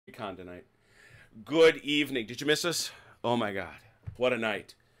con tonight. Good evening. Did you miss us? Oh my God. What a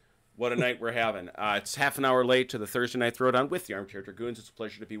night. What a night we're having. It's half an hour late to the Thursday Night Throwdown with the Armchair Dragoons. It's a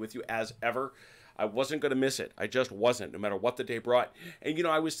pleasure to be with you as ever. I wasn't going to miss it. I just wasn't, no matter what the day brought. And, you know,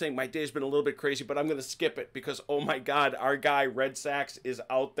 I was saying my day's been a little bit crazy, but I'm going to skip it because, oh my God, our guy, Red Sachs, is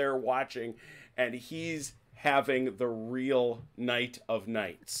out there watching, and he's having the real night of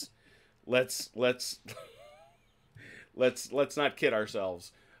nights. Let's not kid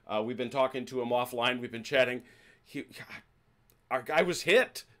ourselves. We've been talking to him offline. We've been chatting. Our guy was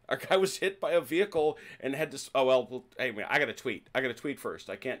hit. Our guy was hit by a vehicle and had to. Oh well. Anyway, I got to tweet. I got to tweet first.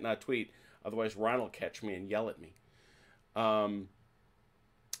 I can't not tweet, otherwise Ron will catch me and yell at me. And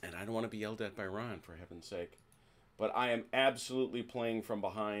I don't want to be yelled at by Ron, for heaven's sake. But I am absolutely playing from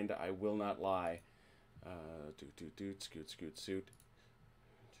behind. I will not lie. Scoot.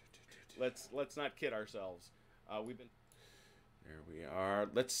 Let's not kid ourselves. We've been. There we are.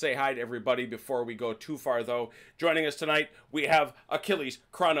 Let's say hi to everybody before we go too far, though. Joining us tonight, we have Achilles,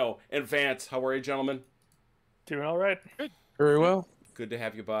 Chrono, and Vance. How are you, gentlemen? Doing all right. Good. Very well. Good to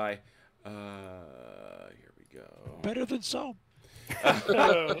have you by. Here we go. Better than some. Not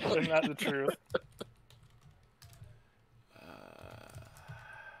the truth.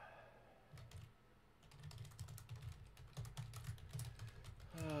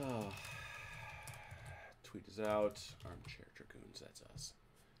 Tweet is out. Armchair Dragoons, that's us.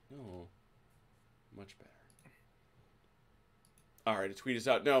 No. Much better. Alright, a tweet is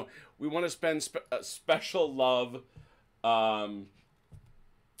out. No, we want to spend special love.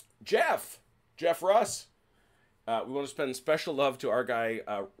 Jeff Russ. We want to spend special love to our guy,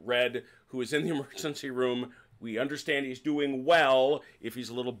 Red, who is in the emergency room. We understand he's doing well if he's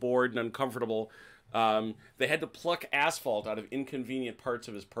a little bored and uncomfortable. They had to pluck asphalt out of inconvenient parts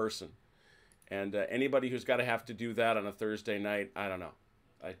of his person. And anybody who's got to have to do that on a Thursday night, I don't know.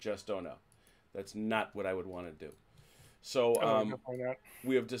 I just don't know. That's not what I would want to do. So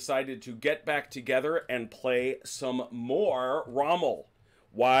we have decided to get back together and play some more Rommel.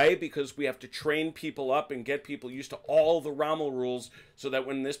 Why? Because we have to train people up and get people used to all the Rommel rules so that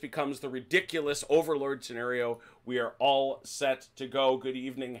when this becomes the ridiculous Overlord scenario, we are all set to go. Good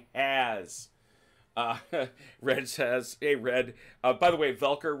evening, Haz. Red says, hey, Red. By the way,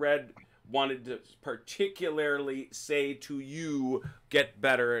 Velker Red wanted to particularly say to you, get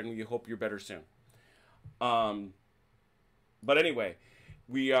better, and we hope you're better soon. But anyway,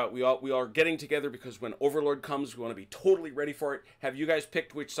 we are getting together because when Overlord comes, we want to be totally ready for it. Have you guys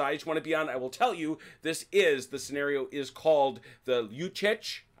picked which side you want to be on? I will tell you, the scenario is called the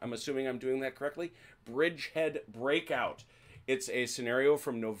Lyutezh. I'm assuming I'm doing that correctly. Bridgehead Breakout. It's a scenario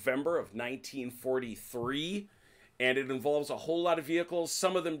from November of 1943. And it involves a whole lot of vehicles,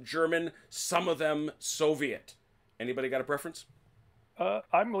 some of them German, some of them Soviet. Anybody got a preference?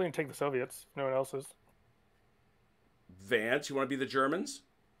 I'm willing to take the Soviets. No one else is. Vance, you want to be the Germans?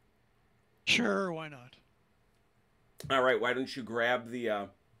 Sure, why not? All right, why don't you grab the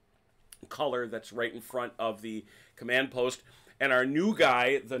color that's right in front of the command post. And our new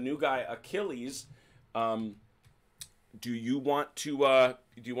guy, Achilles, do you want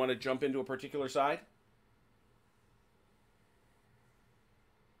to jump into a particular side?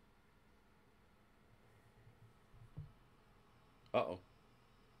 Uh-oh.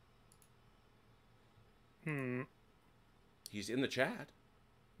 He's in the chat.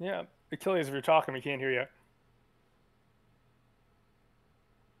 Yeah. Achilles, if you're talking, we can't hear you.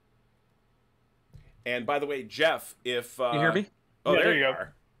 And by the way, Jeff, if... you hear me? Oh, yeah, there you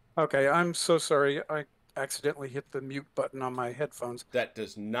are. Okay, I'm so sorry. I accidentally hit the mute button on my headphones. That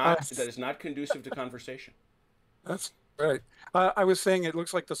is not conducive to conversation. That's right. I was saying it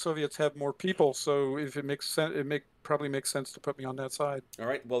looks like the Soviets have more people, so if it makes sense, probably makes sense to put me on that side. All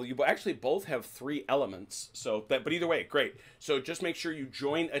right. Well, you actually both have 3 elements, but either way, great. So just make sure you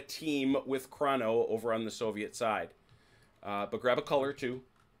join a team with Chrono over on the Soviet side, but grab a color too.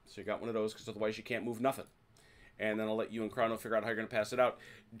 So you got one of those, because otherwise you can't move nothing. And then I'll let you and Chrono figure out how you're going to pass it out.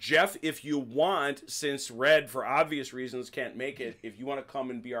 Jeff, if you want, since Red, for obvious reasons, can't make it, if you want to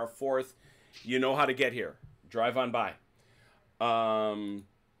come and be our 4th, you know how to get here. Drive on by.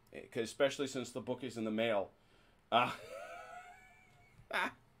 Especially since the book is in the mail.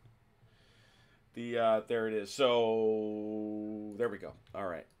 There it is. So, there we go. All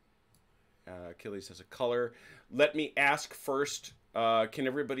right. Achilles has a color. Let me ask first, can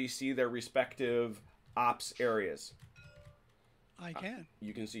everybody see their respective ops areas? I can.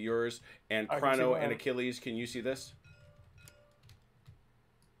 You can see yours. And Chrono and Achilles, can you see this?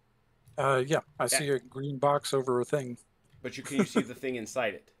 Yeah, I see a green box over a thing. But can you see the thing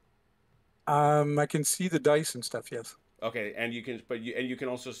inside it? I can see the dice and stuff, yes. Okay, and you can, and you can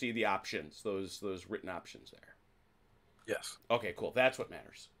also see the options, those written options there. Yes. Okay, cool. That's what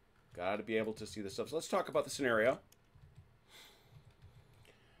matters. Got to be able to see the stuff. So let's talk about the scenario.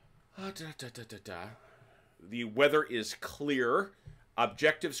 The weather is clear.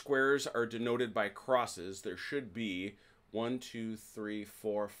 Objective squares are denoted by crosses. There should be 1, 2, 3,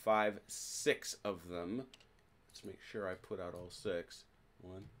 4, 5, 6 of them. Let's make sure I put out all 6.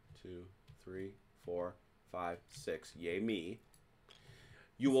 1, 2, 3, 4, 5, 6. Yay me.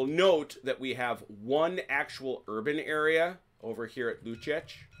 You will note that we have one actual urban area over here at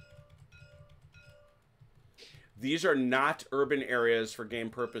Lyutezh. These are not urban areas for game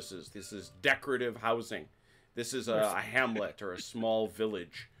purposes. This is decorative housing. This is a hamlet or a small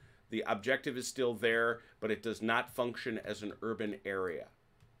village. The objective is still there, but it does not function as an urban area.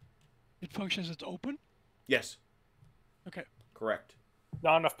 It functions as open? Yes. Okay. Correct.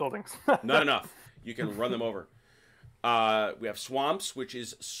 Not enough buildings. Not enough. You can run them over. We have swamps, which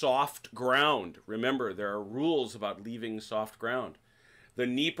is soft ground. Remember, there are rules about leaving soft ground. The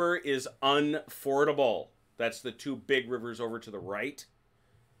Dnieper is unfordable. That's the two big rivers over to the right.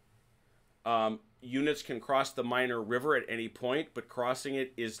 Units can cross the minor river at any point, but crossing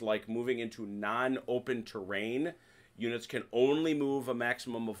it is like moving into non-open terrain. Units can only move a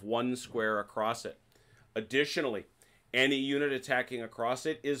maximum of 1 square across it. Additionally, any unit attacking across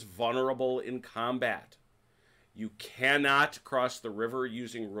it is vulnerable in combat. You cannot cross the river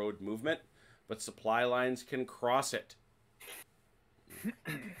using road movement, but supply lines can cross it.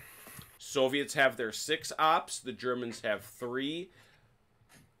 Soviets have their 6 ops. The Germans have 3.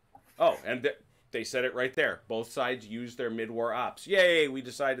 Oh, and they said it right there. Both sides use their mid-war ops. Yay, we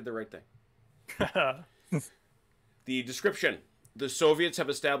decided the right thing. The description. The Soviets have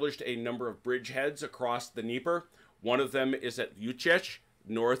established a number of bridgeheads across the Dnieper. One of them is at Lyutezh,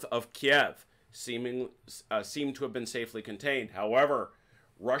 north of Kiev, seem to have been safely contained. However,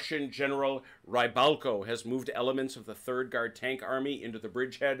 Russian General Rybalko has moved elements of the 3rd Guard tank army into the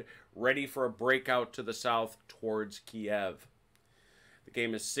bridgehead, ready for a breakout to the south towards Kiev. The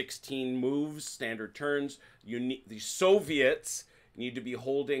game is 16 moves, standard turns. The Soviets need to be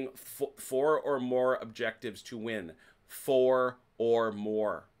holding 4 or more objectives to win. 4 or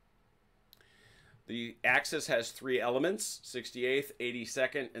more. The Axis has 3 elements, 68th,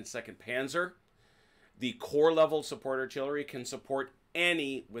 82nd, and 2nd Panzer. The corps level support artillery can support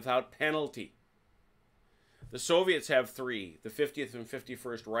any without penalty. The Soviets have 3, the 50th and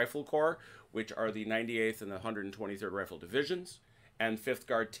 51st Rifle Corps, which are the 98th and the 123rd Rifle Divisions, and 5th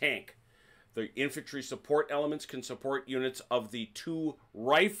Guard Tank. The infantry support elements can support units of the 2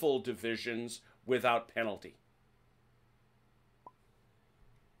 rifle divisions without penalty.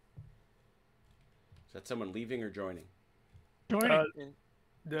 Is that someone leaving or joining? Joining.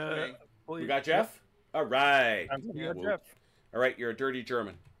 We got Jeff? All right. Yeah, Jeff. All right, you're a dirty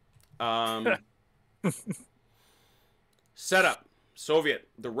German. Setup. Soviet.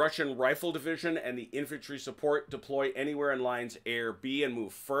 The Russian Rifle Division and the infantry support deploy anywhere in lines A or B and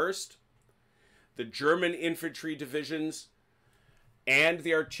move first. The German infantry divisions and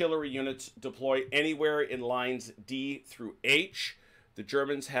the artillery units deploy anywhere in lines D through H. The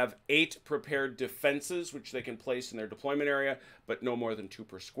Germans have 8 prepared defenses, which they can place in their deployment area, but no more than 2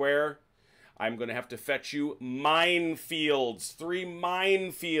 per square. I'm going to have to fetch you minefields, 3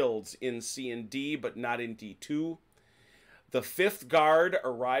 minefields in C and D, but not in D2. The 5th Guard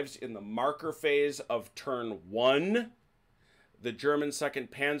arrives in the marker phase of turn 1. The German 2nd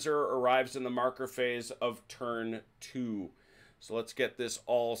Panzer arrives in the marker phase of turn 2. So let's get this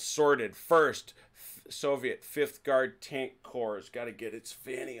all sorted. First, Soviet 5th Guard Tank Corps has got to get its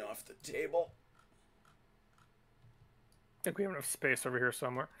fanny off the table. I think we have enough space over here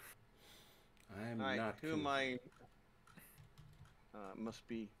somewhere. I'm All right, not who am I? Must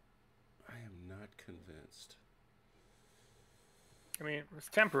be. I am not convinced. I mean, it's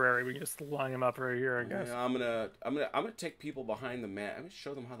temporary. We can just line them up right here, I guess. Yeah, I'm gonna take people behind the mat. I'm gonna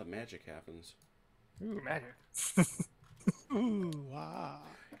show them how the magic happens. Ooh, magic. Ooh, ah.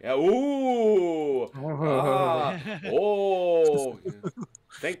 Yeah. Ooh. Ah. Oh. Yeah.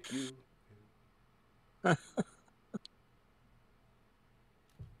 Thank you. That's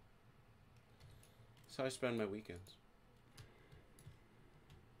how I spend my weekends.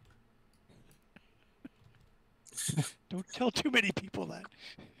 Don't tell too many people that.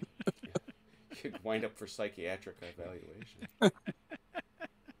 You'd wind up for psychiatric evaluation.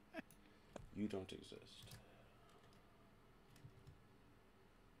 You don't exist.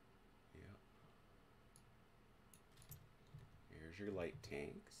 Yeah. Here's your light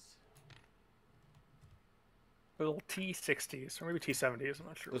tanks. Little T60s, or maybe T70s, I'm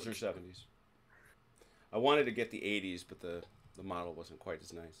not sure. Those are which. 70s. I wanted to get the 80s, but the model wasn't quite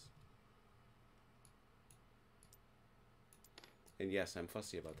as nice. And yes, I'm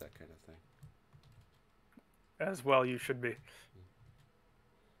fussy about that kind of thing. As well, you should be.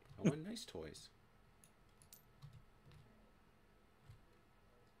 I want nice toys.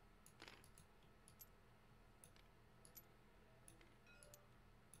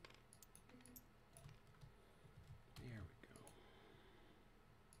 There we go.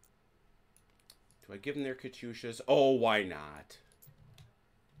 Do I give them their Katyushas? Oh, why not?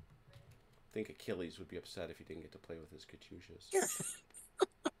 I think Achilles would be upset if he didn't get to play with his Katyushas.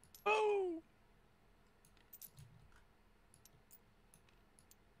 Oh.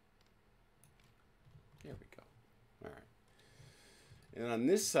 There we go. All right. And on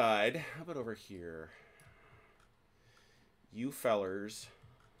this side, how about over here? You fellers,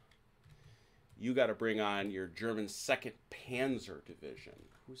 you got to bring on your German 2nd Panzer Division.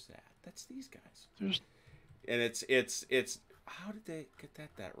 Who's that? That's these guys. There's And it's how did they get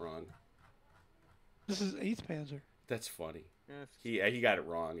that wrong? this is 8th Panzer. That's funny. Yes. He got it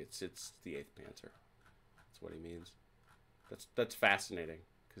wrong. It's the 8th Panzer. That's what he means. That's fascinating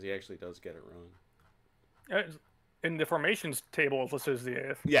because he actually does get it wrong. In the formations table, this is the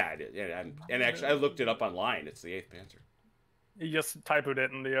 8th. Yeah, it is. Yeah, and actually, I looked it up online. It's the 8th Panzer. You just typed it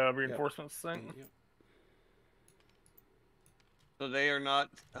in the reinforcements thing. Yep. So they are not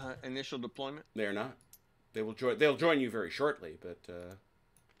initial deployment? They are not. They will join. They'll join you very shortly, but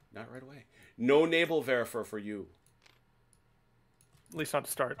not right away. No naval verifier for you. At least not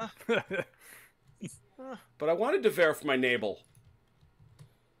to start. But I wanted to verify my naval.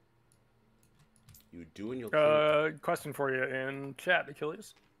 You do, and you'll clean it up. Question for you in chat,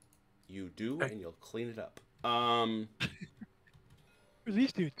 Achilles. You do, and you'll clean it up. Who are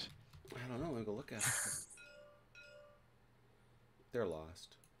these dudes? I don't know. I'm gonna go look at it. They're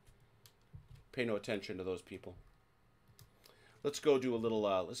lost. Pay no attention to those people. Let's go do a little.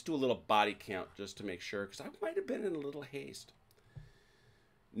 Let's do a little body count just to make sure, because I might have been in a little haste.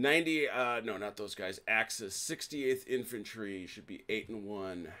 90. No, not those guys. Axis 68th Infantry should be 8 and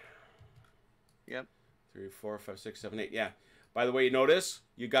 1. Yep. 3, 4, 5, 6, 7, 8. Yeah. By the way, you notice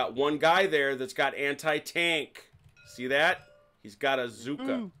you got one guy there that's got anti-tank. See that? He's got a Zuka.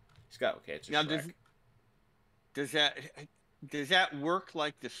 Ooh. He's got. Okay, it's a Now, Shrek. does that work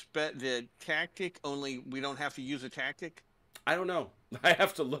like the tactic? Only we don't have to use a tactic. I don't know. I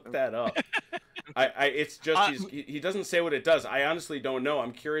have to look that up. It's just he doesn't say what it does. I honestly don't know.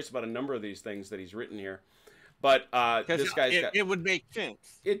 I'm curious about a number of these things that he's written here. But this guy's got. It would make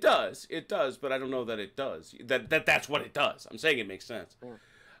sense. It does, but I don't know that it does. That's what it does. I'm saying it makes sense.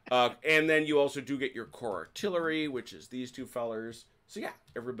 And then you also do get your core artillery, which is these two fellers. So yeah,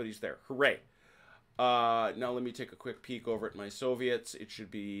 everybody's there. Hooray! Now let me take a quick peek over at my Soviets. It should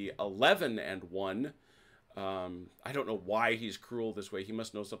be 11 and 1. I don't know why he's cruel this way. He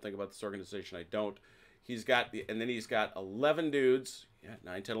must know something about this organization I don't. He's got and then he's got 11 dudes. Yeah,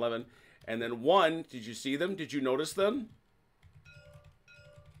 9, 10, 11. And then 1, did you see them? Did you notice them?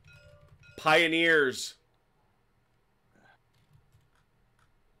 Pioneers.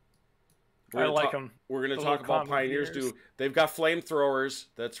 I like them. We're going to The talk little about Pioneers commandeers. too. They've got flamethrowers.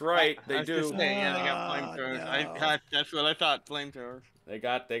 That's right. I They was do. just saying, yeah, they got Ah, flamethrowers. no. That's what I thought. Flamethrowers. They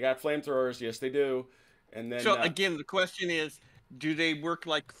got flamethrowers. Yes, they do. And then So again, the question is, do they work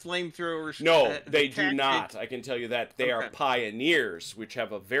like flamethrowers? no, the they do tactic- not. I can tell you that they are Okay. Pioneers, which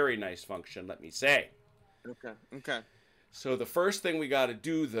have a very nice function. Let me say. Okay. Okay. So the first thing we got to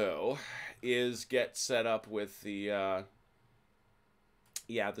do though is get set up with the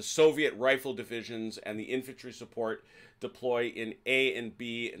Soviet rifle divisions and the infantry support deploy in A and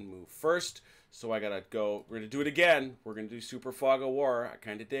B and move first. So I got to go. We're going to do it again. We're going to do Super Fog of War. I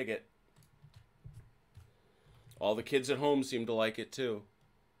kind of dig it. All the kids at home seem to like it too.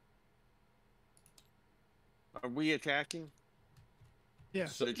 Are we attacking? Yeah.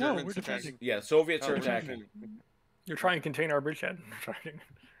 So The No, Germans we're defending. attacking? Yeah, Soviets Oh, are we're attacking. You're trying to contain our bridgehead.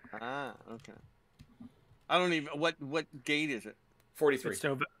 Ah, okay. I don't even. What date is it? 43.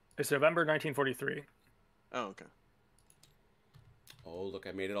 It's November 1943. Oh, okay. Oh, look,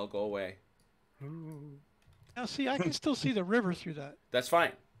 I made it all go away. Ooh. Now, see, I can still see the river through that. That's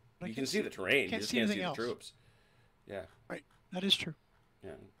fine. I You can't can see the terrain. You can't just see can't see anything the else. troops. Yeah, Right. That is true.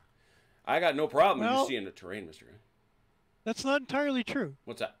 yeah. I got no problem with you Well- seeing the terrain, Mr. Guy. That's not entirely true.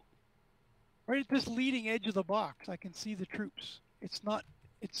 What's that? Right at this leading edge of the box, I can see the troops. It's not.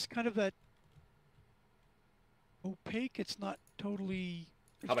 It's kind of that opaque. It's not totally.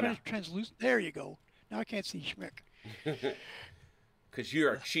 It's How about kind now? of translucent. There you go. Now I can't see Schmick. Because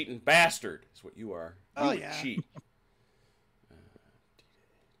you're a cheating bastard, is what you are. You Oh, would yeah. cheat.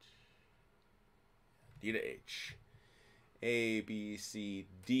 D to H. A, B, C,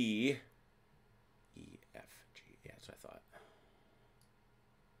 D, E, F, G. Yeah, that's what I thought.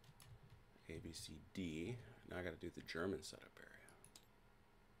 A, B, C, D. Now I got to do the German setup area.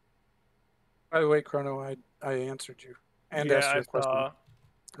 By the way, Chrono, I answered you and Yeah, asked you I a question. saw.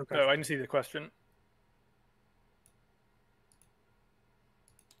 Okay. Oh, I didn't see the question.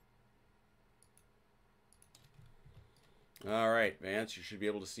 All right, Vance, you should be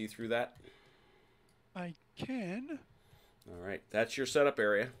able to see through that. I can. All right, that's your setup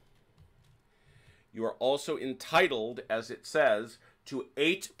area. You are also entitled, as it says, to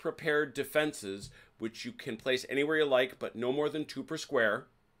 8 prepared defenses, which you can place anywhere you like, but no more than 2 per square.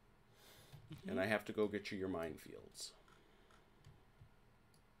 And I have to go get you your minefields.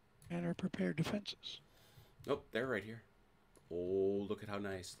 And our prepared defenses. Nope, they're right here. Oh, look at how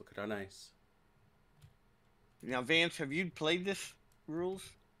nice. Look at how nice. Now, Vance, have you played this rules?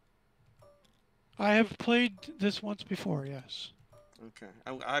 I have played this once before, yes. Okay.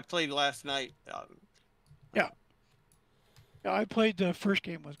 I played last night. Yeah, I played the first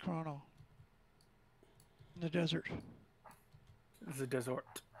game with Chrono. In the desert. It's a desert.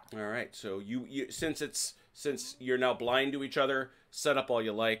 All right, so you since you're now blind to each other, set up all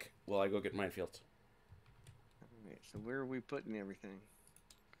you like while I go get minefields. All right, so where are we putting everything?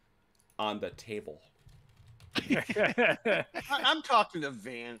 On the table. I'm talking to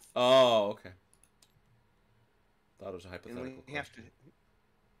Vance. Oh, okay. Thought it was a And hypothetical we have to. question.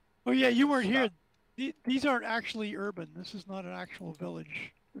 Oh yeah, you weren't here. These aren't actually urban. This is not an actual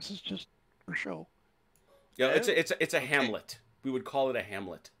village. This is just for show. Yeah, it's a hamlet. We would call it a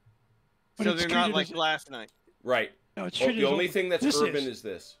hamlet. But So it's they're not treated like as- last night. Right. No, it's Oh, treated the as only open. thing that's This urban is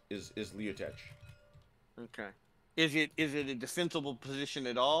is Lyutezh. Okay. Is it a defensible position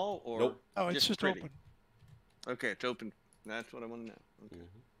at all, or Nope. Oh, it's just pretty? open. Okay, it's open. That's what I want to know. Okay.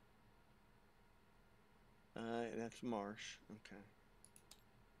 That's marsh. Okay.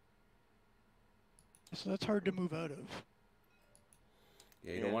 So that's hard to move out of.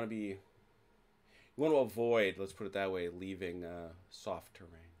 Yeah, you Yeah. don't want to be. You want to avoid, let's put it that way, leaving soft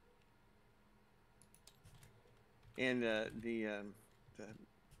terrain. And the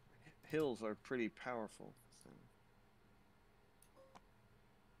hills are pretty powerful. So.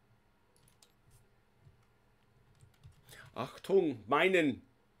 Achtung, meinen.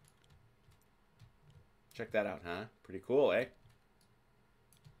 Check that out, huh? Pretty cool, eh?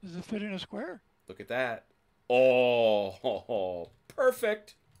 Does it fit in a square? Look at that. Oh,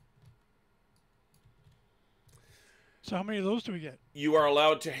 perfect. So how many of those do we get? You are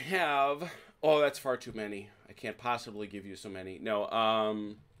allowed to have. Oh, that's far too many. I can't possibly give you so many. No,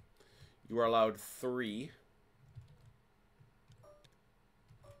 you are allowed 3.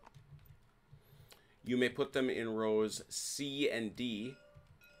 You may put them in rows C and D.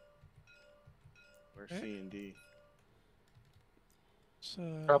 Where's Okay. C and D?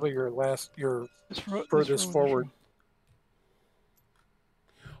 So Probably your this furthest row forward.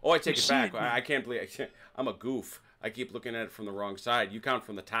 Oh, I take it C back. and D. I can't believe I'm a goof. I keep looking at it from the wrong side. You count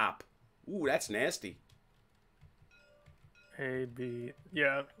from the top. Ooh, that's nasty. A, B.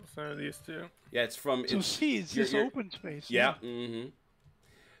 Yeah, so these two. Yeah, it's from. So It's, C is you're- just you're- open space. Yeah. Mm-hmm.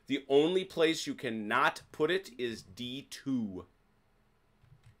 The only place you cannot put it is D2,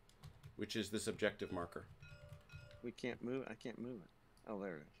 which is this objective marker. We can't move. I can't move it. Oh,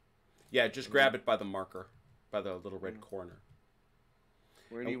 there it is. Yeah, just grab it by the marker, by the little red corner.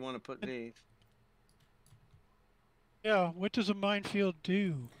 Where do you want to put these? Yeah. What does a minefield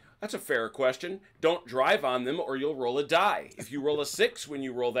do? That's a fair question. Don't drive on them or you'll roll a die. If you roll a 6 when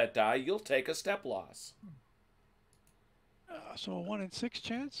you roll that die, you'll take a step loss. So a 1 in 6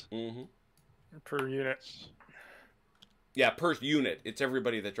 chance. Mm-hmm. Per unit. Yeah, per unit. It's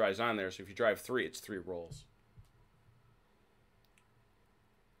everybody that drives on there. So if you drive 3, it's 3 rolls.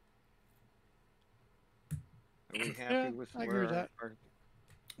 Are we happy Yeah, with I agree with that.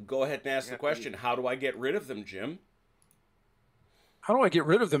 Go ahead and ask the Yeah, question. How do I get rid of them, Jim? How do I get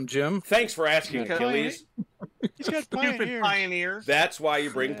rid of them, Jim? Thanks for asking, Because- Achilles. He's got Stupid pioneers. pioneers. That's why you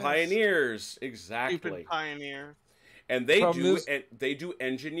bring Yes. pioneers. Exactly. Stupid pioneer. And they Problem they do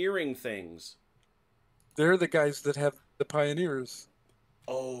engineering things. They're the guys that have the pioneers.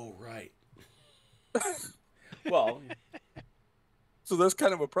 Oh, right. Well, So that's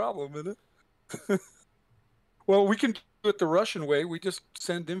kind of a problem, isn't it? Well, we can do it the Russian way. We just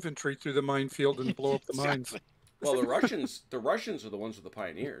send infantry through the minefield and blow up the mines. well, the Russians are the ones with the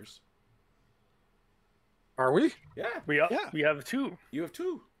pioneers. Are we? Yeah, We have 2. you have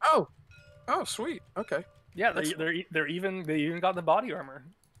 2. Oh, sweet. Okay. Yeah, That's- they even got the body armor.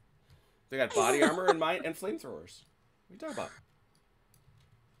 They got body armor and flamethrowers. What are you talking about?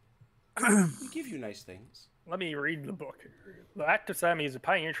 We give you nice things. Let me read the book. The active enemy is a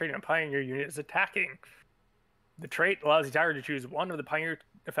pioneer trait, and a pioneer unit is attacking. The trait allows the attacker to choose one of the pioneer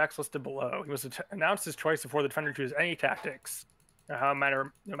effects listed below. He must announce his choice before the defender chooses any tactics. No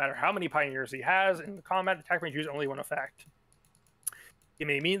matter how many pioneers he has in the combat, the attacker may choose only one effect. He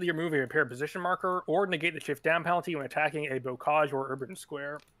may immediately remove a repair position marker or negate the shift down penalty when attacking a bocage or urban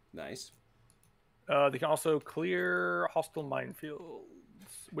square. Nice. They can also clear hostile minefields,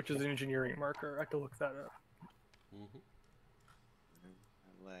 which is an engineering marker. I have to look that up.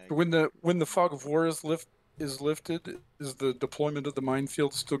 When the fog of war is lifted, is the deployment of the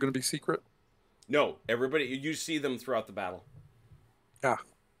minefield still going to be secret? No, everybody, you see them throughout the battle. Yeah.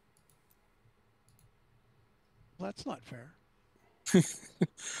 Well, that's not fair.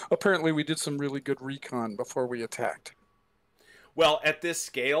 Apparently, we did some really good recon before we attacked. Well, at this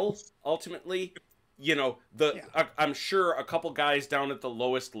scale, ultimately, you know, I'm sure a couple guys down at the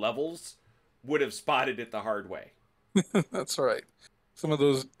lowest levels would have spotted it the hard way. That's right. Some of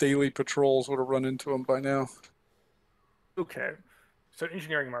those daily patrols would have run into them by now. Okay, so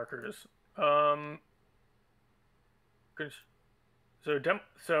engineering markers. So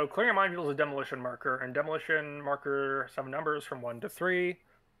clearing a minefield is a demolition marker, and demolition markers have numbers from 1 to 3.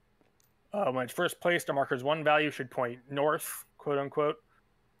 When it's first placed, a marker's 1 value should point north, quote unquote.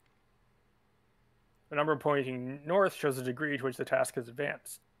 The number pointing north shows the degree to which the task is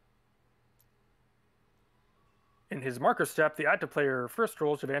advanced. In his marker step, the active player first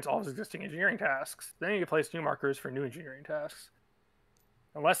rolls to advance all of his existing engineering tasks. Then he can place new markers for new engineering tasks.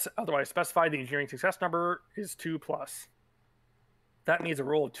 Unless otherwise specified, the engineering success number is 2+. That means a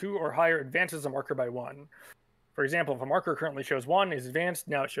roll of 2 or higher advances a marker by 1. For example, if a marker currently shows 1, is advanced,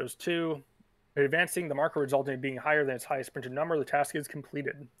 now it shows 2. By advancing, the marker resulting in being higher than its highest printed number, the task is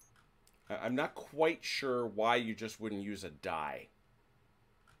completed. I'm not quite sure why you just wouldn't use a die.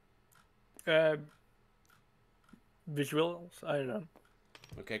 Visuals? I don't know.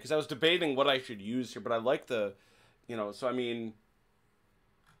 Okay, because I was debating what I should use here, but I like the, so I mean...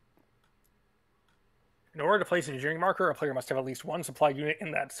 In order to place an engineering marker, a player must have at least 1 supply unit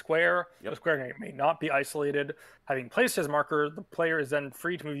in that square. Yep. The square may not be isolated. Having placed his marker, the player is then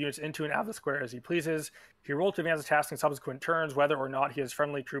free to move units into and out of the square as he pleases. He rolls to advance the task in subsequent turns, whether or not he has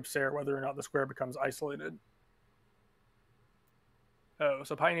friendly troops there, whether or not the square becomes isolated. Oh,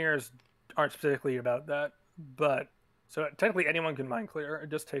 so pioneers aren't specifically about that, but so technically anyone can mine clear. It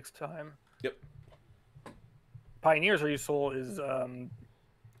just takes time. Yep. Pioneers are useful is going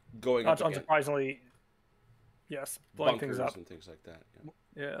not up again. Unsurprisingly. Yes, blowing things up and things like that.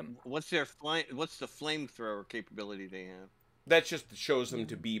 Yeah. What's the flamethrower capability they have? That just shows them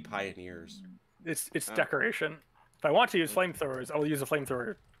to be pioneers. It's decoration. If I want to use flamethrowers, I will use a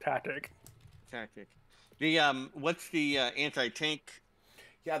flamethrower tactic. The what's the anti-tank?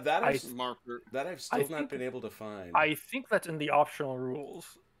 Yeah, that marker that I've still not been able to find. I think that's in the optional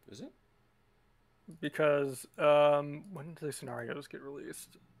rules. Is it? Because when do the scenarios get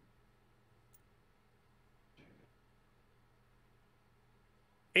released?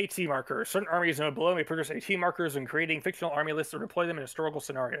 AT markers. Certain armies noted below may purchase AT markers when creating fictional army lists or deploy them in historical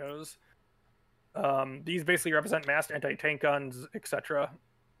scenarios. These basically represent massed anti-tank guns, etc.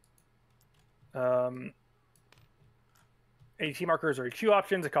 AT markers are EQ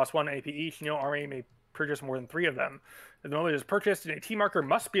options. It costs 1 AP each. No army may purchase more than 3 of them. If the moment it is purchased, an AT marker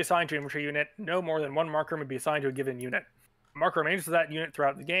must be assigned to an infantry unit. No more than 1 marker may be assigned to a given unit. A marker remains to that unit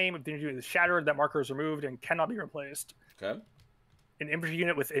throughout the game. If the unit is shattered, that marker is removed and cannot be replaced. Okay. An infantry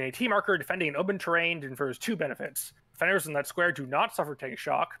unit with an AT marker defending an open terrain confers 2 benefits. Defenders in that square do not suffer tank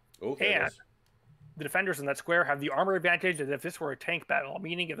shock, and the defenders in that square have the armor advantage as if this were a tank battle,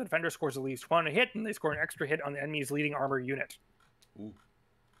 meaning if the defender scores at least 1 hit, and they score an extra hit on the enemy's leading armor unit. Ooh.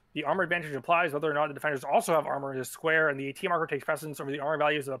 The armor advantage applies whether or not the defenders also have armor in this square, and the AT marker takes precedence over the armor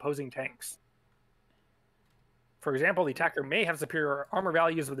values of opposing tanks. For example, the attacker may have superior armor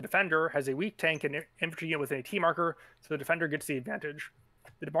values, but the defender has a weak tank and infantry unit with an AT marker, so the defender gets the advantage.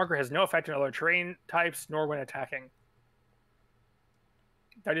 The marker has no effect on other terrain types, nor when attacking.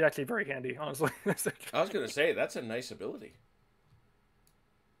 That is actually very handy, honestly. I was going to say, that's a nice ability.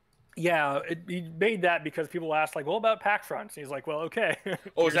 Yeah, he made that because people asked, like, well, about pack fronts? And he's like, well, okay.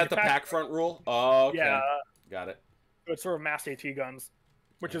 Oh, is that the pack front rule? Oh, okay. Yeah. Got it. So it's sort of mass AT guns,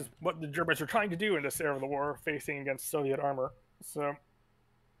 which is what the Germans were trying to do in this era of the war, facing against Soviet armor. So,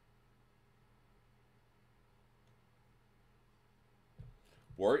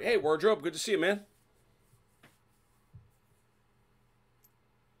 Hey, Wardrobe, good to see you, man.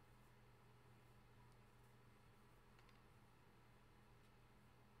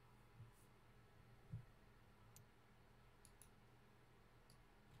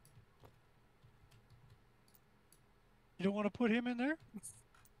 You don't want to put him in there?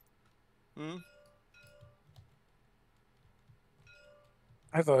 Hmm?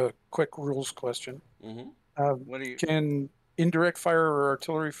 I have a quick rules question. Mm-hmm. What do you? Can indirect fire or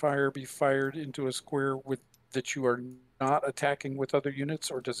artillery fire be fired into a square that you are not attacking with other units,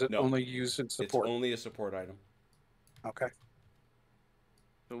 or does it No. only use in It's support? only a support item. Okay.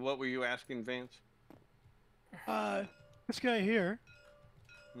 So what were you asking, Vance? This guy here,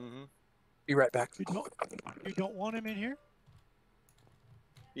 Mm-hmm. Be right back. you don't want him in here?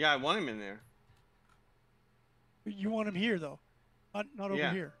 Yeah, I want him in there. You want him here though, not over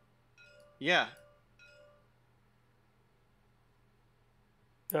Yeah. here. Yeah.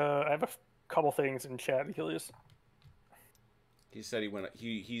 I have a couple things in chat, Achilles. He said he went.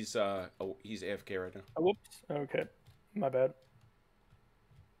 He's AFK right now. Oh, whoops. Okay, my bad.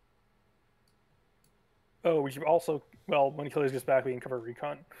 Oh, we should also, well, when Achilles gets back, we can cover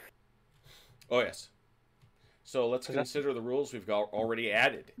recon. Oh yes. So let's Is that- consider the rules we've got already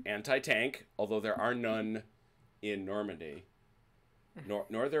added. Anti-tank, although there are none in Normandy,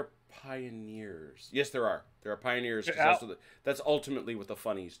 nor there pioneers. Yes, there are. There are pioneers. 'Cause that's ultimately what the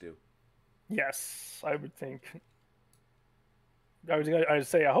funnies do. Yes, I would think. I'd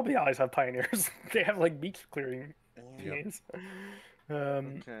say I hope the allies have pioneers. They have like beach clearing games.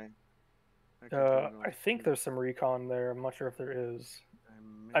 Okay. I I think there's some recon there. I'm not sure if there is.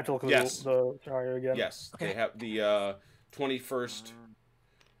 I have to look at Yes. the scenario again. Yes, Okay. they have the 21st.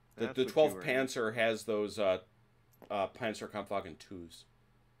 The 12th Panzer has those Panzerkampfwagen 2s.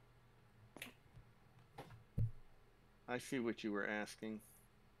 I see what you were asking.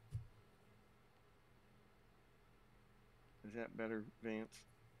 Is that better, Vance?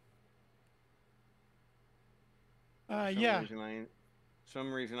 Yeah,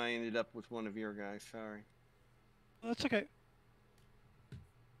 Some reason I ended up with one of your guys. Sorry. that's okay.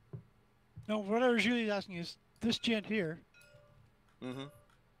 No, what I was really asking is this gent here. Mm-hmm.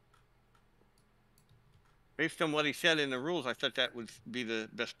 Based on what he said in the rules, I thought that would be the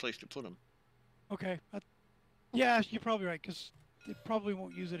best place to put him. Okay. Yeah, you're probably right, because they probably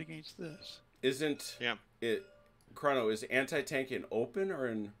won't use it against this. Isn't it? Chrono, is anti-tank in open or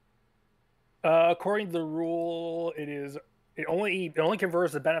in? According to the rule, it only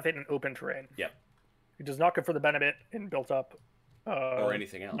confers the benefit in open terrain. Yep. It does not confer the benefit in built up. Or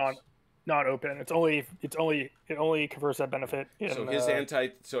anything else. Not open. It only confers that benefit in.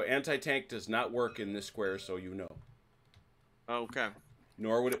 So anti-tank does not work in this square, so you know. Okay.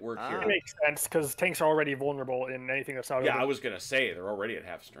 Nor would it work It here. makes sense because tanks are already vulnerable in anything that's not Yeah, open. I was gonna say they're already at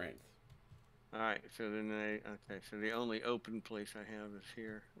half strength. All right. So then so the only open place I have is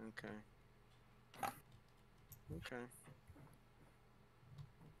here. Okay. Okay.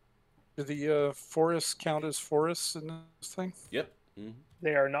 Do the forests count as forests in this thing? Yep. Mm-hmm.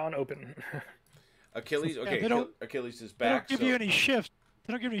 They are non-open. Achilles. Okay. they don't- Achilles is They don't back. give you any shifts.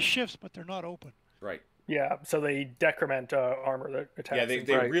 They don't give you any shifts, but they're not open. Right. Yeah, so they decrement armor that attacks. Yeah, they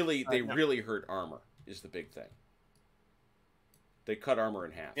and- really hurt armor is the big thing. They cut armor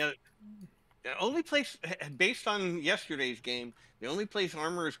in half. Yeah. The only place, based on yesterday's game, the only place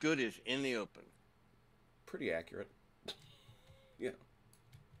armor is good is in the open. Pretty accurate. Yeah.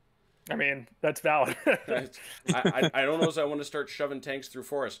 I mean, that's valid. I don't know if I want to start shoving tanks through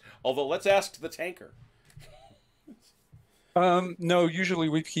forests. Although, let's ask the tanker. No, usually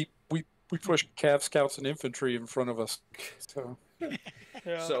we push cav scouts and infantry in front of us. So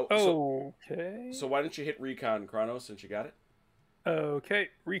Yeah. So okay. So why don't you hit recon, Chrono, since you got it? Okay,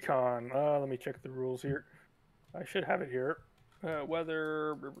 recon. Let me check the rules here. I should have it here.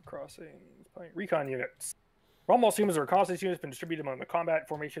 Weather, river crossings, recon units. Rommel assumes the reconnaissance units have been distributed among the combat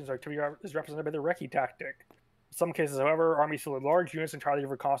formations or activity is represented by the recce tactic. In some cases, however, armies field large units entirely of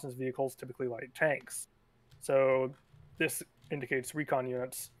reconnaissance vehicles, typically light tanks. So this indicates recon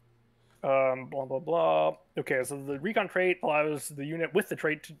units. Blah, blah, blah. Okay, so the recon trait allows the unit with the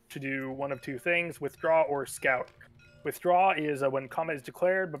trait to do one of two things, withdraw or scout. Withdraw is when combat is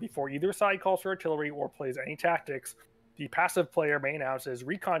declared, but before either side calls for artillery or plays any tactics, the passive player may announce his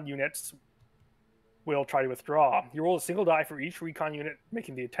recon units will try to withdraw. You roll a single die for each recon unit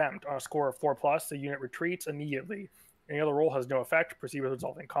making the attempt. On a score of 4+, the unit retreats immediately. Any other roll has no effect. Proceed with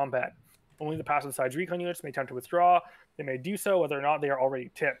resolving combat. Only the passive side's recon units may attempt to withdraw. They may do so whether or not they are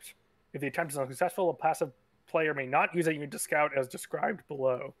already tipped. If the attempt is unsuccessful, a passive player may not use that unit to scout as described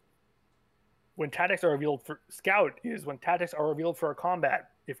below. When tactics are revealed for scout is when tactics are revealed for a combat.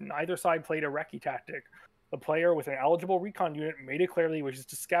 If neither side played a recce tactic, the player with an eligible recon unit may declare that he wishes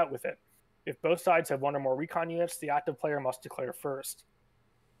to scout with it. If both sides have one or more recon units, the active player must declare first.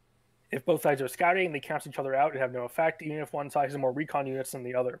 If both sides are scouting, they cancel each other out and have no effect, even if one side has more recon units than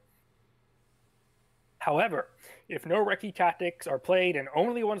the other. However, if no recce tactics are played and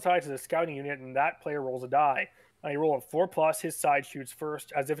only one side is a scouting unit and that player rolls a die, on a roll of 4+, his side shoots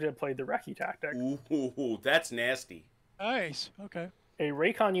first as if it had played the recce tactic. Ooh, that's nasty. Nice. Okay. A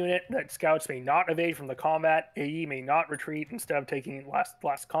Raycon unit that scouts may not evade from the combat. AE may not retreat instead of taking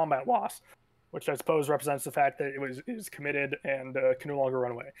last combat loss, which I suppose represents the fact that it is committed and can no longer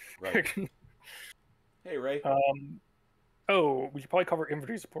run away. Right. Hey, Ray. Oh, we should probably cover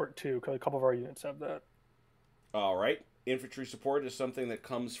infantry support too, because a couple of our units have that. All right. Infantry support is something that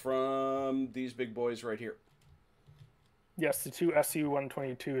comes from these big boys right here. Yes, the two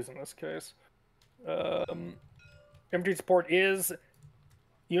SU-122s in this case. Infantry support is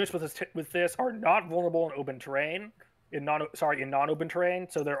units with this are not vulnerable in open terrain. In non-open terrain,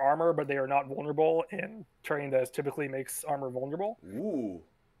 so they're armor, but they are not vulnerable in terrain that typically makes armor vulnerable. Ooh.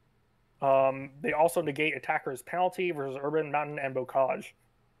 They also negate attackers' penalty versus urban, mountain, and bocage.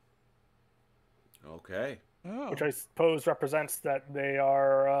 Okay. Oh. Which I suppose represents that they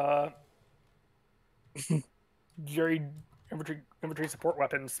are very infantry support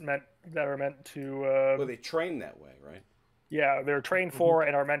weapons that are meant to. Well, they train that way, right? Yeah, they're trained for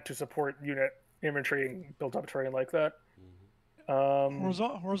and are meant to support unit infantry and built up terrain like that.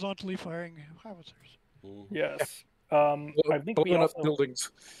 Horizontally firing howitzers. Yes. I think we blowing also. up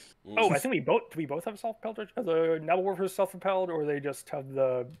buildings. Oh, I think do we both have self-propelled? The Naval Warfare self-propelled, or they just have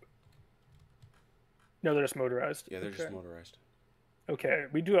the. No, they're just motorized. Yeah, they're just motorized. Okay,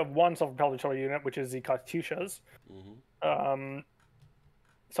 we do have one self-propelled artillery unit, which is the Katyushas.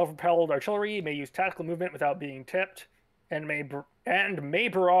 Self-propelled artillery may use tactical movement without being tipped, and may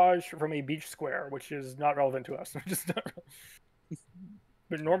barrage from a beach square, which is not relevant to us.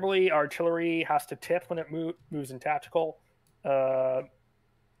 But normally, artillery has to tip when it moves in tactical.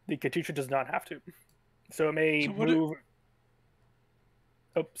 The Katyusha does not have to, so it may move.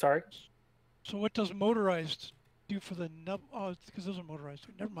 Oh, sorry. So what does motorized do for the nub? Oh, it's because those are motorized.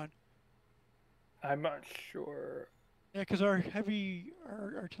 Never mind. I'm not sure. Yeah, because our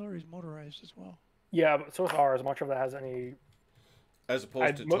artillery is motorized as well. Yeah, but so is ours. Much of that has any. As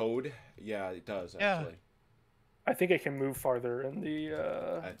opposed to towed? Yeah, it does, actually. I think it can move farther in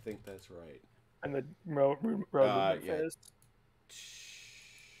the. I think that's right. In the road movement phase.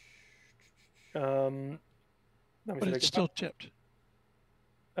 But it's still tipped.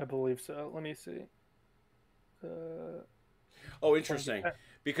 I believe so. Let me see. Oh, interesting.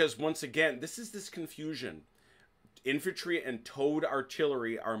 Because once again, this confusion. Infantry and towed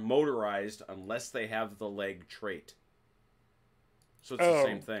artillery are motorized unless they have the leg trait. So it's the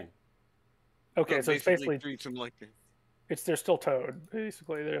same thing. Okay, so it's basically treats them like they're still towed.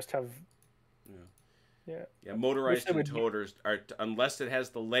 Basically, they just have. Yeah, motorized and towed are unless it has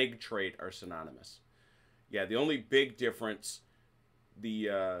the leg trait are synonymous. Yeah, the only big difference, the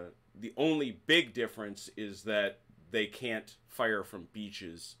only big difference is that they can't fire from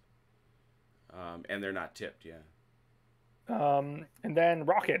beaches, and they're not tipped. Yeah. And then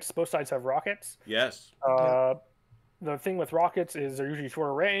rockets. Both sides have rockets. Yes. The thing with rockets is they're usually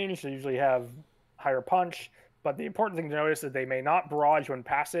shorter range. They usually have higher punch. But the important thing to notice is that they may not barrage when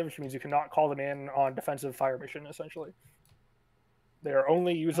passive, which means you cannot call them in on defensive fire mission, essentially. They are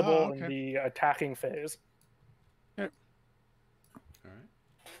only usable in the attacking phase. Yep. All right.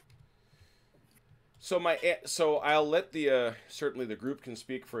 So I'll let certainly the group can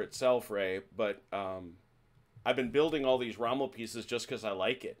speak for itself, Ray, but I've been building all these Rommel pieces just because I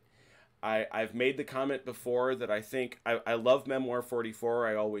like it. I've made the comment before that I think I love Memoir 44.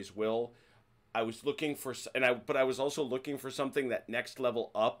 I always will. I was looking for, but I was also looking for something that next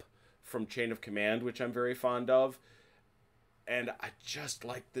level up from Chain of Command, which I'm very fond of. And I just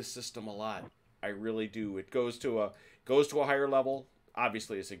like this system a lot. I really do. It goes to a higher level,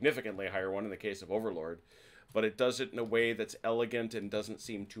 obviously a significantly higher one in the case of Overlord, but it does it in a way that's elegant and doesn't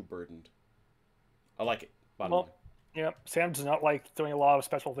seem too burdened. I like it. Bottom line. Yeah, Sam does not like throwing a lot of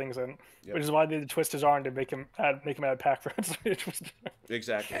special things in, which is why they twist his arm to make him add pack friends.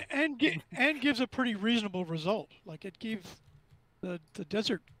 Exactly. And gives a pretty reasonable result. Like it gave the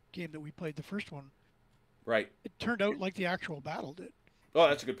desert game that we played, the first one. Right. It turned out like the actual battle did. Oh,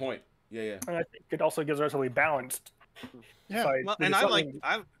 that's a good point. Yeah. And I think it also gives a relatively balanced. Yeah. Fight. Well, and I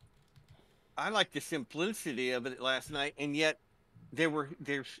like the simplicity of it last night, and yet it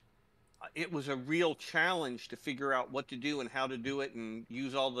was a real challenge to figure out what to do and how to do it and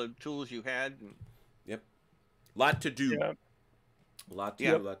use all the tools you had. Yep. Lot to do. Yeah. A lot to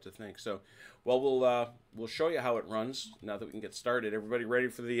do, a lot to think. So, well, we'll show you how it runs now that we can get started. Everybody ready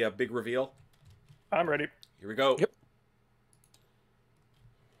for the big reveal? I'm ready. Here we go. Yep.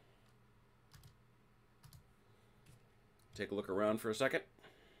 Take a look around for a second.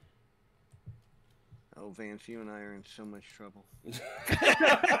 Oh, Vance, you and I are in so much trouble.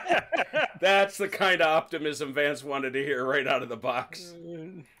 That's the kind of optimism Vance wanted to hear right out of the box.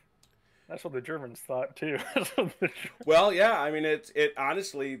 That's what the Germans thought too. Well, yeah, I mean, it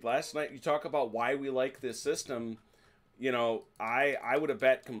honestly, last night, you talk about why we like this system. You know, I would have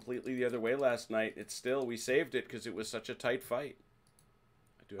bet completely the other way last night. It's still, we saved it because it was such a tight fight.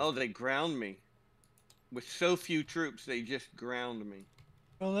 Oh, they ground me. With so few troops, they just ground me.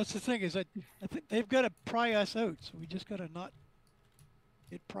 Well, that's the thing is I think they've got to pry us out, so we just got to not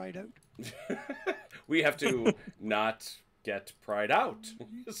get pried out. We have to not get pried out.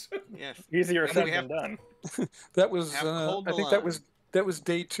 Yes. Easier And said we than have- done. That was, Have to hold I the think that was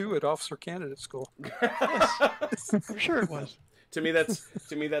day 2 at Officer Candidate School. I'm sure it was. To me,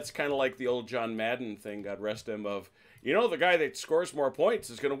 that's kind of like the old John Madden thing, God rest him, of, you know, the guy that scores more points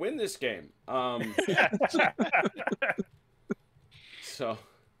is going to win this game. So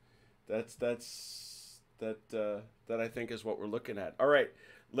that I think is what we're looking at. All right,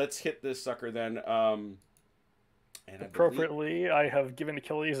 let's hit this sucker then. And Appropriately, I have given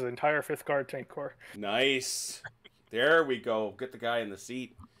Achilles his entire 5th Guard tank corps. Nice. There we go. Get the guy in the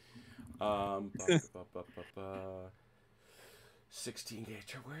seat. 16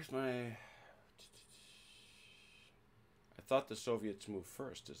 gauge. Where's my... I thought the Soviets moved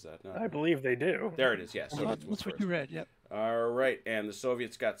first. Is that not? I believe they do. There it is. Yes. Well, that's what you read. Yep. All right, and the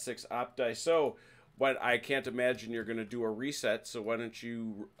Soviets got 6 opti. So, what I can't imagine you're going to do a reset. So why don't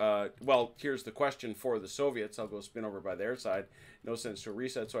you? Well, here's the question for the Soviets. I'll go spin over by their side. No sense to a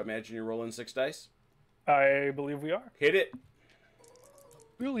reset. So I imagine you're rolling 6 dice. I believe we are. Hit it.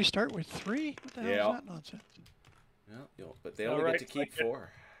 We only start with 3. What the hell Yeah. is that nonsense? Well, but they only get to keep 4.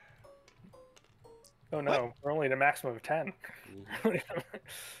 Oh no, we're only at a maximum of 10.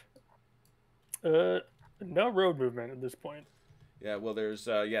 No road movement at this point. Yeah. Well, there's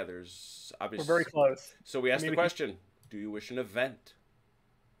obviously. We're very close. So we asked Maybe the question: do you wish an event?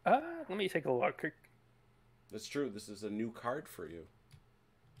 Let me take a look. That's true. This is a new card for you.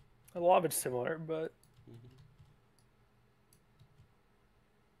 A lot of it's similar, but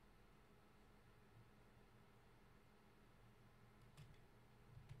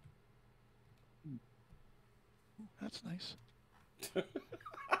That's nice.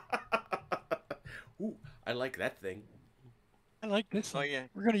 Ooh, I like that thing. I like this. Oh, thing. yeah.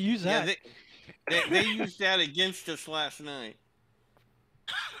 We're gonna use Yeah, that. they used that against us last night.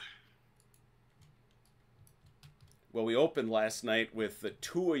 Well, we opened last night with the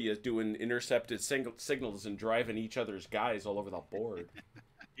 2 of you doing intercepted signals and driving each other's guys all over the board.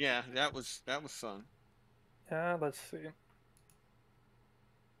 Yeah, that was fun. yeah, let's see.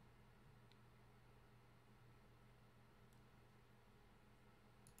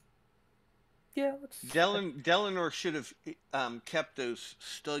 Yeah, let's. Delanor should have kept those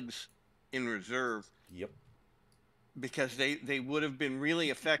Stugs in reserve Yep. because they would have been really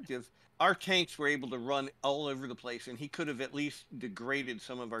effective. Our tanks were able to run all over the place, and he could have at least degraded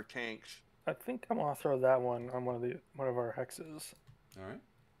some of our tanks. I think I'm gonna throw that one on one of our hexes. All right.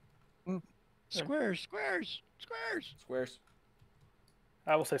 Squares, squares, squares. Squares.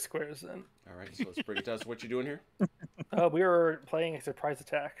 I will say squares then. All right. So let's bring it down. So what you doing here? We are playing a surprise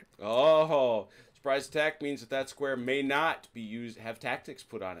attack. Oh, surprise attack means that square may not be used. Have tactics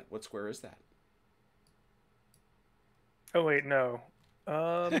put on it. What square is that? Oh wait, no.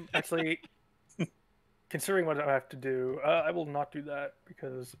 Actually, considering what I have to do, I will not do that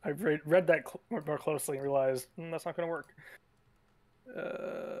because I've read that more closely and realized that's not going to work.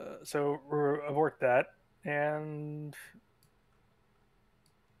 So we'll abort that, and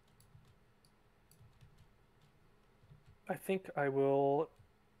I think I will.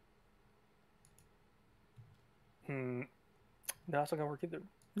 No, that's not going to work either.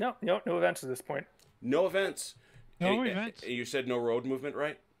 No events at this point. No events. No events. You said no road movement,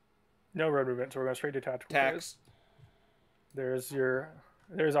 right? No road movement, so we're going straight to tactical. Tax. There's our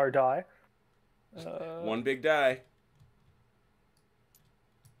die. One big die.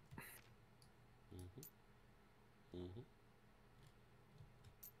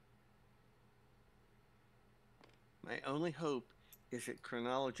 My only hope is that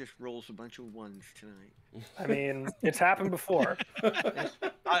Chronologist rolls a bunch of 1s tonight. I mean, it's happened before.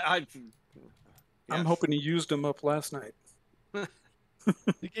 I'm hoping he used them up last night.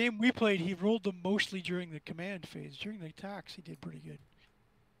 The game we played, he rolled them mostly during the command phase. During the attacks, he did pretty good.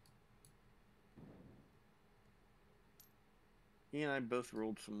 He and I both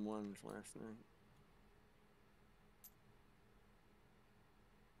rolled some 1s last night.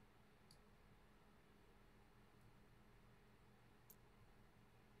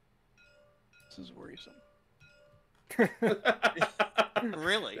 This is worrisome.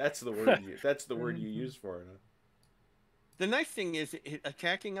 Really? That's the word. That's the word you use for it. Huh? The nice thing is,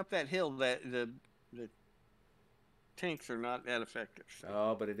 attacking up that hill, that the tanks are not that effective. So.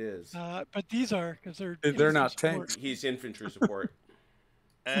 Oh, but it is. But these are, because they're They're not support. tanks. He's infantry support.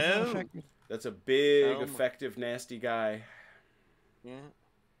 They're not Oh, effective. That's a big, Oh, my. effective, nasty guy. Yeah.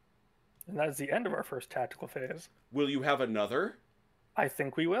 And that is the end of our first tactical phase. Will you have another? I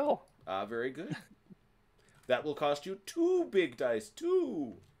think we will. Very good. That will cost you 2 big dice.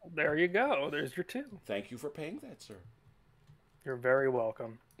 2. There you go. There's your 2. Thank you for paying that, sir. You're very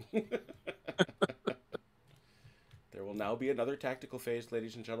welcome. There will now be another tactical phase,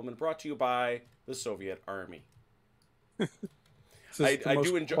 ladies and gentlemen, brought to you by the Soviet Army. I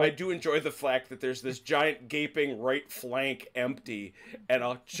do enjoy the fact that there's this giant gaping right flank empty and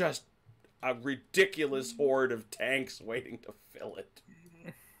a ridiculous horde of tanks waiting to fill it.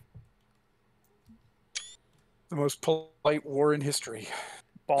 The most polite war in history.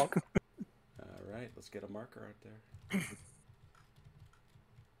 Bonk. All right, let's get a marker out there.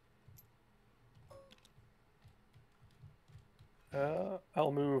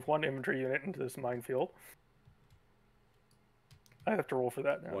 I'll move 1 infantry unit into this minefield. I have to roll for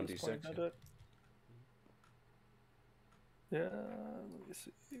that now. 1d6. Yeah, let me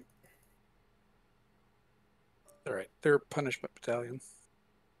see. All right, they're a punishment battalion.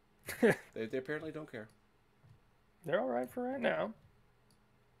 They apparently don't care. They're all right for right now.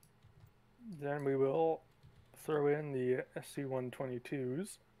 Then we will throw in the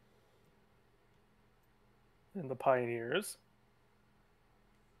SC-122s and the Pioneers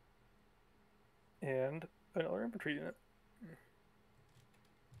and another infantry unit.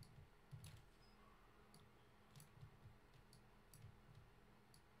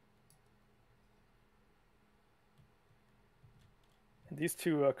 And these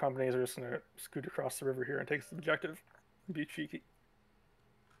 2 companies are just going to scoot across the river here and take the objective and be cheeky.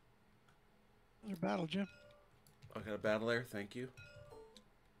 There's a battle, Jim. I got a battle there, thank you.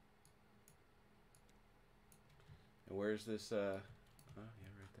 And where's this, oh, yeah,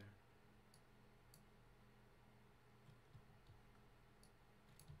 right there.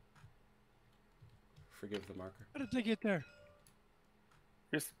 Forgive the marker. How did they get there?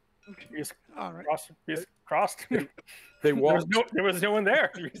 You just All right. crossed. They walked. There was no one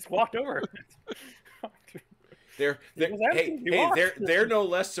there. You just walked over. They're was empty. You hey, walked. they're no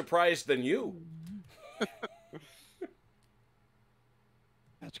less surprised than you.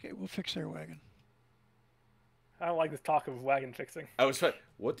 That's okay. We'll fix their wagon. I don't like this talk of wagon fixing. I was like,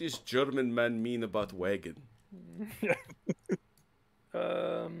 what does German man mean about wagon? He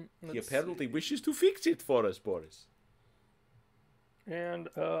Let's apparently wishes to fix it for us, Boris. And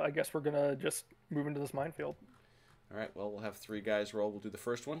I guess we're gonna just move into this minefield. All right, well, we'll have 3 guys roll. We'll do the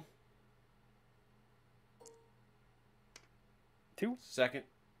first one. 2, Second.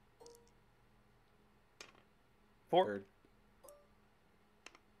 4, Third.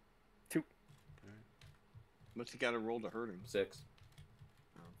 2. Must have got to roll to hurt him. 6.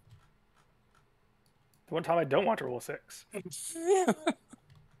 The one time I don't want to roll a 6.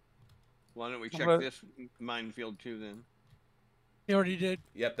 Why don't we check But- this minefield too then? He already did.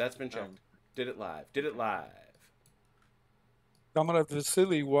 Yep, that's been checked. Did it live. Did it live. Comrade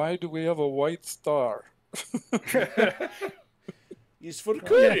Vasily, why do we have a white star? Is for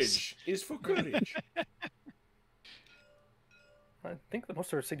courage. Is for courage. I think the most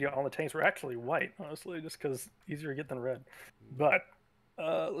of our insignia on the tanks were actually white, honestly, just because easier to get than red. But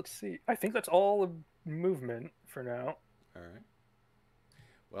let's see. I think that's all the movement for now. All right.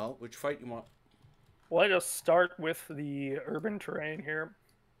 Well, which fight you want? Let us start with the urban terrain here.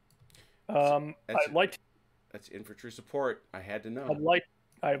 That's- I'd That's infantry support. I had to know.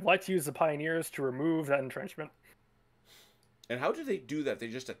 I'd like to use the Pioneers to remove that entrenchment. And how do they do that? They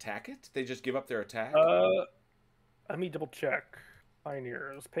just attack it? They just give up their attack? Let me double check.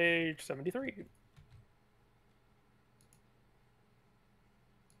 Pioneers, page 73.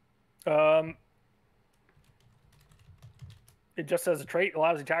 It just says a trait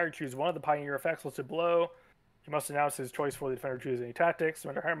allows the attacker to choose one of the Pioneer effects listed below. He must announce his choice for the defender to choose any tactics. No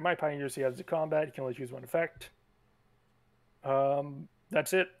matter how many Pioneers he has in combat, he can only choose one effect.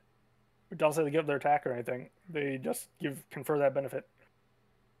 That's it. It doesn't say they give their attack or anything. They just confer that benefit.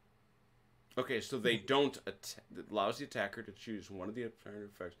 Okay, so they don't it allows the attacker to choose one of the alternative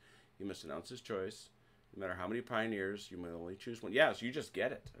effects. He must announce his choice. No matter how many Pioneers, you may only choose one. Yeah, so you just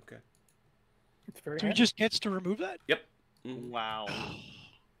get it. Okay. It's very So he handy. just gets to remove that? Yep. Mhm. Wow.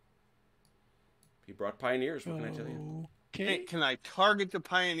 He brought Pioneers. What can I tell you? Hey, Okay. can I target the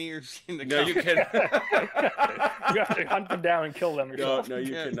pioneers in the No, you combat? can. You have to hunt them down and kill them No, yourself. no,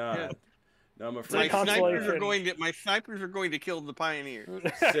 you Yeah, cannot. yeah. No, I'm My afraid. consolation. my snipers are going to kill the pioneers.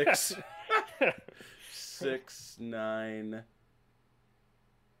 6, 6, 9,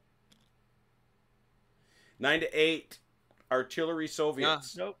 9 to 8. Artillery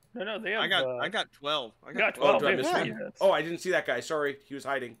Soviets. Nope. No, they have. I got 12. I got got 12. Oh, do I they miss have one? units. Oh, I didn't see that guy. Sorry, he was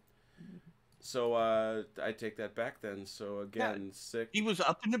hiding. So I take that back then. So again, 6. He was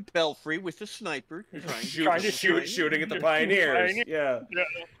up in the belfry with the sniper, Shooting at the pioneers. Yeah. Yeah.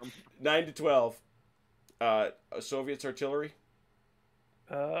 9 to 12. Soviets artillery.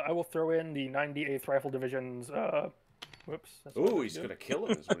 I will throw in the 98th Rifle Division's. Whoops. that's what Ooh, I he's do. gonna kill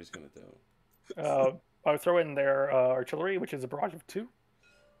him. Is what he's gonna do. I would throw in their artillery, which is a barrage of 2.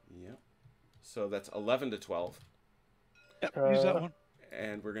 Yep. So that's 11 to 12, Yep, use that one.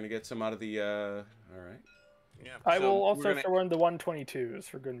 and we're gonna get some out of the. All right. Yeah, I so will we're also gonna- throw in the 122s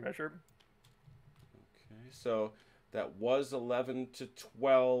for good measure. Okay. So that was 11 to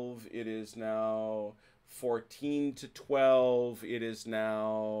 12. It is now 14 to 12. It is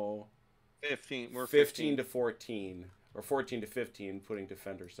now 15. We're 15 to 14, or 14 to 15, putting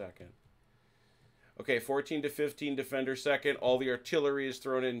defender second. Okay, 14 to 15, defender second. All the artillery is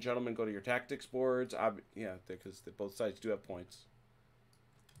thrown in. Gentlemen, go to your tactics boards. Yeah, because both sides do have points.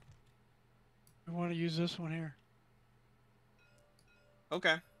 We want to use this one here.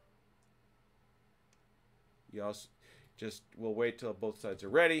 Okay. You also we'll wait till both sides are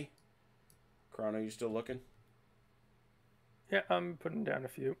ready. Chrono, you still looking? Yeah, I'm putting down a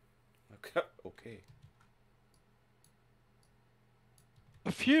few. Okay. Okay.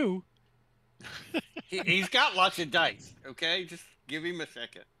 A few. He's got lots of dice. Okay, just give him a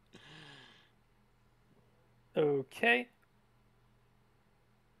second. Okay.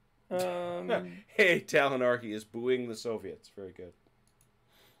 Hey, Talanarchy is booing the Soviets. Very good.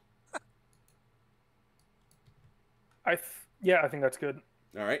 I think that's good.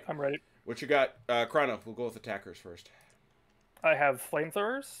 All right. I'm ready. What you got? Chrono, we'll go with attackers first. I have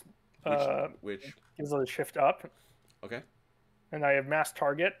flamethrowers. Which Gives a shift up. okay. And I have mass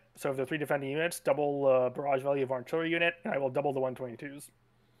target. So if there are 3 defending units, double barrage value of artillery unit, and I will double the 122s.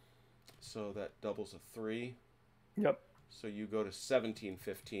 So that doubles a 3. Yep. So you go to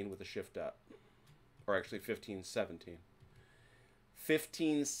 17-15 with a shift up. Or actually 15-17.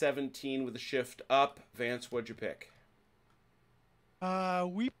 15-17 with a shift up. Vance, what'd you pick?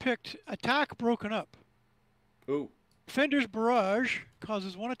 We picked attack broken up. Ooh, Defender's barrage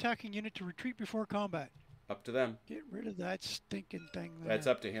causes one attacking unit to retreat before combat. up to them. Get rid of that stinking thing there. That's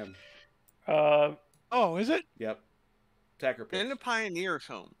up to him. Oh, is it? Yep. Attacker picks. And the pioneers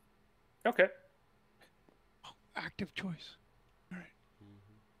home. Okay. Active choice. All right.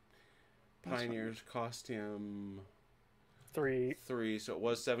 That's fine. Pioneers cost him 3. 3, so it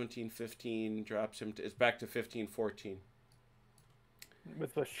was 17-15. Drops him to, it's back to 15-14.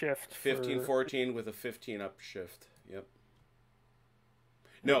 With a shift. 15-14 with a 15 up shift. Yep.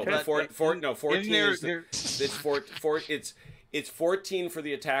 No, Okay. but 14 Isn't is it's 14 for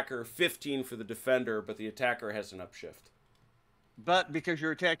the attacker, 15 for the defender, but the attacker has an upshift. But because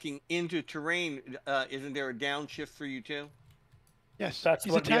you're attacking into terrain, isn't there a downshift for you too? Yes. That's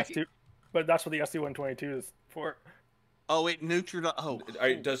he's what the attacking. SC, but that's what the SC-122 is for. Oh, it neutralized. Oh,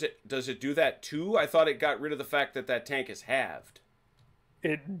 Does it do that too? I thought it got rid of the fact that that tank is halved.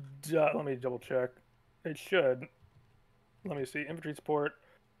 It. Let me double check. It should. Let me see. Infantry support.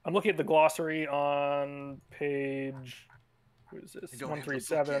 I'm looking at the glossary on page. What is this? I don't have the book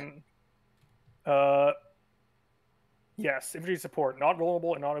 137. Yes, infantry support, not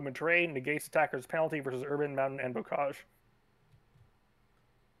vulnerable in auto terrain, negates attacker's penalty versus urban, mountain, and bocage.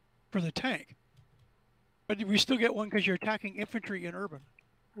 For the tank. But we still get one because you're attacking infantry in urban.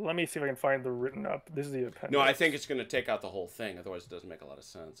 Let me see if I can find the written up. This is the appendix. No, I think it's going to take out the whole thing. Otherwise, it doesn't make a lot of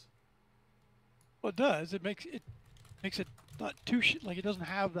sense. Well, it does. It makes it not too like it doesn't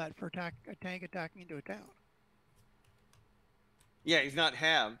have that for a tank attacking into a town. yeah, he's not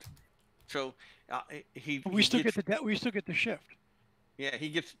halved, so But we still get the shift. Yeah, he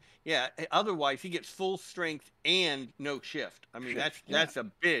gets. Yeah, otherwise he gets full strength and no shift. I mean, that's a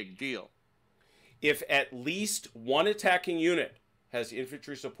big deal. If at least one attacking unit has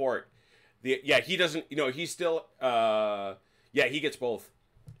infantry support, he doesn't. He's still. He gets both.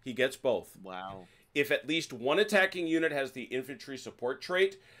 He gets both. Wow. If at least one attacking unit has the infantry support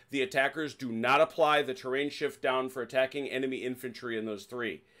trait, the attackers do not apply the terrain shift down for attacking enemy infantry in those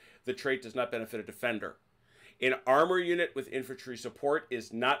 3. The trait does not benefit a defender. An armor unit with infantry support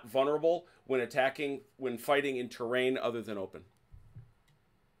is not vulnerable when fighting in terrain other than open.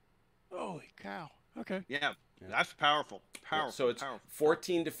 Holy cow. Okay. Yeah, that's powerful. Powerful. So it's powerful.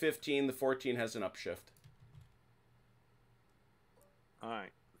 14 to 15. The 14 has an upshift. All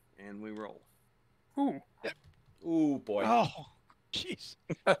right, and we roll. Ooh. Ooh, boy. Oh, jeez.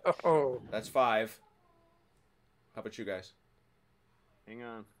 Oh, That's 5. How about you guys? Hang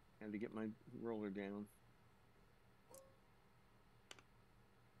on. Had to get my roller down.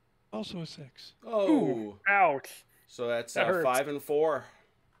 Also a 6. Oh. Ooh. Ouch. So that's That hurts. 5 and 4.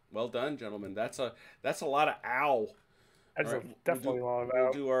 Well done, gentlemen. That's a lot of ow. That's All right, definitely a lot of we'll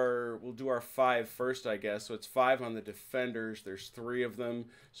out. do our 5 first, I guess. So it's 5 on the defenders. There's 3 of them.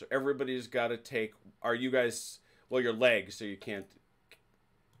 So everybody's got to take. Are you guys? Well, your leg, so you can't.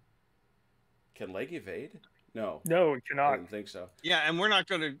 Can leg evade? No, No, it I cannot. didn't think so. Yeah, and we're not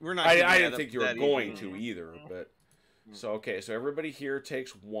gonna. I didn't think you were going to either. But so okay, so everybody here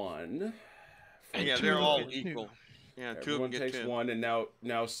takes 1. Yeah, Two they're of all them get two. equal. Yeah, 2 of them Everyone get takes 2. 1, and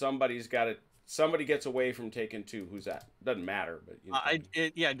now somebody's got it. Somebody gets away from taking 2. Who's that? Doesn't matter, but you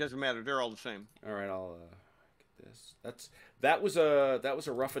know. Yeah, it doesn't matter. They're all the same. All right, I'll get this. That was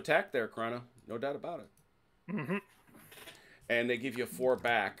a rough attack there, Chrono. No doubt about it. Mm-hmm. And they give you 4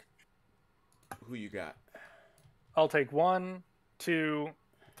 back. Who you got? I'll take 1, 2,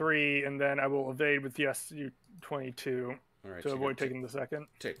 3, and then I will evade with the SU-22 All right, to so avoid taking the second.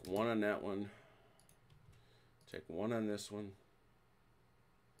 take 1 on that one. Take 1 on this one.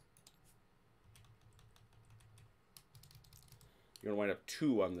 You're gonna wind up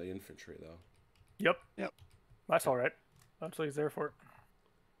 2 on the infantry, though. Yep. Yep. That's all right. That's what he's there for.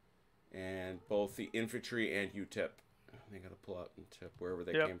 And both the infantry and you tip. They gotta pull out and tip wherever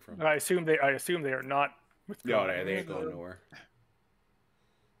they Yep. came from. I assume they are not No, withdrawing. they ain't going nowhere.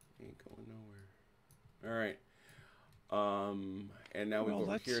 Ain't going nowhere. All right. And now we go Well,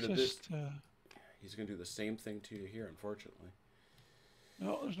 over let's here to this. just. He's gonna do the same thing to you here, unfortunately.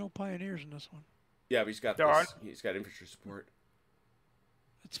 No, there's no pioneers in this one. Yeah, but he's got Darn. this. He's got infantry support.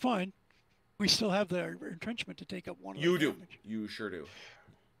 It's fine. We still have the entrenchment to take up one of You the do. damage. You sure do.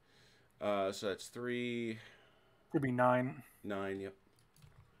 So that's 3, Could be 9. 9. Yep.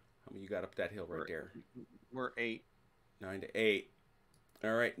 How many you got up that hill right there? We're 8. 9 to 8.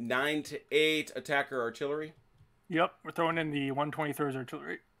 All right, 9 to 8. Attacker artillery. Yep. We're throwing in the 123rd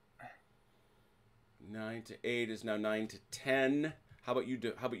artillery. 9 to 8 is now 9 to 10. How about you?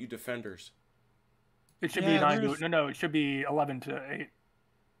 How about you defenders? It should Yeah, be 9 there's- to no. It should be 11 to 8.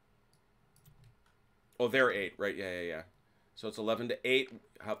 Oh, they're 8, right? Yeah. So it's 11 to 8.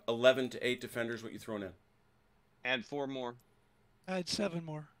 11 to 8 defenders. What you throwing in? Add 4 more. I had 7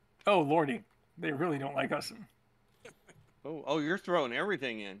 more. Oh lordy, they really don't like us. Oh, you're throwing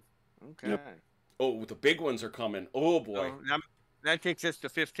everything in. Okay. Oh, the big ones are coming. Oh boy, So that takes us to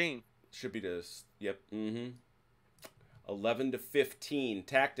 15. should be this. Yep. 11 to 15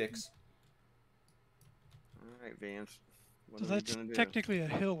 tactics. All right, Vance. What So are we that's gonna do? technically a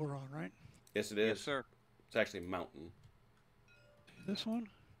hill we're on, right? Yes, it is. Yes, sir. It's actually a mountain. This one?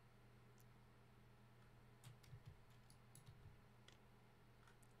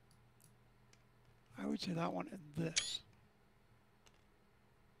 I would say that one and this.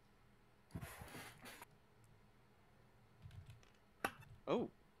 Oh.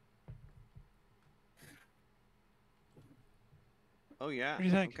 Oh yeah. What do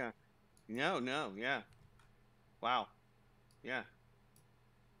you think? Okay. No, yeah. Wow. Yeah.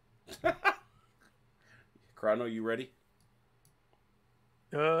 Chrono, you ready?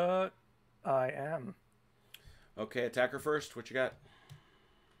 I am. Okay, attacker first. What you got?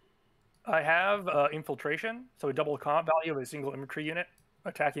 I have infiltration, so a double comp value of a single infantry unit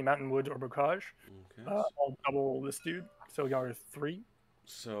attacking mountain, woods, or bocage. Okay. I'll double this dude, so y'all are 3.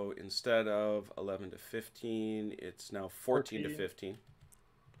 So instead of 11 to 15, it's now 14 to 14. 15.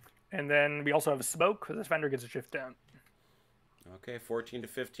 And then we also have a smoke, because the defender gets a shift down. Okay, 14 to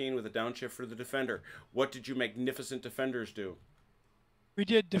 15 with a downshift for the defender. What did you magnificent defenders do? We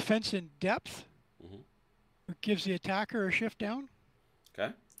did defense in depth. Mhm. It gives the attacker a shift down.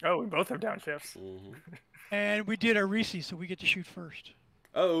 Okay. Oh, we both have downshifts. And we did our Reese, so we get to shoot first.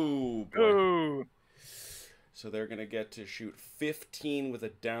 Oh, boy. Oh, So they're going to get to shoot 15 with a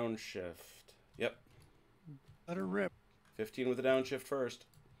downshift. Yep. Let her rip. 15 with a downshift first.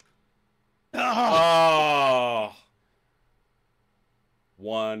 Oh! Oh!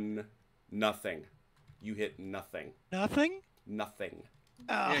 1, nothing. You hit nothing. Nothing? Nothing.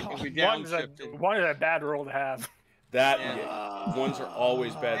 Yeah, Oh. 'cause we one is downshifted. a bad roll to have. That Yeah. ones are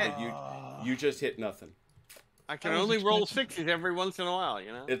always bad, but you just hit nothing. I can That was only roll expensive. 6s every once in a while,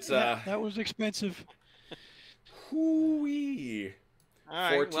 you know. It's Yeah, that was expensive. hoo-wee. All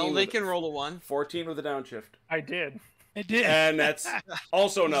right. 14 Well, they with- can roll a 1. 14 with a downshift. I did. It did. And that's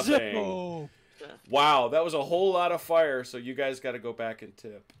also nothing. Zippo. Wow, that was a whole lot of fire, so you guys got to go back and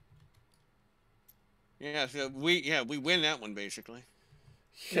tip. Yeah. So we win that one basically.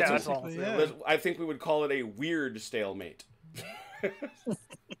 Yeah, that's all. Basically, yeah. I think we would call it a weird stalemate. So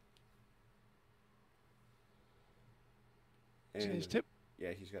his And, tip.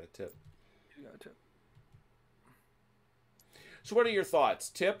 yeah, he's got a tip. You got it. So what are your thoughts?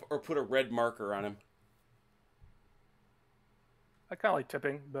 Tip or put a red marker on him? I kind of like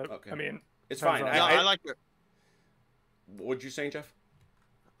tipping, but Okay. I mean, It's Depends fine. on- No, I like it. What'd you say, Jeff?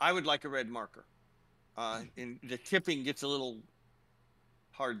 I would like a red marker. And the tipping gets a little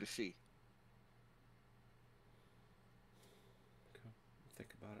hard to see.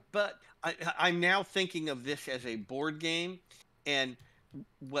 Think about it. But I'm now thinking of this as a board game, and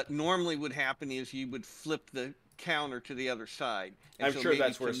what normally would happen is you would flip the counter to the other side. And I'm so sure maybe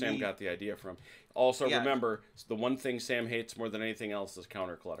that's where to Sam me- got the idea from. Also, Yeah. remember, the one thing Sam hates more than anything else is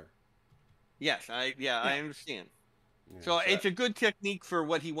counter clutter. Yes, I understand. Yeah, So it's a good technique for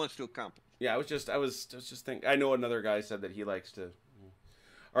what he wants to accomplish. yeah, I was just thinking. I know another guy said that he likes to.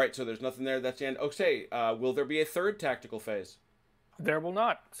 All right, so there's nothing there. That's the end. Okay, will there be a third tactical phase? there will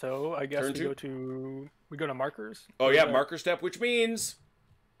not. So I guess Turn we two? go to markers. Oh yeah, Uh, marker step, which means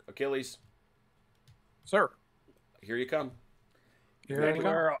Achilles. Sir. Here you come. Here I come.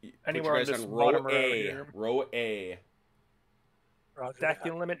 Anywhere, Put anywhere you on guys this on row bottom row A. here. Row A. Roger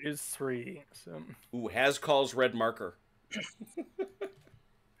Stacking limit is 3. So, Ooh, has calls red marker.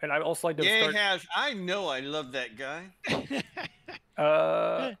 and I also like to Yeah, start. it has. I know I love that guy.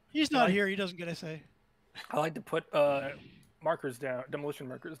 He's not like- here. He doesn't get a say. I like to put markers down, demolition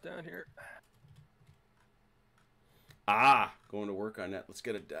markers down here. Ah, going to work on that. Let's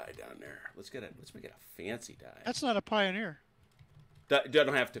get a die down there. Let's make it a fancy die. That's not a pioneer. That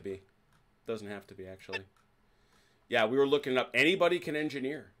doesn't have to be. Doesn't have to be, actually. Yeah, we were looking it up. Anybody can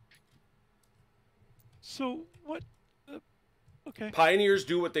engineer. So what? Okay. Pioneers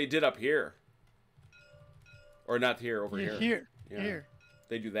do what they did up here. Or not here, over Yeah, here. here. Yeah. Here.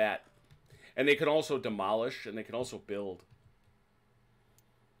 They do that. And they can also demolish, and they can also build.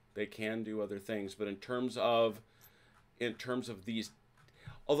 They can do other things, but in terms of these,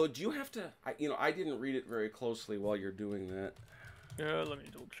 although do you have to? I didn't read it very closely while you're doing that. Yeah, let me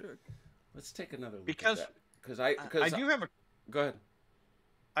double check. Let's take another look Because- at that. Because I do have a go ahead.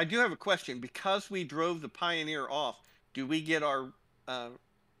 I do have a question. Because we drove the Pioneer off, do we get our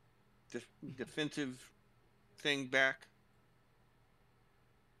defensive thing back?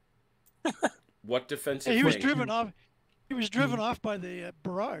 What defensive? Yeah, he was thing? driven off. He was driven off by the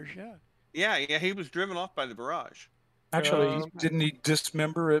barrage. Yeah. Yeah, he was driven off by the barrage. Actually, didn't he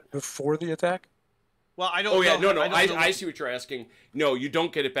dismember it before the attack? Well, I don't. Oh yeah, know, no. I don't know I see what you're asking. No, you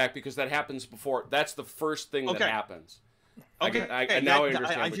don't get it back because that happens before. That's the first thing that Okay. happens. Okay, Now I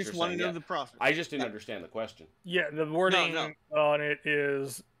understand I what just you're want saying. to know Yeah. the process. I just didn't understand the question. Yeah, the wording No. on it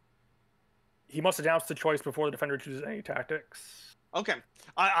is he must announce the choice before the defender chooses any tactics. Okay,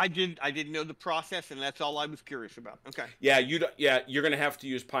 I didn't know the process, and that's all I was curious about. Okay. Yeah, you're gonna have to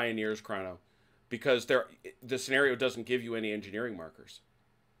use Pioneers, Chrono, because the scenario doesn't give you any engineering markers.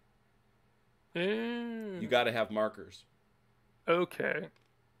 You got to have markers. Okay.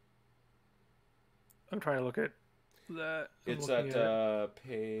 I'm trying to look at that. I'm It's looking at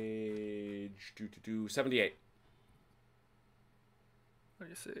page 78. Let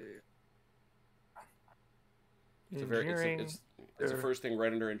me see. It's Engineering. it's the first thing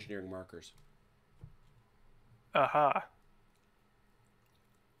right under engineering markers. Aha.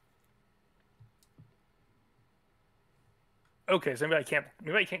 Okay, so maybe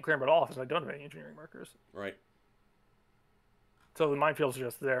I can't clear them at all because I don't have any engineering markers. Right. So the minefields are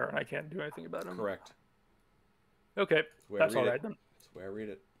just there, and I can't do anything about them. Correct. Okay, the way I that's read all it. right then. That's the way I read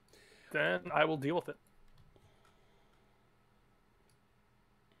it. Then I will deal with it.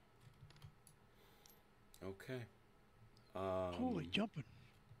 Okay. Holy jumping!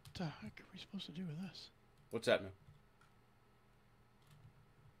 What the heck are we supposed to do with this? What's that, man?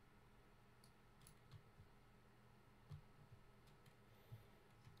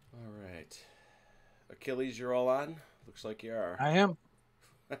 All right. Achilles, you're all on? Looks like you are. I am.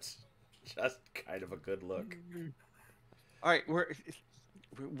 That's just kind of a good look. All right,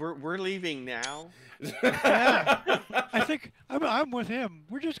 we're leaving now. Yeah. I think I'm with him.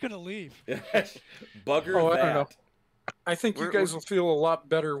 We're just gonna leave. Bugger Oh, I that. don't know. I think you We're- guys will feel a lot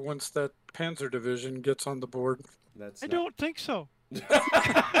better once that Panzer division gets on the board. That's I not- don't think so.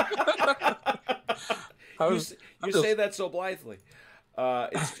 I You, was, s- I'm you just- say that so blithely.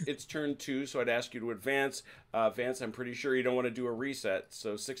 It's turn 2, so I'd ask you to advance. Vance, I'm pretty sure you don't want to do a reset,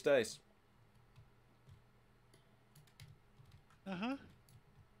 so 6 dice. Uh-huh.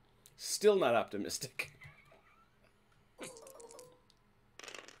 Still not optimistic.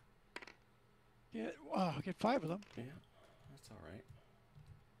 Yeah. Wow. Get 5 of them. Yeah, that's all right.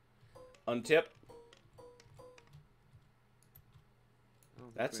 Untip. Oh,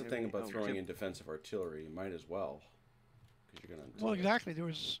 That's the do we thing have about any- throwing tip. in defensive artillery. You might as well. Because you're going to Well, exactly. There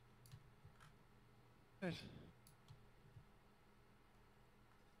was.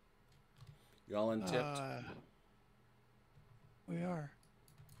 You all untipped? We are.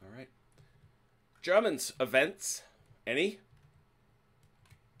 All right. Germans, events. Any?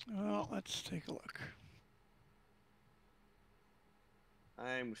 Well, let's take a look.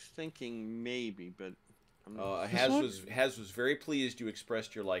 I was thinking maybe, but I'm not. Haz was very pleased you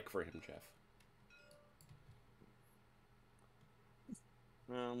expressed your like for him, Jeff.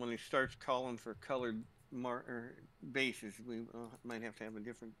 When he starts calling for colored bases, we might have to have a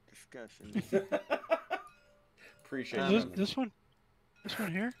different discussion. Appreciate Um, it. This one? This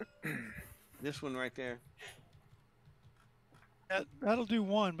one here? This one right there. That'll do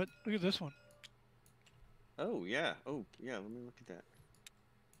one, but look at this one. Oh yeah. Oh yeah. Let me look at that.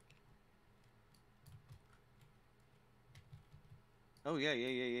 Oh yeah.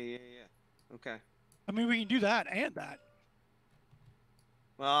 Okay. I mean, we can do that and that.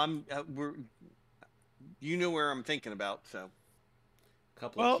 Well, you know where I'm thinking about, so.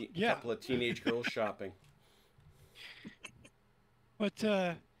 Couple of teenage girls shopping. But,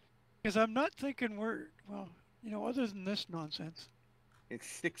 because I'm not thinking other than this nonsense. It's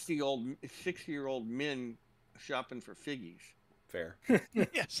 60-year-old men shopping for figgies. Fair.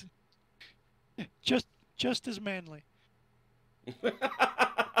 Yes. Just as manly.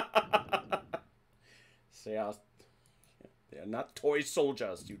 Say, they're not toy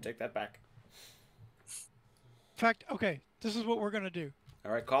soldiers. You take that back. In fact, okay, this is what we're going to do.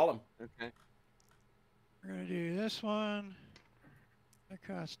 All right, call them. Okay. We're going to do this one. That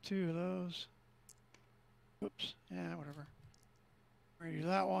costs 2 of those. Oops. Yeah, whatever. We're going to do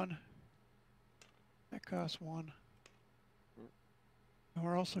that one. That costs 1. And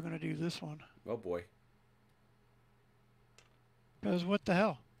we're also going to do this one. Oh, boy. Because what the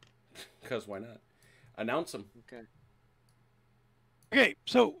hell? Because why not? Announce them. Okay. Okay,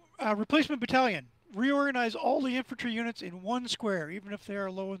 so replacement battalion. Reorganize all the infantry units in one square, even if they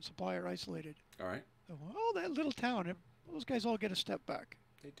are low in supply or isolated. All right. So, that little town, those guys all get a step back.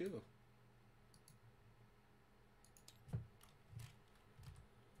 They do.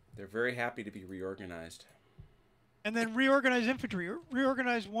 They're very happy to be reorganized. And then reorganize infantry.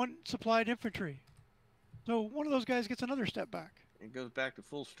 Reorganize one supplied infantry. So one of those guys gets another step back. It goes back to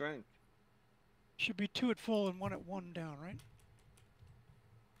full strength. Should be 2 at full and 1 at 1 down, right?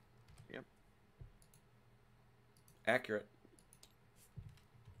 Yep. Accurate.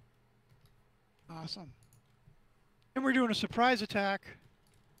 Awesome. And we're doing a surprise attack.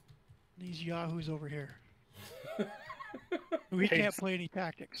 These yahoos over here. We can't play any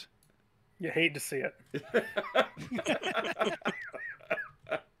tactics. You hate to see it.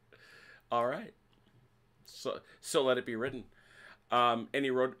 All right. So let it be written.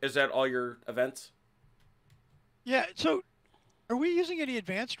 Is that all your events? Yeah, so are we using any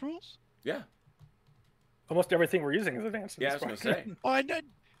advanced rules? Yeah. Almost everything we're using is advanced. at Yeah, I this was going to point. say. Oh,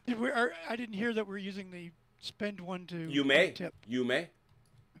 I didn't hear that we're using the spend 1 to You may. tip. You may.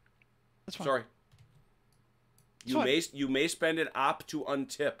 That's fine. Sorry. It's fine. You may spend an op to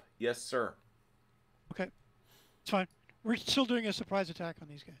untip. Yes, sir. Okay. It's fine. We're still doing a surprise attack on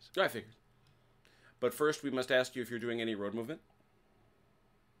these guys. I figured. But first, we must ask you if you're doing any road movement.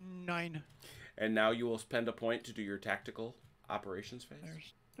 9. And now you will spend a point to do your tactical operations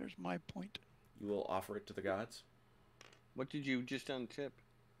phase. There's my point. You will offer it to the gods. What did you just untip?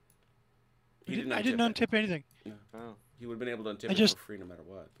 He didn't I didn't untip it. untip anything. No. Oh. He would have been able to untip I it just- for free no matter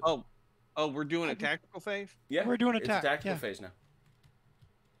what. But Oh, we're doing a tactical phase? yeah, We're doing it's attack, a tactical yeah. phase now.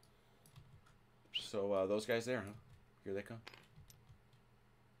 So those guys there, huh? Here they come.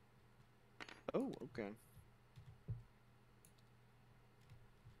 Oh, okay.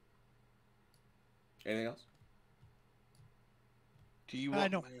 Anything else? Do you I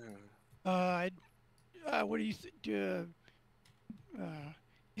want? know. What do you think?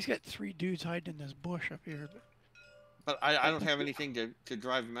 He's got 3 dudes hiding in this bush up here. But I don't have anything to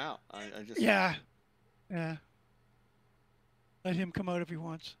drive him out. I just. Yeah. Let him come out if he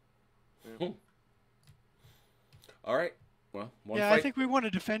wants. Yeah. All right. Well, one Yeah, fight. I think we want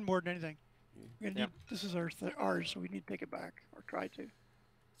to defend more than anything. We're gonna Yep. need, this is ours, so we need to take it back or try to.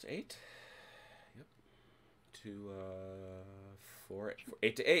 It's 8. Yep.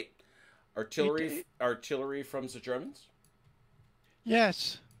 8 to 8. Artillery. 8 to 8. Artillery from the Germans.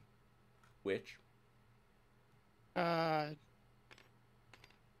 Yes. Which? Big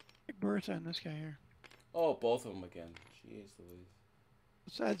Bertha and this guy here. Oh, both of them again. Jeez Louise.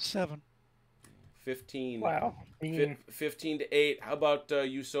 Let's add 7. 15. Wow. 15 to 8. How about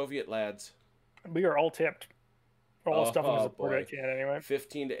you Soviet lads? We are all tipped. All stuffing Oh, as a board I boy. can anyway.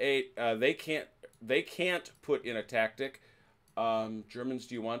 15 to 8. They can't put in a tactic. Germans,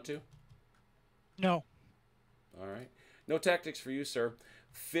 do you want to? No. All right. No tactics for you, sir.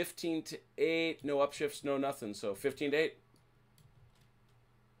 15 to 8. No upshifts, no nothing. So 15 to 8.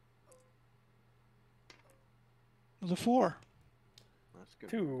 The 4. That's good.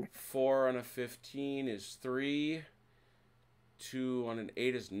 2. 4 on a 15 is 3. 2 on an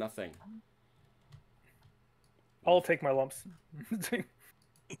 8 is nothing. I'll take my lumps.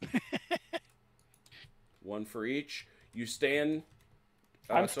 1 for each. You staying?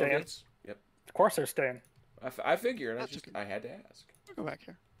 I'm staying. Soviets? Yep. Of course they're staying. I figured. That's okay. I had to ask. I'll go back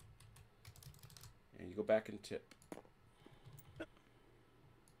here. And you go back and tip.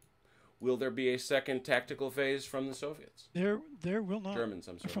 Will there be a second tactical phase from the Soviets? There will not. Germans,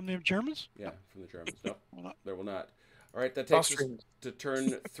 I'm sorry. From the Germans? Yeah, from the Germans. No, Will not. there will not. All right, that takes us Austrians. to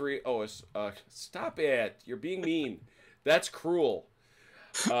turn 3. Oh, stop it. You're being mean. That's cruel.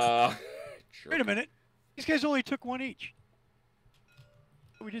 Wait Jerk. a minute. These guys only took 1 each.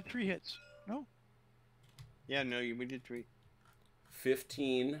 We did 3 hits. No? Yeah, no, we did 3.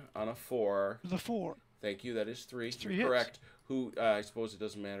 15 on a 4. The 4. Thank you. That is 3. It's 3 You're hits. correct. Who? I suppose it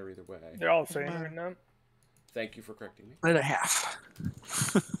doesn't matter either way. They're all the Doesn't same matter. right now. Thank you for correcting me.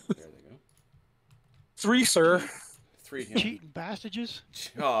 3.5. There they go. 3, sir. 3. Cheating bastages.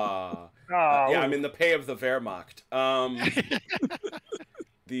 Ah. Oh, Yeah, I'm in the pay of the Wehrmacht.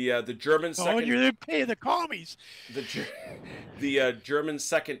 The German Oh, second. you're the pay of the commies. The German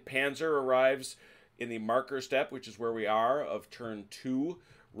second Panzer arrives in the marker step, which is where we are, of turn 2,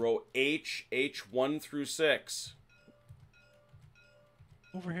 row H 1 through 6.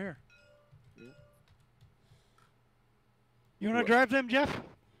 Over here. You want to drive them, Jeff?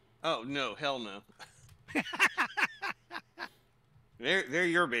 Oh no, hell no. They're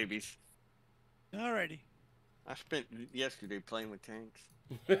your babies. Alrighty. I spent yesterday playing with tanks.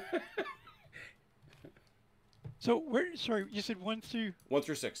 So where? Sorry, you said 1 through 1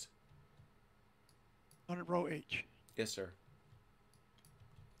 through 6. on row H. Yes, sir.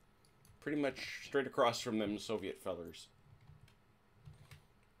 Pretty much straight across from them Soviet fellers.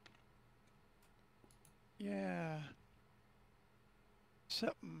 Yeah.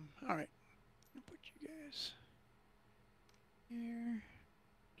 Something. All right. I'll put you guys here.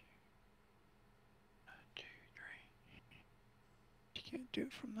 1, 2, 3. You can't do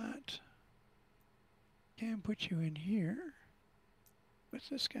it from that. Can put you in here. What's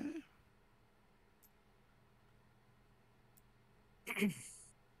this guy? 3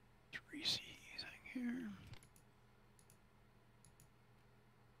 C's here.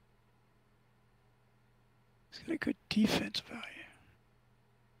 He's got a good defense value.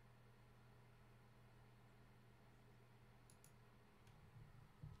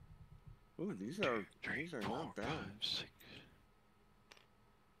 Ooh, these are not bad. 5, 6.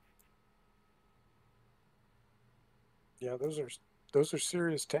 Yeah, those are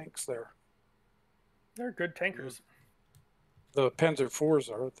serious tanks there. they're good tankers. The Panzer IVs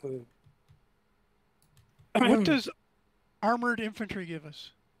are. What does armored infantry give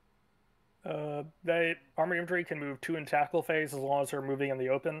us? They armored infantry can move 2 in tactical phase as long as they're moving in the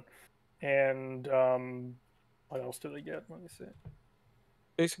open. And what else do they get? Let me see.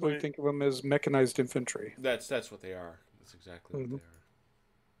 Basically, Wait. think of them as mechanized infantry. That's what they are. That's exactly what they are.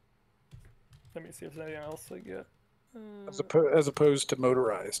 Let me see if there's anything else they get. As opposed to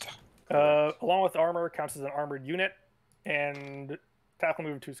motorized. Along with armor, counts as an armored unit, and tackle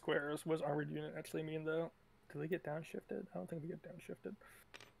move 2 squares. What does armored unit actually mean, though? Do they get downshifted? I don't think they get downshifted.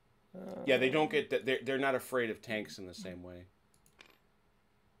 Yeah, they don't get. They're not afraid of tanks in the same way.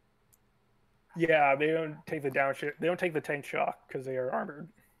 Yeah, they don't take the downshift. They don't take the tank shock because they are armored.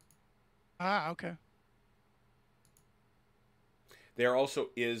 Ah, okay. There also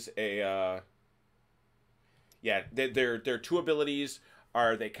is a. Yeah, their 2 abilities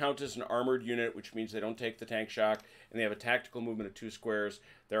are they count as an armored unit, which means they don't take the tank shock, and they have a tactical movement of 2 squares.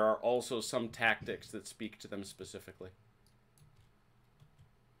 There are also some tactics that speak to them specifically.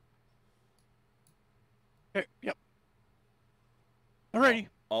 Okay, yep. Alrighty.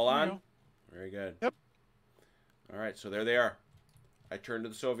 All There you on? go. Very good. Yep. All right, so there they are. I turn to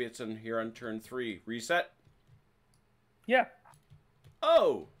the Soviets, and here on turn 3. Reset. Yeah.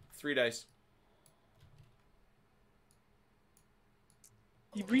 Oh! 3 dice.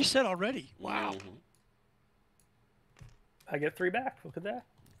 You reset already. Wow. Mhm. I get 3 back. Look at that.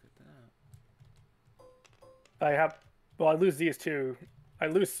 Look at that. I have. Well, I lose these 2. I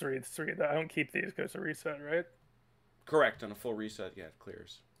lose 3. It's 3. I don't keep these because of reset, right? Correct. On a full reset, yeah, it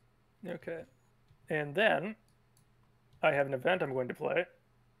clears. Okay. And then I have an event I'm going to play.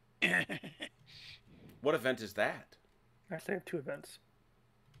 What event is that? Actually, I have 2 events.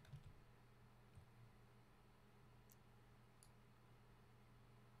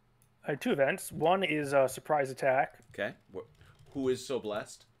 I have 2 events. One is a surprise attack. Okay. Who is so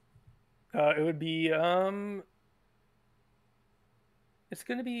blessed? It would be it's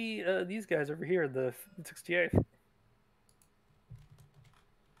going to be these guys over here, the 68th.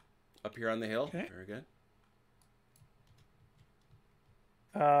 Up here on the hill? Okay. Very good.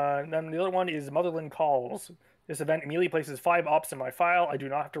 And then the other one is Motherland Calls. This event immediately places 5 ops in my file. I do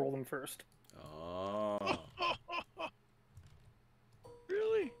not have to roll them first. Oh.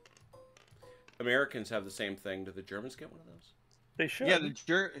 Really? Americans have the same thing. Do the Germans get one of those? They should. Yeah,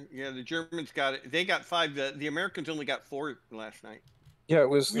 the Germans got it. They got 5. The Americans only got 4 last night. Yeah, it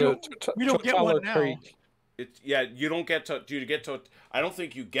was We the don't get one now. Krieg. It's you don't get to. Do you get to? I don't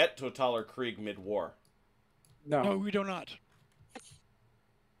think you get Totaler Krieg mid-war. No. No, we do not.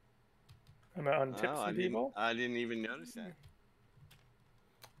 I'm on tips Oh, for people. I didn't even notice that.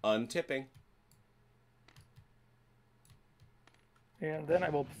 Untipping. And then I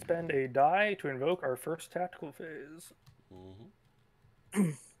will spend a die to invoke our first tactical phase.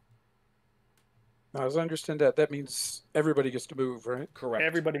 Mm-hmm. Now, as I understand that means everybody gets to move, right? Correct.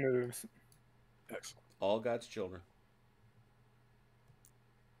 Everybody moves. Excellent. All God's children.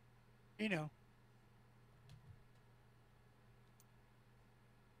 You know.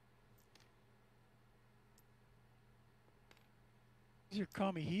 These are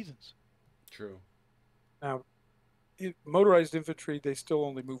commie heathens. True. Now, motorized infantry, they still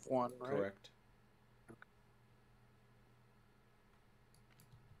only move 1, right? Correct.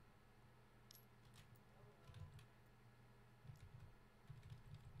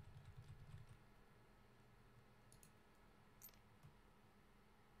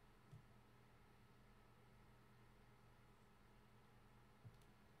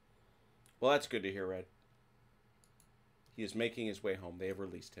 Well, that's good to hear, Red. He is making his way home. They have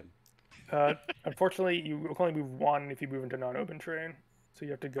released him. Unfortunately, you can only move 1 if you move into non-open terrain. So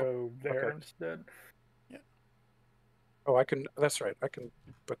you have to go there okay. instead. Oh, I can. That's right. I can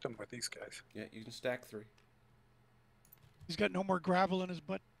put them with these guys. Yeah, you can stack 3. He's got no more gravel in his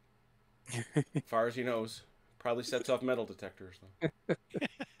butt. As far as he knows. Probably sets off metal detectors, though.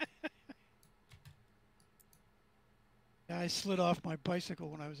 I slid off my bicycle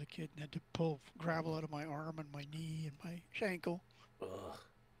when I was a kid and had to pull gravel out of my arm and my knee and my ankle. Ugh.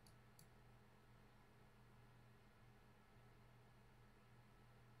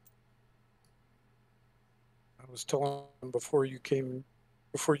 I was telling them before you came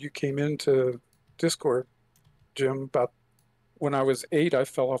into Discord, Jim, about when I was 8, I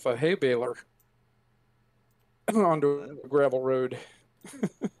fell off a hay baler onto a gravel road.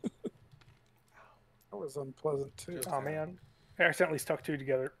 That was unpleasant too. Oh man, I accidentally stuck 2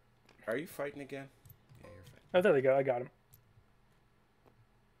 together. Are you fighting again? Yeah, you're fighting. Oh, there they go. I got him.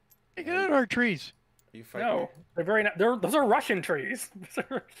 Hey, get out of our trees. Are you fighting? No, they're very. Those are Russian trees.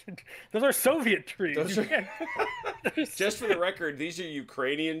 Those are Soviet trees. Those You are- can't- Just for the record, these are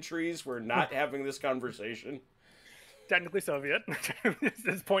Ukrainian trees. We're not having this conversation. technically Soviet at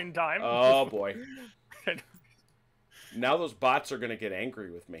this point in time. Oh, boy. Now those bots are going to get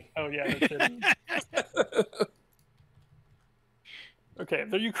angry with me. Oh yeah. That's it. Okay,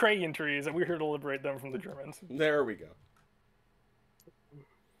 they're Ukrainian trees, and we're here to liberate them from the Germans. There we go.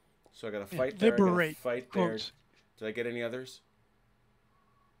 So I got to fight Yeah, there. I liberate, gotta fight there. quotes. Did I get any others?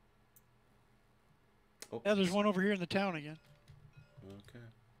 Oh, Yeah, there's one over here in the town again. Okay.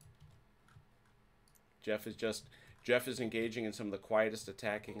 Jeff is engaging in some of the quietest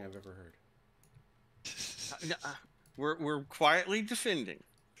attacking I've ever heard. We're quietly defending.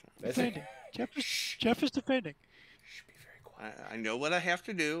 That's Defending. Jeff is defending. Shh, be very quiet. I know what I have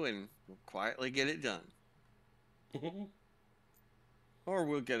to do, and we'll quietly get it done. Or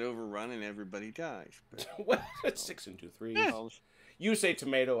we'll get overrun and everybody dies. But Well, it's 6 and 2 3. I'll- You say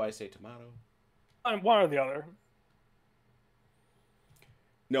tomato, I say tomato. One or the other.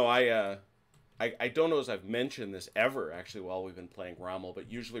 No, I don't know as I've mentioned this ever actually while we've been playing Rommel,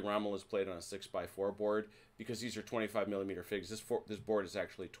 but usually Rommel is played on a 6x4 board because these are 25mm figs. This board is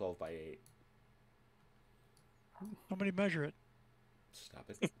actually 12x8. Somebody measure it. Stop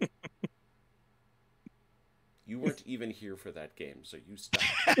it. You weren't even here for that game, so you stop.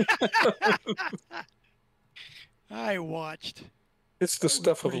 I watched. It's the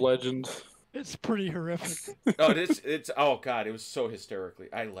stuff of pretty- legend. It's pretty horrific. Oh, it's oh god, it was so hysterically.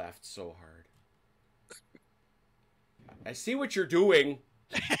 I laughed so hard. I see what you're doing.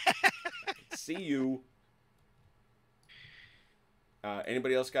 I see you.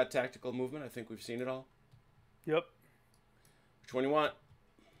 Anybody else got tactical movement? I think we've seen it all. Yep. Which one you want?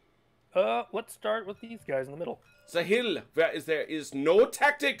 Let's start with these guys in the middle. Sahil, there is no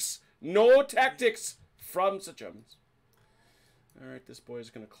tactics. No tactics from the Germans. All right, this boy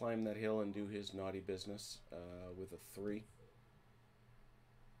is going to climb that hill and do his naughty business with a 3.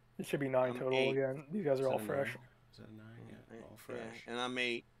 It should be 9 total 8. again. These guys are all fresh. Is that a 9? Yeah, all fresh. Yeah, and I'm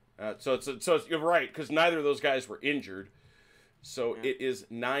 8. So you're right, because neither of those guys were injured. So it is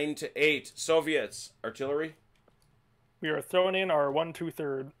 9 to 8. Soviets, artillery. We are throwing in our 1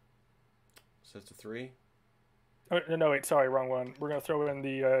 2/3. So that's a 3. Oh, no, wait, sorry, wrong one. We're gonna throw in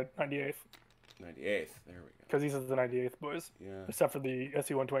the 98th 98th. There we go. because these are the 98th boys. Yeah. Except for the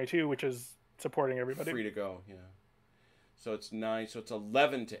SE-122, which is supporting everybody. Free to go. Yeah. So it's 9. So it's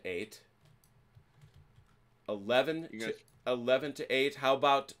 11 to 8. 11 to 8. How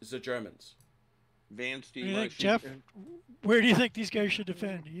about the Germans? Vance, do What do you you want think, to Jeff? Where do you think these guys should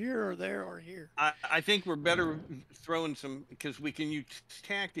defend? Here or there or here? I think we're better throwing some, because we can use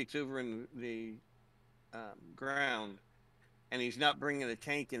tactics over in the ground, and he's not bringing a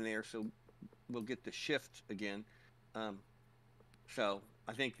tank in there, so we'll get the shift again. So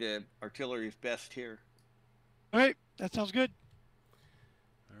I think the artillery is best here. All right, that sounds good.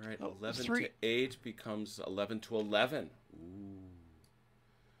 All right, Oh, 11 3. to 8 becomes 11 to 11. Ooh.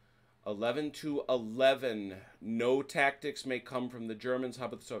 11 to 11. No tactics may come from the Germans. How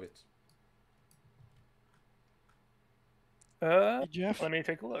about the Soviets? Hey, Jeff. Let me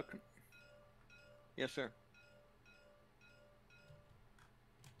take a look. Yes, sir.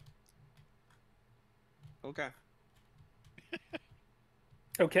 Okay.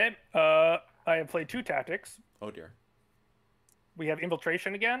 Okay, I have played 2 tactics. Oh, dear. We have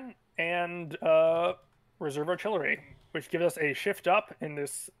infiltration again and reserve artillery, which gives us a shift up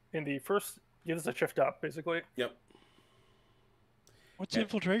gives us a shift up basically. Yep. What's Yeah.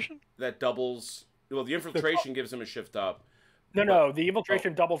 infiltration? That doubles. Well, the infiltration gives him a shift up. No, the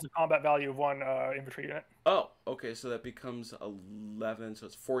infiltration doubles the combat value of 1 infantry unit. Oh, okay. So that becomes 11. So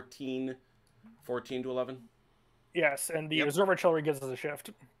it's 14. 14 to 11. Yes, and the reserve artillery gives us a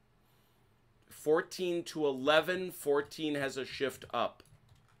shift. 14 to 11. 14 has a shift up.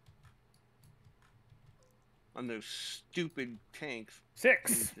 On those stupid tanks.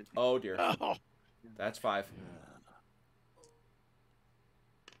 6. Oh, dear. Oh, That's 5.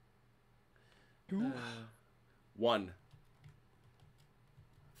 2. 1.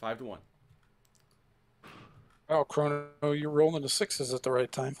 5 to 1. Oh, Chrono, you're rolling the 6s at the right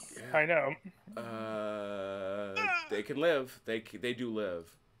time. I know. They can live. They do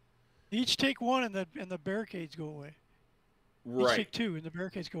live. Each take 1 and the barricades go away. Each Right. take 2 and the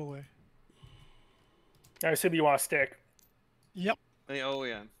barricades go away. I assume you want to stick. Yep. Oh,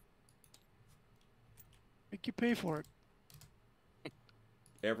 yeah. Make you pay for it.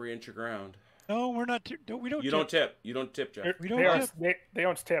 Every inch of ground. No, we're not. We don't. You don't tip. You don't tip, Jeff. We don't They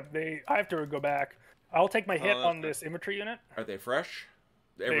don't tip. I have to go back. I'll take my hit on okay. this infantry unit. Are they fresh?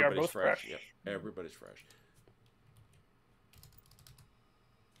 are Everybody's both fresh. Yep. Everybody's fresh.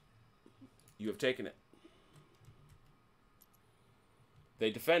 You have taken it. They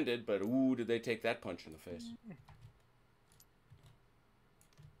defended, but ooh, did they take that punch in the face?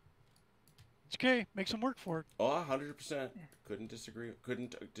 It's okay. Make some work for it. Oh, 100%. Couldn't disagree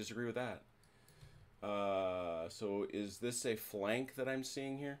with that. So is this a flank that I'm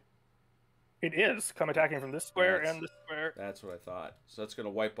seeing here? It is. Come attacking from this square That's- and this square. That's what I thought. So that's going to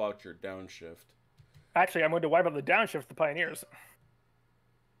wipe out your downshift. Actually, I'm going to wipe out the downshift of the Pioneers.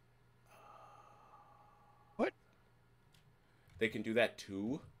 What? They can do that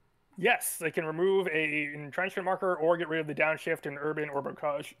too? Yes, they can remove a entrenchment marker or get rid of the downshift in urban or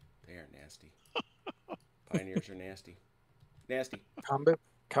bocage. They are nasty. Pioneers are nasty. Nasty.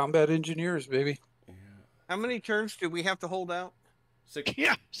 Combat engineers, baby. Yeah. How many turns do we have to hold out?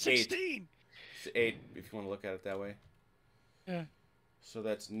 Yeah, 16. 8, if you want to look at it that way. Yeah. So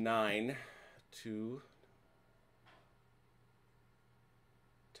that's 9 to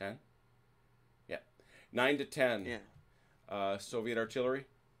 10. Yeah, 9 to 10. Yeah. Soviet artillery.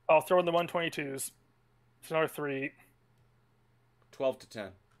 I'll throw in the 122s. It's another 3. 12 to 10.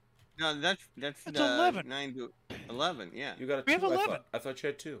 No, that's 11. 9 to 11. Yeah. You got a 2. We have 11. I thought you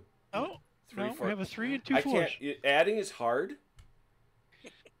had 2. No, 3, no, 4. we have a 3 and 2 I 4s. can't. Adding is hard.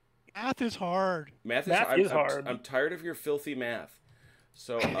 Math is hard. Math Math is hard. I'm tired of your filthy math.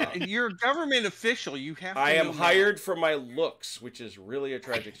 So You're a government official. You have to I am know hired for my looks, which is really a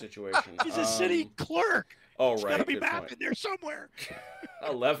tragic situation. He's a city clerk. Oh, There's right. got to be good math in there somewhere.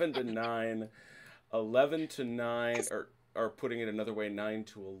 11 to 9. 11 to 9. Or or putting it another way, 9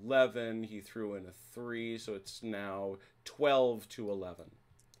 to 11. He threw in a 3, so it's now 12 to 11.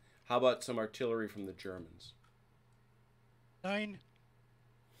 How about some artillery from the Germans? 9.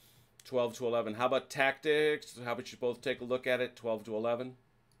 12 to 11. How about tactics? How about you both take a look at it? 12 to 11.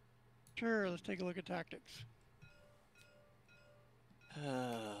 Sure, let's take a look at tactics.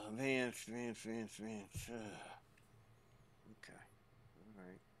 Vance. Okay. All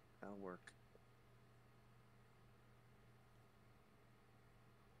right. That'll work.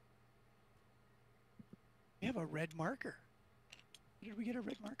 We have a red marker. Where did we get a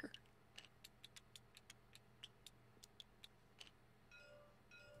red marker?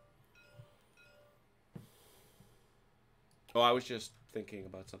 Oh, I was just thinking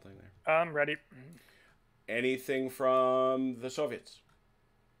about something there. I'm ready. Anything from the Soviets?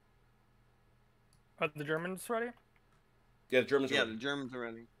 Are the Germans ready? Yeah, the Germans. Yeah, are the Germans are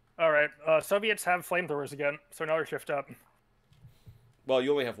ready. All right. Soviets have flamethrowers again, so another shift up. Well,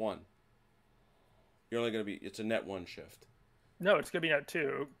 you only have one. You're only going to be. It's a net 1 shift. No, it's gonna be net 2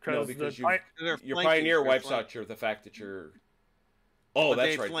 No, because because They're your flanking, Pioneer they're wipes flanking. out the fact that you're. Oh, But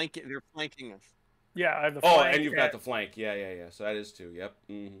that's right. They're flanking us. yeah, I have the Oh, flank and you've got the flank. Yeah. So that is 2. Yep.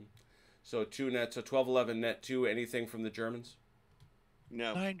 So 2 net. So 12, 11 net 2. Anything from the Germans?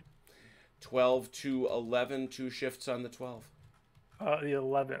 No. 9. 12 to 11. 2 shifts on the 12. the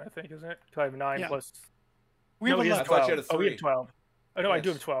 11, I think, isn't it? 'Cause I have 9 Yeah. plus. We have no, he has 11. I thought you 12. had a Oh, we 3. have 12. Oh no, I do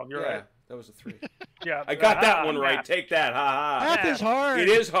Yes. have 12. You're Yeah, right. that was a 3. Yeah, I got that ah, one right. math. Take that. Ha ha. Math is hard. It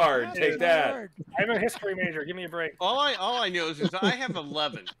is hard. Math Take is that. hard. I'm a history major. Give me a break. All I know is I have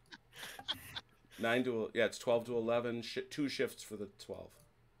 11. 9 to it's 12 to 11. 2 shifts for the 12.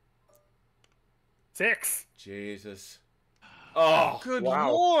 6. Jesus. Oh, Good wow.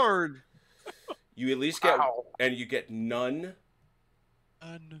 Lord. you at least get Wow. and you get none.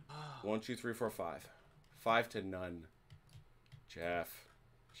 None. 1, 2, 3, 4, 5. 5 to none. Jeff.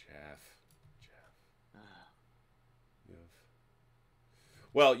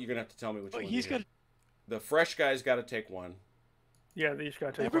 Well, you're gonna have to tell me which Oh, one. he's you got. hit. The fresh guy's got to take 1. Yeah, they each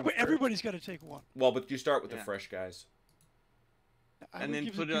got to take Everybody, one first. everybody's got to take 1. Well, but you start with the Yeah. fresh guys. I And would then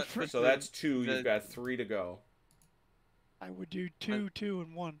give put the two it- fir- put So the- that's 2. the- You've got 3 to go. I would do 2, 2,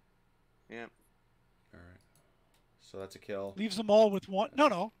 and 1. Yeah. All right. So that's a kill. Leaves them all with 1. No.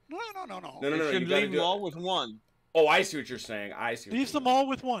 No. It should You gotta leave do them all it. with 1. Oh, I see what you're saying. Leaves them all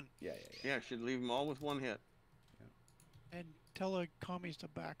with 1. Yeah. Yeah, should leave them all with 1 hit. And tell the commies to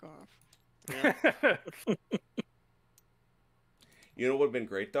back off. You know what would have been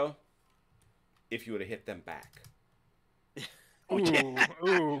great though? If you would have hit them back. Ooh.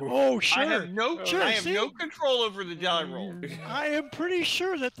 Oh, sure. I have no Sure, I have no see? control over the die roll. I am pretty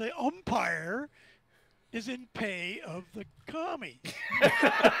sure that the umpire is in pay of the commie.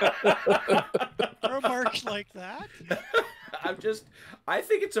 Remarks like that. I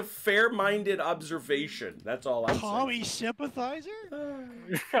think it's a fair-minded observation. That's all I'm Commie sympathizer?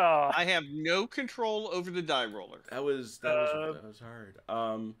 saying. Ah, I have no control over the die roller. That was hard.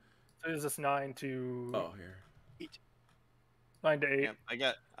 so is this 9 to Oh, here. 9 to 8?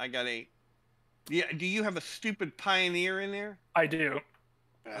 Yeah, I got 8. Yeah, do you have a stupid pioneer in there? I do.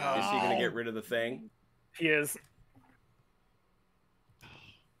 Is he going to Oh, get rid of the thing? He is.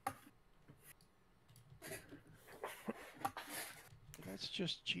 That's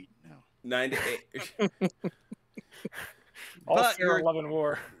just cheating now. 9 to 8. All But fair you're- 11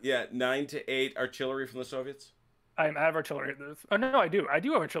 war. Yeah, 9 to 8 artillery from the Soviets. I'm out of artillery. Oh no, I do. I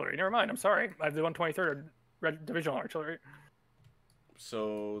do have artillery. Never mind. I'm sorry. I have the 123rd Divisional Artillery.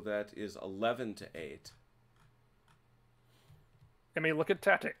 So that is 11 to 8. Let me look at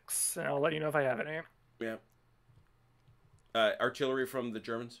tactics, and I'll let you know if I have any. Yeah. Artillery from the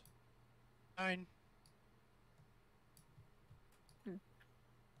Germans. 9.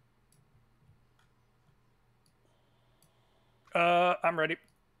 I'm ready.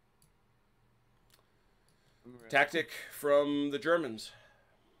 Tactic from the Germans.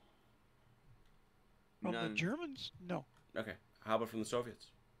 From the None. Germans? No. Okay. How about from the Soviets?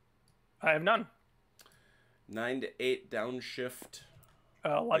 I have none. 9 to 8 downshift.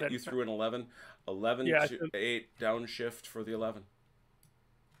 11. You threw an 11. 11 Yeah, to 8 downshift for the 11.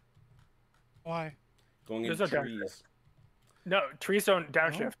 Why? Going There's into no trees. No, trees don't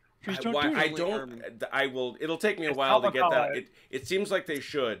downshift. Trees I, don't why, do I that. don't. I will. It'll take me a It's while to not get that. like It seems like they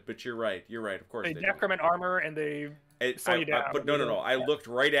should, but you're right. You're right. Of course They they don't. decrement armor and they slow you down. But no. I looked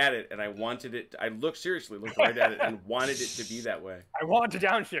right at it and I wanted it. I looked right at it and wanted it to be that way. I want to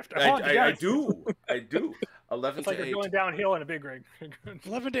downshift. I want to I downshift. do. I do. 11 It's like to you're 8. going downhill in a big rig.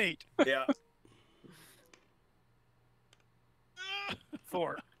 11 to 8. Yeah.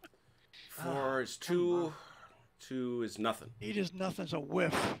 4. 4 is 2. 2 is nothing. 8 is nothing. It's a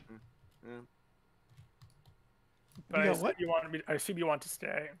whiff. Yeah. But You I got assume what? I assume you want to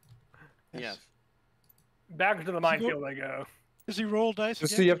stay. Yes. Back into the Does he go- minefield I go. Does he roll dice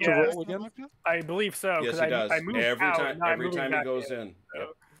Does again? he have to to get roll back the again? minefield? I believe so. Yes, 'cause he does. I moved Every out, time, now I'm every moving time he back goes in. in. Yep.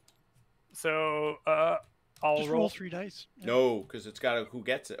 So I'll Just roll 3 dice. Yeah. No, because it's got who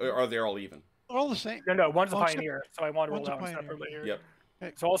gets it, or they're all even. They're all the same. No, one's a Oh, except- pioneer, so I want to roll one's a that one pioneer. separately here. Yep.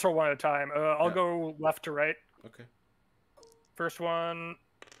 Okay. So I'll just roll one at a time. I'll Yeah. go left to right. Okay. First one,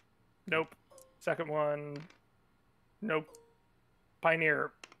 nope. Second one, nope.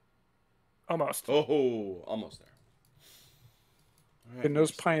 Pioneer, almost. Oh, almost there. All right, Can those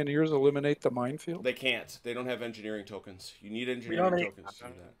next. pioneers eliminate the minefield? They can't. They don't have engineering tokens. You need don't engineering need- tokens to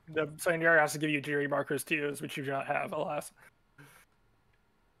do that. The pioneer has to give you jury markers too, which you do not have, alas.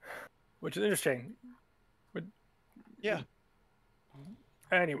 Which is interesting. Yeah.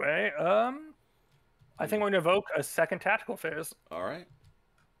 Anyway, I think I'm going to evoke a second tactical phase. All right.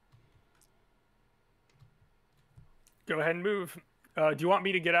 Go ahead and move. Do you want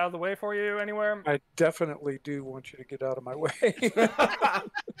me to get out of the way for you anywhere? I definitely do want you to get out of my way.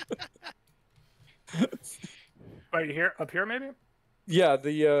 Right here, up here maybe? Yeah,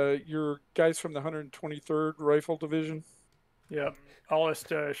 the your guys from the 123rd Rifle Division. Yep. I'll just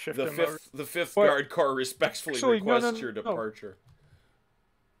shift The them over. fifth What? guard corps respectfully Actually, no, requests no, your no. departure.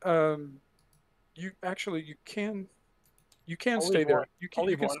 You can I'll stay leave there. one. You can, I'll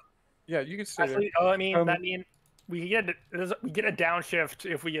leave you can one. Yeah, you can stay Actually, I mean, Um, that mean we get a downshift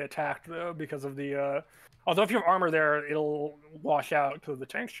if we get attacked though, because of the. Although if you have armor there, it'll wash out because of the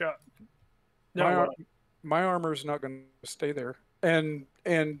tank shot. No, there. it My, won't. my armor's not going to stay there, and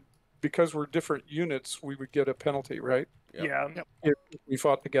because we're different units, we would get a penalty, right? Yep. Yeah, If we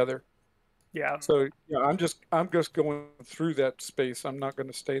fought together. yeah, So yeah, I'm just going through that space. I'm not going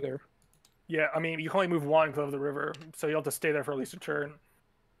to stay there. yeah. I mean, you can only move one because of the river, so you'll have to stay there for at least a turn.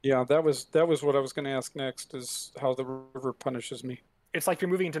 Yeah, that was what I was going to ask next, is how the river punishes me. It's like you're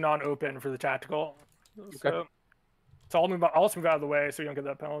moving into non-open for the tactical. So I'll also move out of the way so you don't get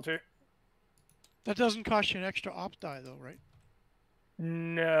that penalty. That doesn't cost you an extra op die, though, right?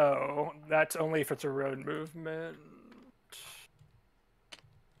 No, that's only if it's a road movement.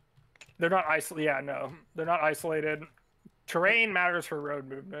 They're not isolated. Yeah, no, they're not isolated. Terrain matters for road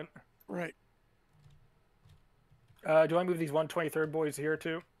movement. Right. Do I move these 123rd boys here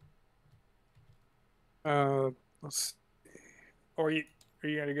too, Let's or are you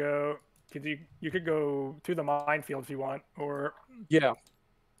gonna go? Cause you could go through the minefield if you want, or Yeah.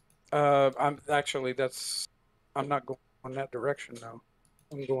 I'm not going that direction now.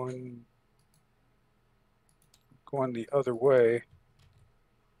 I'm going the other way.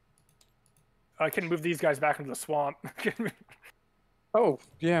 I can move these guys back into the swamp. Oh,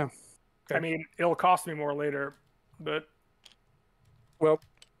 yeah. I mean, it'll cost me more later, but Well,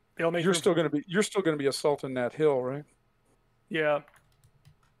 it'll make you're room still for- going to be assaulting that hill, right? Yeah,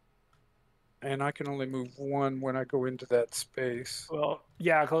 And I can only move one when I go into that space. well,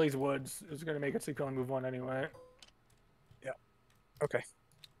 yeah, Cully's Woods is gonna make it so you can only move one anyway. Okay.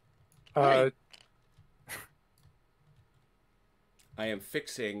 Right. I am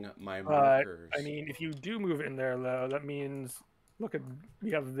fixing my But markers. I mean, if you do move in there, though, that means look at we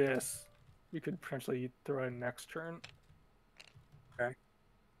have this. We could potentially throw in next turn. Okay.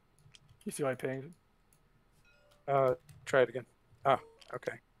 You see what I pinged? Try it again. Ah,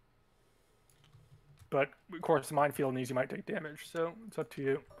 okay. But of course, the minefield means you might take damage, so it's up to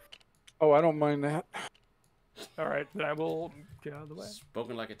you. Oh, I don't mind that. All right, then I will get out of the way.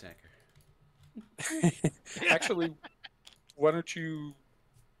 Spoken like a tanker. Actually,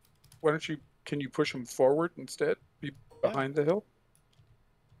 can you push them forward instead? Be behind the hill?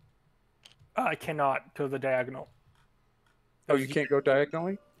 I cannot to the diagonal. Oh, you can't go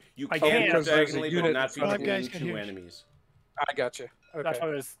diagonally? You I can can't. go Because there's a diagonally, but unit not in front of between you. Five guys two can hit. enemies. I got you. Okay. That's why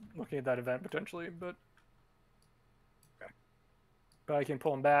I was looking at that event potentially, but Okay. but I can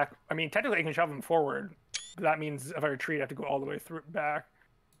pull them back. I mean, technically, I can shove them forward, but that means if I retreat, I have to go all the way through back.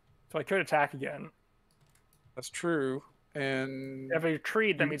 So I could attack again. That's true. And If I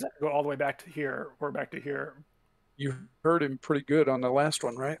retreat, that means I have to go all the way back to here or back to here. you heard him pretty good on the last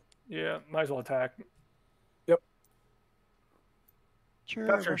one, right? Yeah, might as well attack. Sure,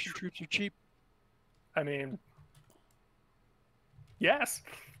 That's your Russian troops are cheap. I mean, yes.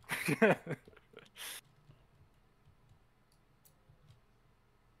 Let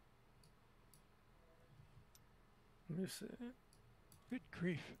me see. Good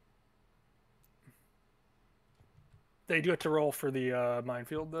grief. They do have to roll for the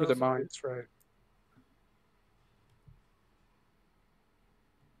minefield, though. For the so- mines, right?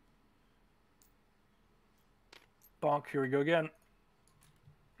 Bonk. Here we go again.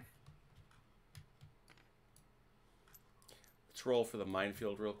 Let's roll for the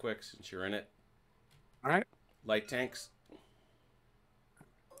minefield real quick since you're in it. All right. Light tanks.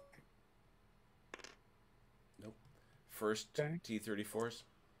 Nope. First Okay. T-34s.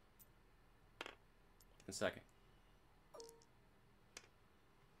 And second.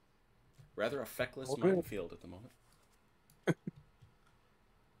 Rather a feckless Oh, good. minefield at the moment.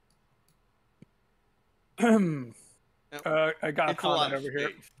 I got a It's a lot comment of over here.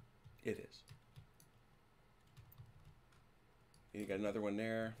 space. It is. You got another one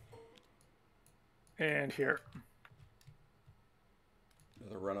there. And here.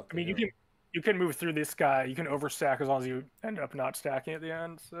 Another run up I mean, there. you can move through this guy. You can overstack as long as you end up not stacking at the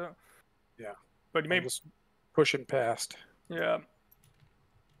end. So Yeah. but I'm maybe just pushing past. yeah.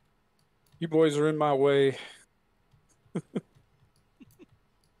 You boys are in my way.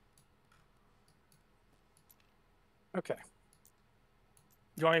 Okay.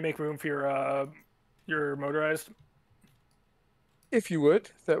 Do you want me to make room for your motorized? If you would,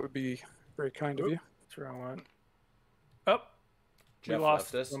 that would be very kind of you. That's where I went. Oh, Jeff we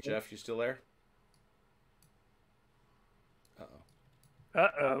lost left us. someone. Jeff, you still there? Uh-oh.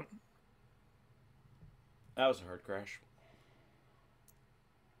 Uh-oh. That was a hard crash.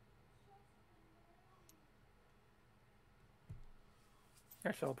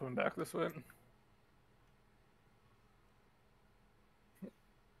 Actually, I'll put him back this way.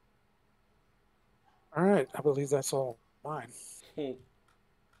 All right. I believe that's all mine.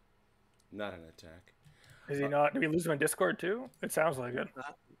 Not an attack. Is he not? Did we lose him on Discord too? It sounds like it.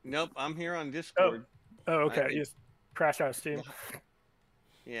 Nope, I'm here on Discord. Oh, okay. think- You just crashed out of Steam.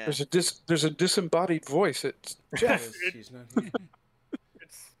 Yeah. There's a disembodied voice. It's Jeff. Yes, he's not here.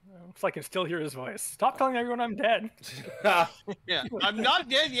 It's like I can still hear his voice. Stop telling everyone I'm dead. Yeah. I'm not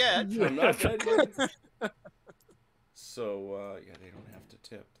dead yet. I'm not dead yet. So, yeah, they don't have to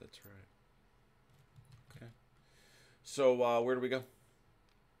tip. That's right. Okay. So, where do we go?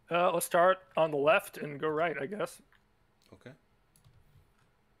 Let's start on the left and go right, I guess. Okay.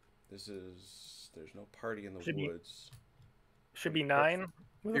 There's no party in the Should be- woods. Should be 9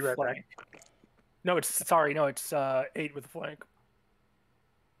 with Be a right back. flank. No, it's 8 with a flank.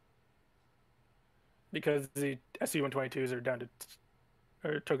 Because the SU-122s are down to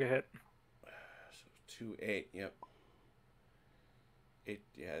or took a hit. So 2-8, yep. 8,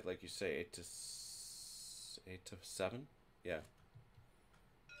 yeah, like you say, 8 to 7, yeah.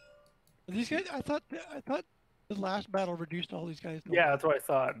 These guys, I thought the last battle reduced all these guys. To Yeah, one. that's what I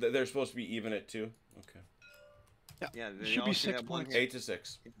thought. They're supposed to be even at 2. Okay. Yeah, It they should all be 6 have one points. 8 to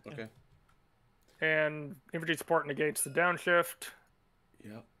 6. Okay. And infantry support negates the downshift.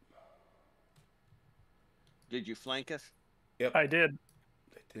 Yep. Did you flank us? I did.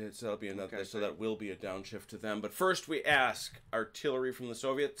 They did. So that'll be another. Okay, so great. that will be a downshift to them. But first, we ask artillery from the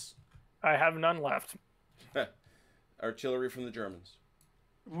Soviets, I have none left. artillery from the Germans,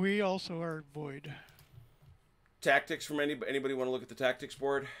 We also are void. tactics from anybody want to look at the tactics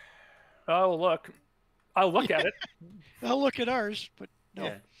board? Oh, look. I'll look at it. I'll look at ours, but no.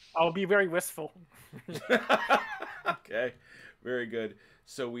 Yeah. I'll be very wistful. Okay. Very good.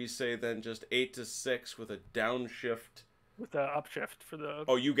 So we say then just 8 to 6 with a downshift. With the upshift for the...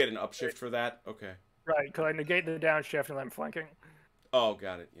 Oh, you get an upshift for that? Okay. Right, because I negate the downshift and I'm flanking. Oh,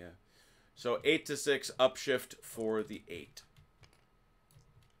 got it. Yeah. So 8 to 6 upshift for the 8.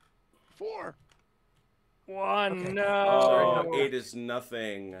 4. 1, no. Oh, 8 is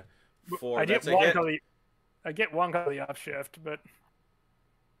nothing. 4. I get That's a one hit. because I get one because of the upshift, but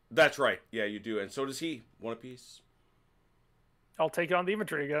That's right. Yeah, you do. And so does he. One apiece. I'll take it on the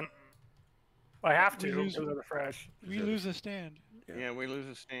infantry again. I have to. We lose- because of the fresh. We lose a stand. Yeah. Yeah, we lose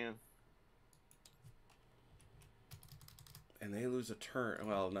a stand. And they lose a turn.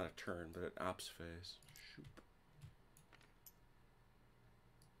 Well, not a turn, but an ops phase. Shoop.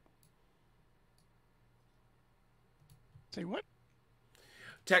 Say what?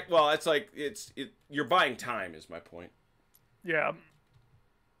 Well, it's like you're buying time is my point. Yeah.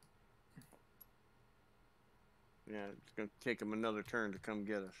 Yeah, it's going to take them another turn to come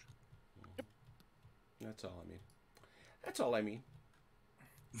get us. That's all I mean. That's all I mean.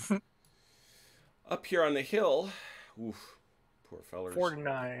 Up here on the hill, oof, poor fellers.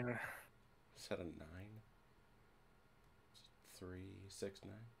 49. Is that a 9? 3, 6,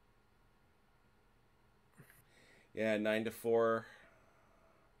 9. Yeah, 9 to 4.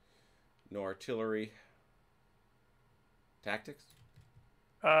 No artillery. Tactics?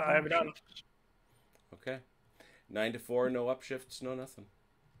 I have it done. Okay. 9 to 4, no upshifts, no nothing.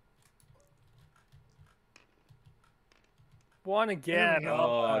 1 again. There we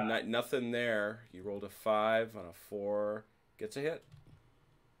Oh, Oh, nothing there. You rolled a 5 on a 4. Gets a hit.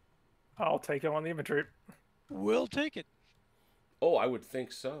 I'll take him on the infantry. We'll take it. Oh, I would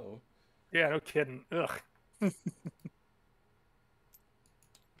think so. Yeah, no kidding. Ugh.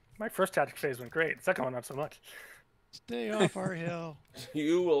 My first tactic phase went great. The second one, not so much. Stay off our hill.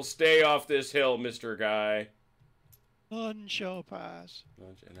 You will stay off this hill, Mr. Guy. None shall pass.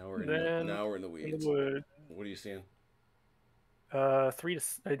 And now we're Then now we're in the It weeds. would What are you seeing? 9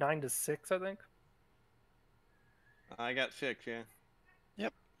 to 6, I think. I got 6. Yeah.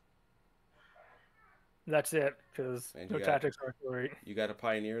 That's it, because And no you got- tactics are great. You got a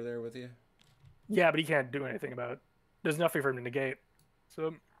pioneer there with you? Yeah, but he can't do anything about it. There's nothing for him to negate.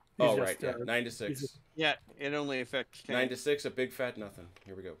 So he's Oh, just, right. Yeah. 9 to he's 6. just- Yeah. It only affects 10. 9 to 6, a big fat nothing.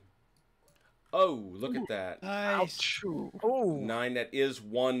 Here we go. Oh, look at that. Nice. Oh, 9, that is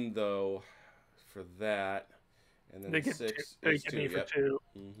 1, though, for that. And then they the get 6 they is get 2. me for Yep. 2.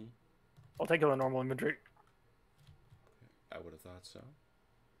 Mm-hmm. I'll take a normal infantry. I would have thought so.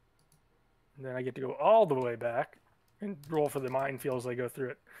 And then I get to go all the way back and roll for the minefield as I go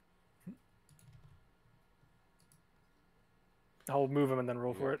through it. I'll move him and then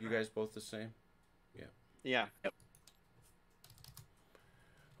roll for it. You guys both the same? Yeah.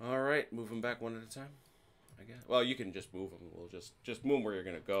 All right, move them back one at a time, I guess. Well, you can just move them. We'll just move 'em where you're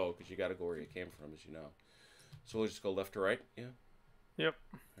going to go, because you got to go where you came from, as you know. So we'll just go left to right, yeah? Yep.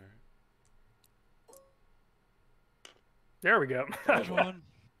 All right. There we go. There's one.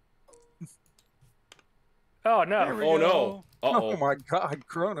 Oh There no! we Oh, no. go. Oh Uh-oh. my God,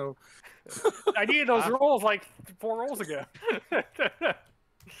 Chrono. I needed those rolls like 4 rolls ago. All right,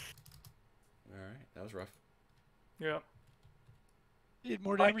 that was rough. Yeah. Did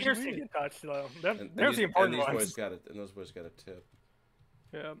more My damage than we piercing did. get touched though. And There's the important these ones. boys got it, and those boys got a tip.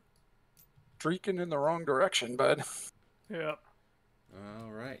 Yeah. Streaking in the wrong direction, bud. Yeah.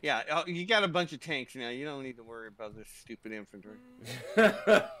 All right. Yeah. You got a bunch of tanks now. You don't need to worry about this stupid infantry.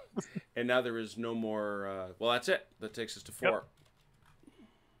 And now there is no more. Well, that's it. That takes us to 4. Yep.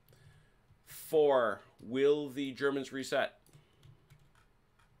 4. Will the Germans reset?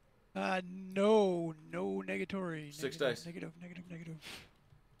 No negatory. 6 Negative, dice. Negative.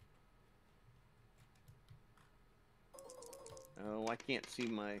 Oh, I can't see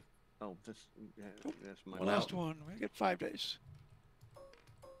my. Oh, that's my. One Last out. one. We get 5 dice.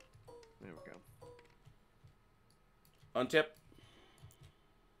 There we go. Untip.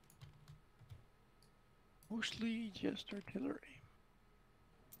 Mostly just artillery.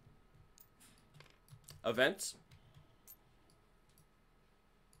 Events.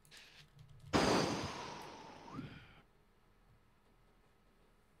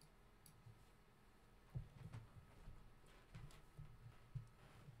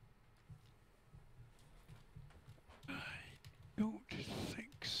 Don't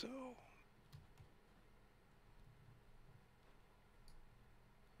think so.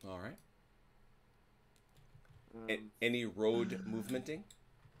 All right. Um, Any road movementing?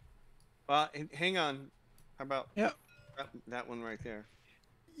 hang on. How about Yeah. that one right there?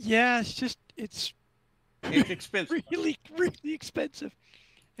 Yeah, it's It's expensive. really expensive.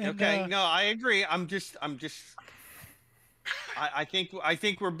 And, Okay, no, I agree. I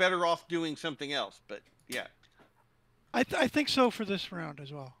think we're better off doing something else. But yeah. I think so for this round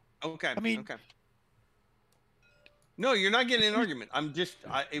as well. Okay. I mean- okay. No, you're not getting an argument.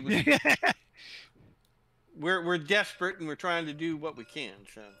 It was. We're desperate and we're trying to do what we can.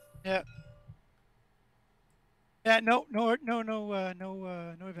 So. Yeah, no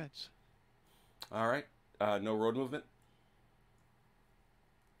events. All right. No road movement.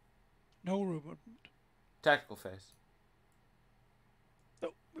 No room. Tactical phase.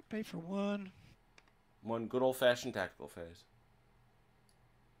 So we pay for 1. One good old-fashioned tactical phase.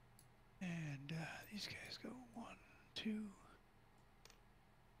 And these guys go 1, 2.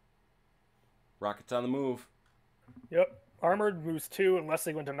 Rockets on the move. Yep. Armored moves 2 unless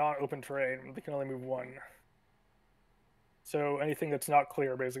they go into non-open terrain. They can only move 1. So anything that's not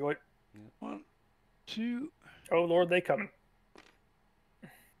clear, basically. 1, 2. Oh lord, they coming.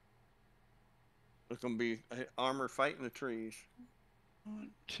 It's gonna be armor fighting the trees.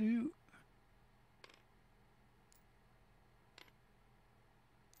 1, 2.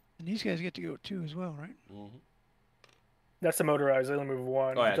 And these guys get to go 2 as well, right? Mm-hmm. That's the motorized. They only move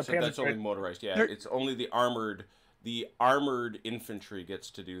 1. Oh yeah, The so panzer that's only train- motorized. Yeah, They're- it's only the armored. The armored infantry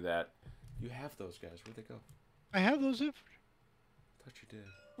gets to do that. You have those guys. Where'd they go? I have those. Thought you did.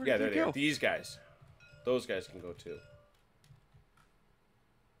 Where Yeah, did there they they are. go? These guys. Those guys can go too.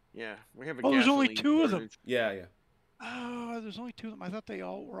 Yeah, we have a. Oh, there's only gasoline 2 of them. shortage. Yeah, yeah. Oh, there's only 2 of them. I thought they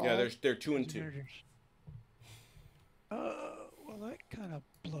all were Yeah, all. they're 2 and 2. Deserters. Well, that kind of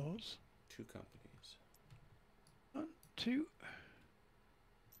blows. 2 companies. 1, 2.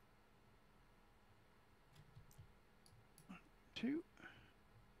 1, 2.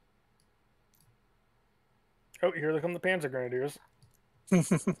 Oh, here they come the Panzer Grenadiers. These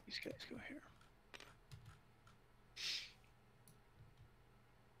guys go here.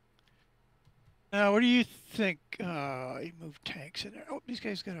 Now, what do you think? You move tanks in there. Oh, these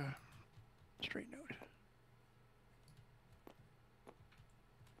guys got a straight note.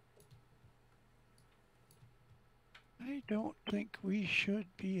 I don't think we should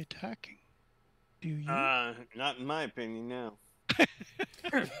be attacking. Do you? Not in my opinion, no.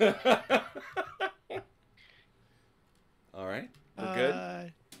 All right. We're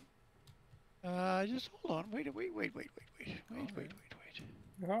good. Just hold on. Wait.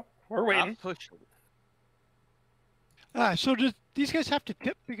 Well, we're waiting. I'm pushing. So do these guys have to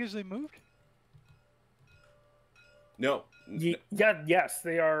tip because they moved? No. Yeah, yes,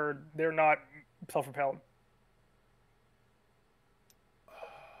 they are. They're not self-propelled.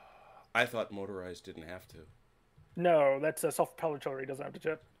 I thought motorized didn't have to. No, that's a self-propelled artillery. Doesn't have to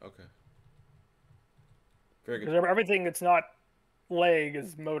tip. Okay. Very good. Because everything that's not leg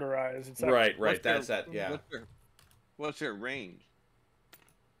is motorized. It's Right. What's That's their- that. Yeah. What's their range?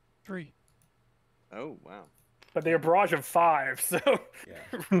 3. Oh, wow. But they're a barrage of 5, so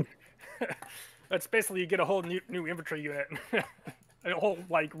Yeah. that's basically you get a whole new infantry unit, a whole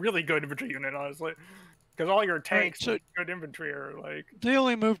like really good infantry unit, honestly, because all your tanks so- and good infantry are like. They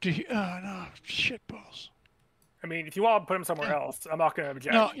only moved to. No, shitballs. I mean, if you want to put them somewhere else, I'm not going to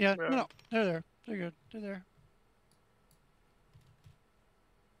object. No, yeah, no, they're there. They're good. They're there.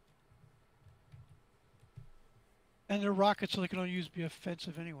 And they're rockets, so they can only be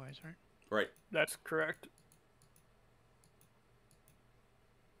offensive anyways, right? Right. That's correct.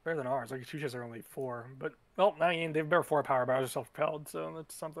 Better than ours. Like Lyutezh are only 4, but well, I mean they've better 4 power, but ours are self-propelled, so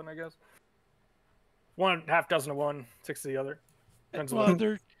that's something, I guess. 1 half dozen of one, 6 of the other. Depends on Well,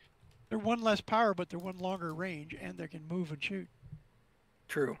 what- they're 1 less power, but they're 1 longer range, and they can move and shoot.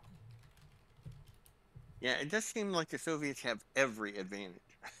 True. Yeah, it does seem like the Soviets have every advantage.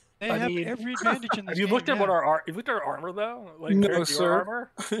 They I have mean, every advantage in this Have you game, looked at yeah. what you looked at our armor though? Like No, compared to your sir.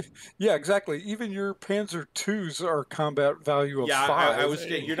 armor? Yeah, exactly. Even your Panzer IIs are combat value of Yeah. 5. I was.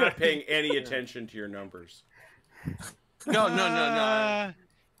 You're not paying any attention to your numbers. No.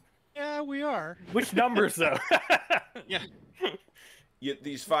 Yeah, we are. Which numbers though? Yeah.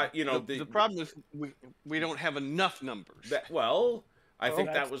 These 5. You know. The problem is we don't have enough numbers. Well, I think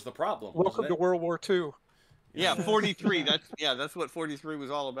that's- that was the problem. Welcome to wasn't World War II. Yeah, 43. That's what 43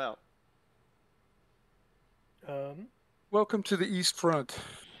 was all about. Welcome to the East Front.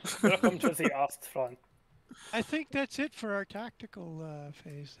 Welcome to the Ostfront. I think that's it for our tactical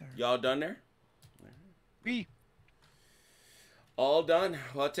phase there. Y'all done there? We. All done.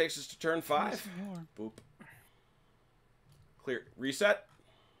 Well, it takes us to turn 5. Yes, more. Boop. Clear. Reset.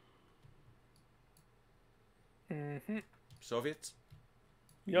 Mm-hmm. Soviets.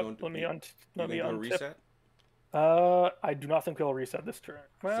 Yep. going to- Let me You let me gonna do a untip. reset. I do not think we'll reset this turn.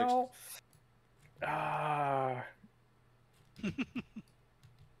 Well,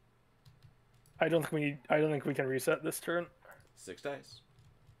 I don't think we can reset this turn. 6 dice.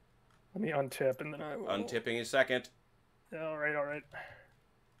 Let me untip and then I will. Untipping a second. All right.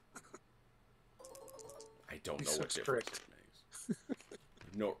 I don't He's know so what difference strict. it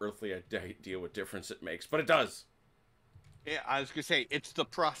makes. No earthly idea what difference it makes, but it does. Yeah, I was gonna say it's the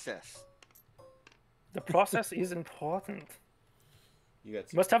process. The process is important. You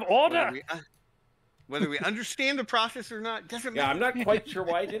got. You must have order. Whether we understand the process or not doesn't Yeah, matter. I'm not quite sure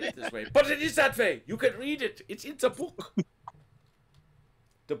why I did it this way, but it is that way. You can read it. It's in the book.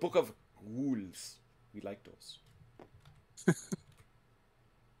 The book of rules. We like those.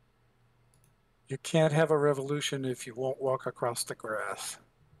 You can't have a revolution if you won't walk across the grass.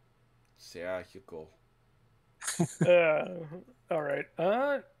 There you go. All right.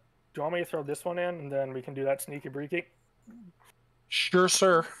 Do you want me to throw this one in and then we can do that sneaky breaky? Sure,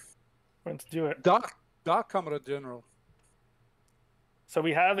 sir. Let's do it. Doc, Commodore General. So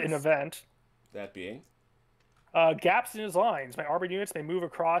we have an event. That being. Gaps in his lines. My armored units may move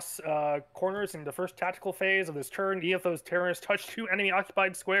across corners in the first tactical phase of this turn, even if those terrorists touch 2 enemy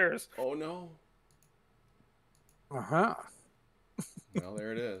occupied squares. Oh no. Uh-huh. Well,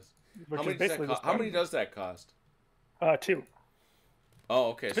 there it is. Which How is many, basically this how turn. many does that cost? 2.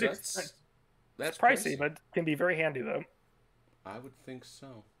 Oh, okay. So Pretty that's Pricey, but can be very handy though. I would think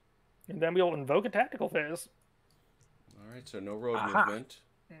so. And then we'll invoke a tactical phase. All right. So no road Aha. movement.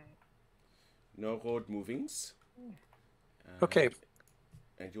 No road movings. Okay.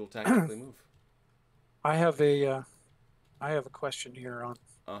 And you'll tactically move. I have a I have a question here on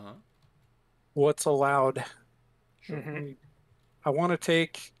what's allowed. Mhm. I want to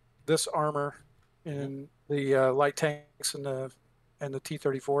take this armor in the light tanks and the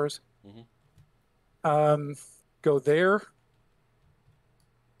T-34s. Go there,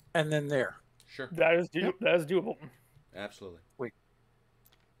 and then there. Sure. That is that is doable. Absolutely. Wait.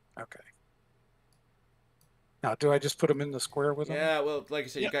 Okay. Now, do I just put them in the square with them? Yeah, well, like I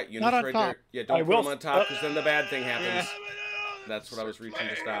said, you Yep, got not units on right top. there. Yeah, I don't put will them on top because then the bad thing happens. That's what I was reaching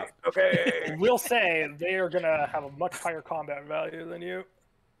to stop. Okay. We'll say they are gonna have a much higher combat value than you.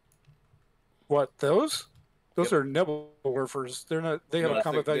 What, those? Those Yep. are Nebelwerfers. They're not. They have a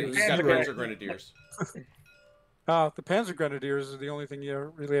combat value of He's got 0. Panzer Grenadiers. The Panzer Grenadiers are the only thing you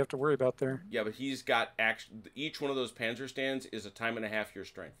really have to worry about there. Yeah, but he's got each one of those Panzer stands is a time and a half your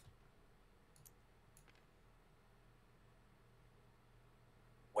strength.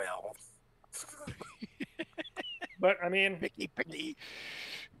 Well, But I mean, Picky.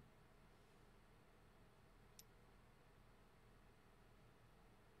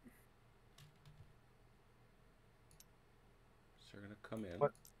 So they're gonna come in.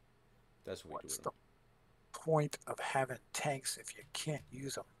 What- That's what we what's do. the point of having tanks if you can't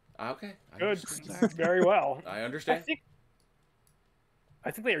use them? Okay. I good, understand. very well. I I understand. think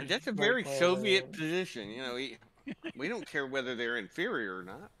they are. That's a very Soviet position. You know, we don't care whether they're inferior or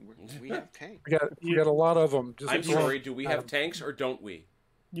not. We have tanks. We got a lot of them. Just I'm throw sorry. 'em Do we at have 'em. tanks or don't we?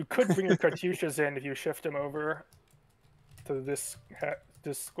 You could bring your Katyushas in if you shift them over to this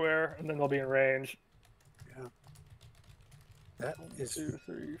square, and then they'll be in range. That is 2,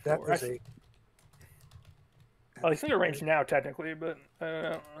 3, 4. that is a. I think they're range now technically, but I don't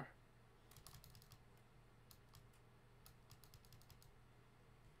know.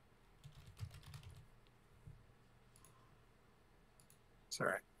 It's all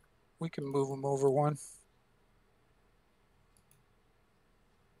right. We can move them over one.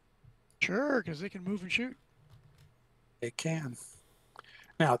 Sure, because they can move and shoot. They can.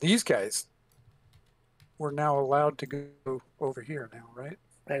 Now these guys, we're now allowed to go over here now, right?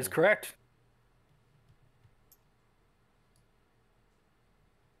 That is correct.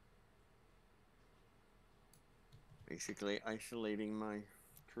 Basically isolating my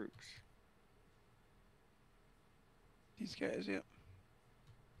troops. These guys, yeah.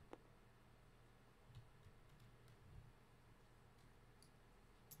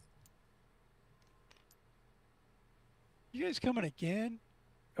 You guys coming again?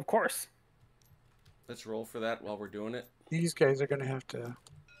 Of course. Let's roll for that while we're doing it. These guys are going to have to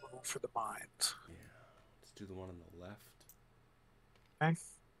roll for the mines. Yeah. Let's do the one on the left. Okay.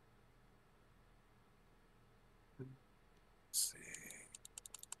 Let's see.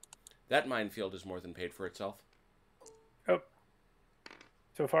 That minefield is more than paid for itself. Oh,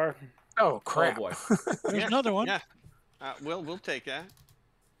 so far. Oh crap! Oh boy. There's another one. Yeah. We'll take that.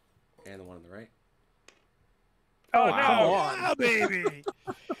 And the one on the right. Oh Wow. no! Yeah, baby.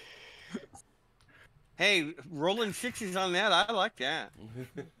 Hey, rolling sixes on that. I like that.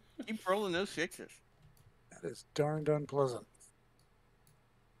 Keep rolling those sixes. That is darned unpleasant.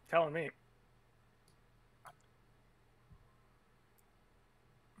 Telling me.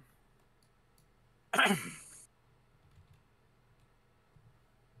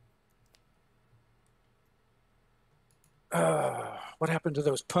 What happened to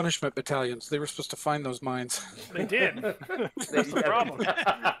those punishment battalions? They were supposed to find those mines. They did. That's the problem.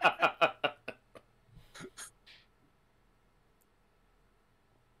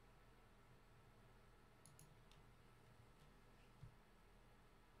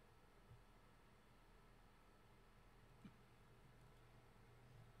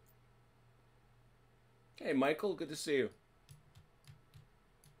 Hey, Michael, good to see you.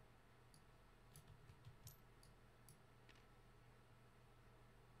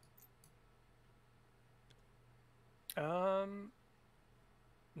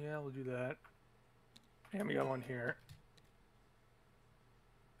 Yeah, we'll do that. And we got one here.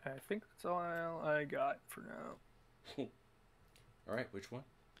 I think that's all I got for now. All right, which one?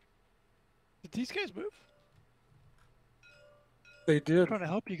 Did these guys move? They did. Trying to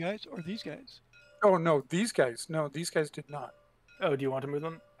help you guys, or these guys? Oh no, these guys. No, these guys did not. Oh, do you want to move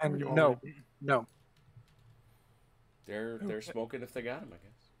them? And Or do you want no, me to- no. They're smoking if they got them, I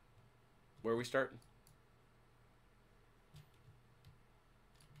guess. Where are we starting?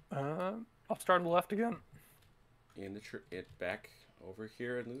 I'll start on the left again. In the it back over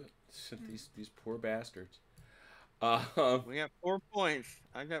here and these poor bastards. We got 4 points.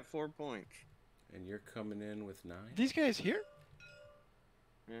 I got 4 points. And you're coming in with 9. These guys here?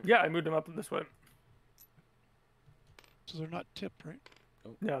 Yeah, I moved them up this way. So they're not tipped, right?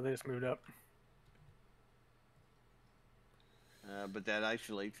 Yeah, they just moved up. but that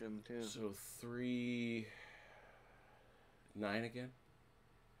isolates him too. So 3, 9 again.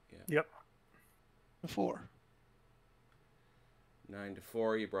 Yep. 4. 9 to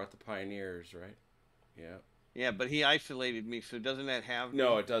 4. You brought the Pioneers, right? Yeah. Yeah, but he isolated me, so doesn't that have?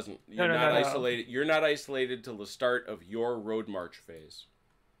 No, it doesn't. No, You're no, not no, no. isolated. You're not isolated till the start of your road march phase.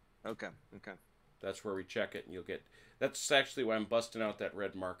 Okay. Okay. That's where we check it, and you'll get. That's actually why I'm busting out that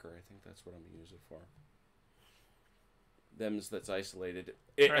red marker. I think that's what I'm gonna use it for. Them's that's isolated,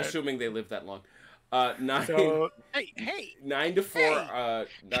 Right. assuming they live that long. 9. So Hey. 9 to 4.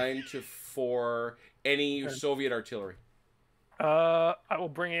 9 to 4. Any Soviet artillery. I will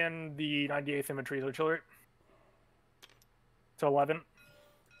bring in the 98th Infantry Artillery. So 11.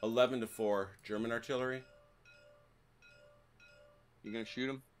 11 to 4. German artillery. You gonna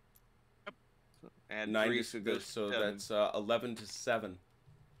shoot him? Yep. Add 9 3, to so it goes so 7. that's 11 to 7.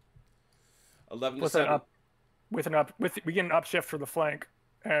 11 to With 7. We get an upshift for the flank,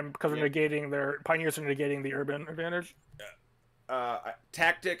 and because we're Yeah. negating their Pioneers are negating the urban advantage.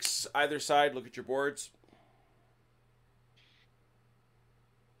 Tactics, either side. Look at your boards.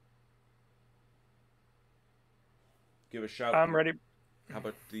 Give a shout. I'm ready. How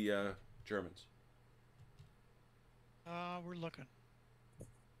about the Germans? We're looking.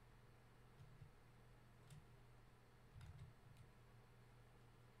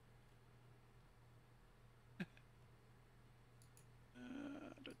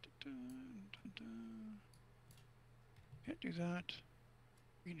 Can't do that.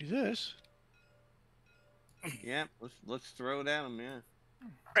 We can do this. Yeah, let's throw it at him.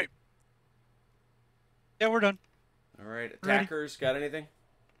 Yeah. Yeah, we're done. All right, attackers. Got anything?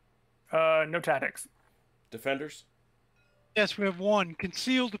 No tactics. Defenders. Yes, we have 1.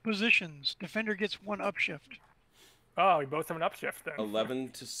 Concealed positions. Defender gets 1 upshift. Oh, we both have an upshift then.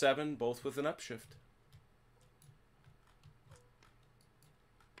 11 to 7, both with an upshift.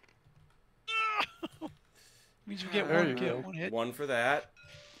 Means we get There one you kill, go. 1 hit. 1 for that.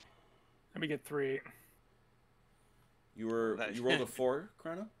 Let me get 3. You rolled a 4,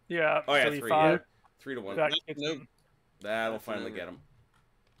 Chrono. Yeah. Oh yeah, so 3. 5. Yeah. 3 to 1. That gets Nope. him. That'll That's finally another- get him.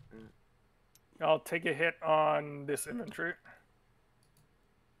 I'll take a hit on this infantry.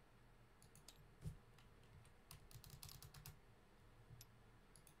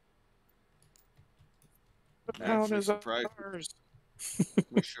 Down Actually is surprised ours. we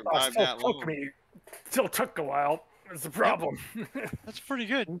Oh, survived still that took long. me. Still took a while. That's the problem. That's pretty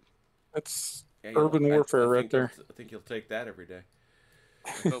good. That's Yeah, urban warfare right think there. I think you'll take that every day.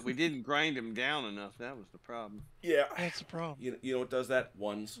 But we didn't grind him down enough. That was the problem. Yeah. That's the problem. You know what does that?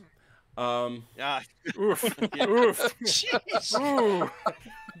 Ones. Yeah. Oof. Yeah. Oof. Jeez. Ooh.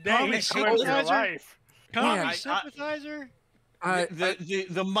 Dang, Common it clipped your sympathizer. life. Common I- sympathizer.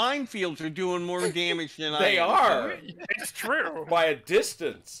 The minefields are doing more damage than They I am. are It's true. by a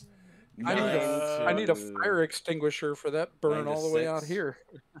distance. I need a, I need a Nine fire extinguisher for that burn 9 to all the way out 6. here.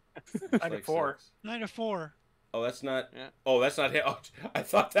 to 9 to 4. 6. 9 to 4. Oh, that's not. Yeah. Oh, that's not hit. Oh, I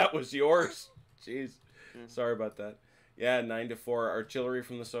thought that was yours. Jeez. Yeah. Sorry about that. Yeah, 9 to 4. Artillery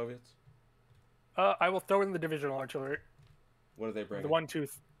from the Soviets. I will throw in the divisional artillery. What are they bringing? The 1, 2.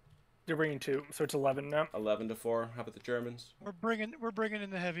 They're bringing 2, so it's 11 now. 11 to 4. How about the Germans? We're bringing in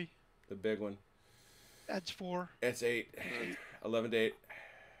the heavy. The big one. That's 4. It's 8. 11 to 8.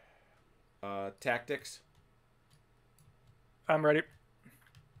 Tactics. I'm ready.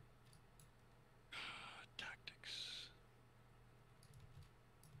 Tactics.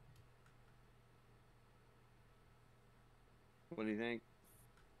 What do you think?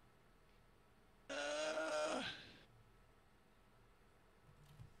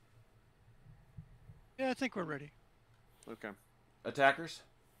 Yeah, I think we're ready. Okay. Attackers.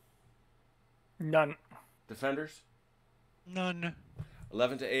 None. Defenders. None.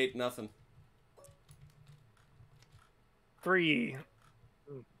 11 to 8. Nothing. 3.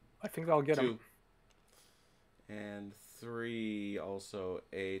 I think I'll get 2. him. And 3. Also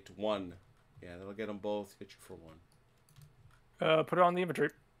 8. 1. Yeah, that'll get them both. Hit you for 1. Put it on the infantry.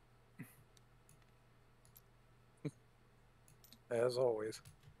 As always.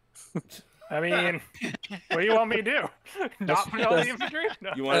 I mean, what do you want me to do? Not put it on the infantry?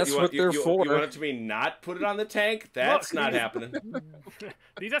 No. You want That's you what want they're you for. want it to be not put it on the tank? That's Look, not happening.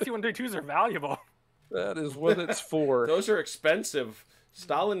 These SC-132s are valuable. That is what it's for. Those are expensive.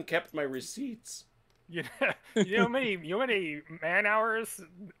 Stalin kept my receipts. You know how many man hours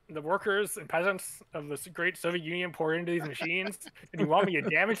the workers and peasants of the great Soviet Union pour into these machines, and you want me to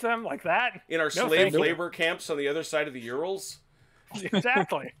damage them like that? In our No, slave thank you. labor camps on the other side of the Urals.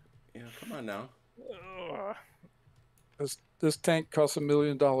 Exactly. Yeah, come on now. Ugh. This tank costs $1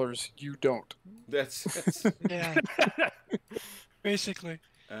 million. You don't. That's Yeah. Basically.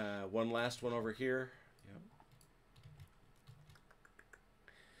 One last one over here. Yep.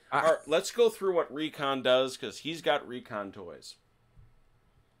 Ah. All right, let's go through what Recon does, because he's got Recon toys.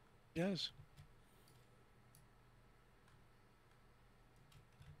 Yes.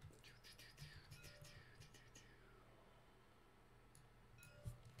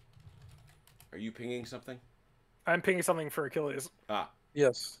 Are you pinging something? I'm pinging something for Achilles. Ah.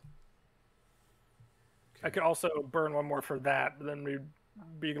 Yes. I could also burn one more for that, but then we'd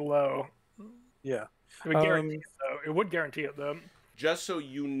be low. Yeah. It would guarantee it, though. It would guarantee it, though. Just so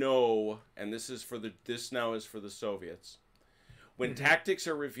you know, and this now is for the Soviets. When tactics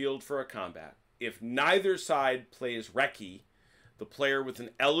are revealed for a combat, if neither side plays Recce, the player with an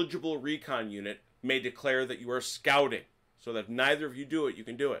eligible recon unit may declare that you are scouting. So that if neither of you do it, you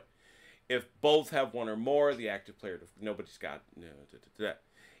can do it. If both have one or more, the active player, nobody's got.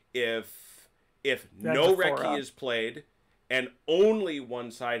 If no Recce is played and only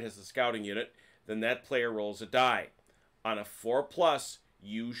one side has a scouting unit, then that player rolls a die. On a 4+,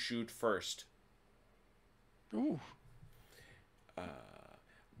 you shoot first. Ooh.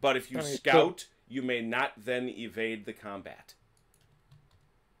 But if you scout, you may not then evade the combat.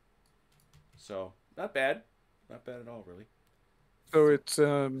 So, not bad. Not bad at all, really. So it's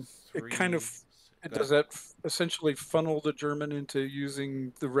it kind of does that essentially funnel the German into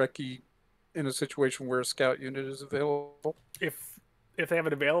using the Recce in a situation where a scout unit is available? If they have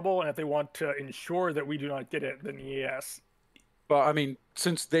it available and if they want to ensure that we do not get it, then yes. Well, I mean,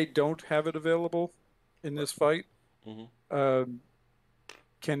 since they don't have it available in this fight, can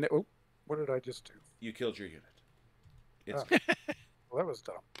they, oh, what did I just do? You killed your unit. It's Well, that was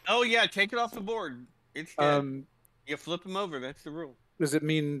dumb. Oh yeah, take it off the board. It's dead. You flip them over. That's the rule. Does it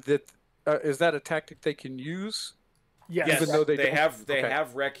mean that is that a tactic they can use? Yes. Yes, Even though they have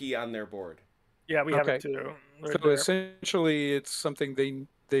Recce on their board. Yeah, we have it too. Right So there. essentially, it's something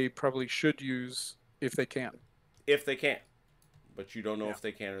they probably should use if they can. If they can. But you don't know if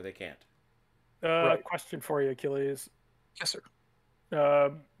they can or they can't. Right. Question for you, Achilles. Yes,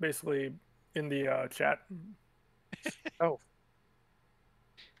 sir. Basically, in the chat. Oh.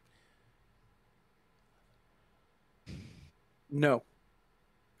 No.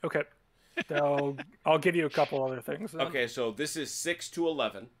 Okay. I'll give you a couple other things. Then. Okay, so this is 6 to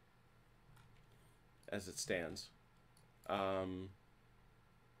 11 as it stands.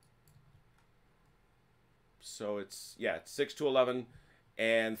 So it's 6 to 11.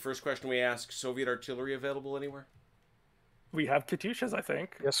 And first question we ask, Soviet artillery available anywhere? We have Katyushas, I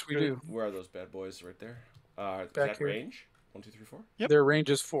think. Yes, we do. Where are those bad boys right there? Is Back that here. range? 1, 2, 3, 4? Yep. Their range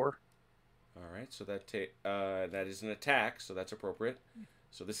is 4. All right, so that is an attack, so that's appropriate.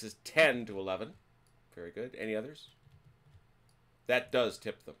 So this is 10 to 11. Very good. Any others? That does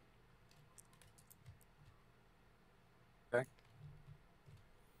tip them. Okay.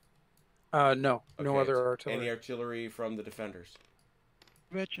 No. No Okay, other artillery. Any artillery from the defenders?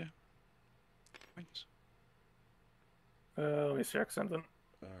 Betcha. Points. Let me check something.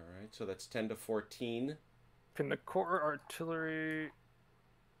 All right, so that's 10 to 14. Can the core artillery...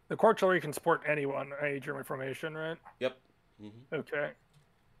 The core artillery can support anyone, any German formation, right? Yep. Mm-hmm. Okay.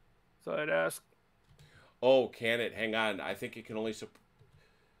 So I'd ask... Oh, can it? Hang on. I think it can only support...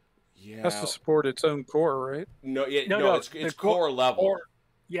 Yeah. It has to support its own core, right? No, No, it's core level.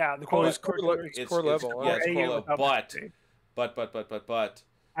 Yeah, the core, it's core level. It's core level. But...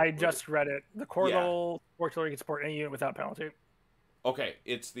 I just read it. The core level core artillery can support any unit without penalty. Okay,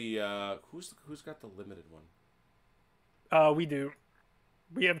 it's the... Who's got the limited one? We do.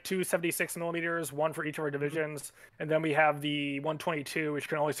 We have 2 76 millimeters, one for each of our divisions, and then we have the 122, which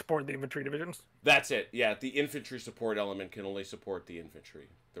can only support the infantry divisions. That's it. Yeah, the infantry support element can only support the infantry,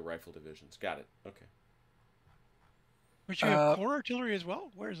 the rifle divisions. Got it. Okay. But you have core artillery as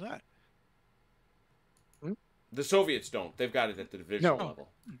well? Where's that? The Soviets don't. They've got it at the division level.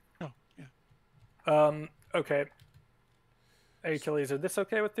 Oh, yeah. Okay. Hey, Achilles, is this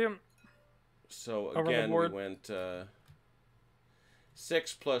okay with you? So again, we went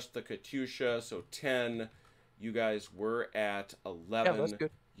 6 plus the Katyusha, so 10. You guys were at 11. Yeah, that's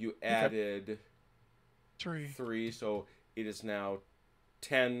good. You added 3, so it is now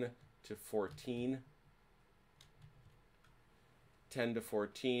 10 to 14. 10 to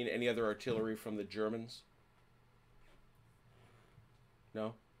 14. Any other artillery from the Germans?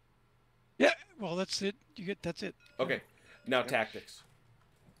 No? Yeah, well, that's it. That's it. Okay. Now tactics.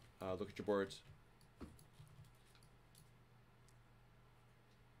 Look at your boards.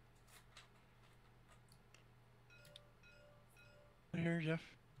 Here, Jeff.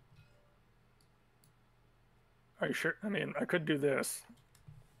 Are you sure? I mean, I could do this.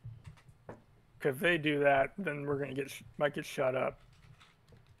 If they do that, then we're gonna might get shot up.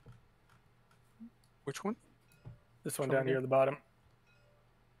 Which one? This one Come down again? here at the bottom.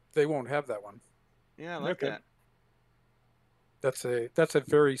 They won't have that one. Yeah, I like Okay. that. That's a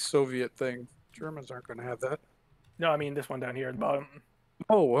very Soviet thing. Germans aren't going to have that. No, I mean this one down here at the bottom.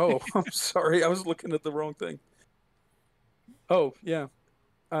 Oh, I'm sorry. I was looking at the wrong thing. Oh, yeah.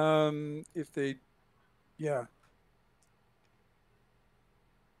 If they, yeah.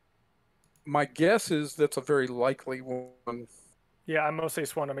 My guess is that's a very likely one. Yeah, I mostly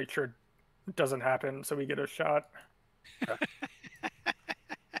just want to make sure it doesn't happen, so we get a shot.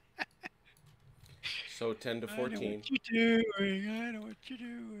 So 10 to I know 14. what you're doing. I know what you're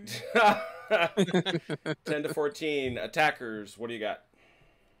doing. 10 to 14. Attackers, what do you got?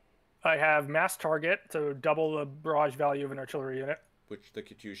 I have mass target, so double the barrage value of an artillery unit. Which the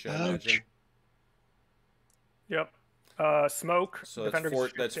Katyusha, I Ouch. imagine. Yep. Smoke. So defender that's,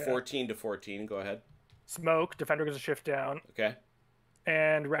 gets a that's shift down. 14 to 14. Go ahead. Smoke. Defender gets a shift down. Okay.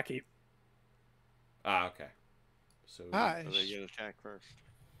 And recce. Ah, okay. So Hi. So they get attack first.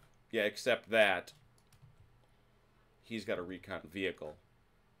 yeah, except that he's got a recon vehicle.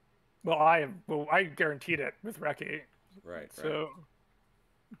 Well, I guaranteed it with recce. Right. So,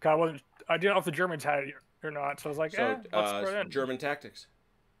 I didn't know if the Germans had it or not. So I was like, So let's throw it in. German tactics.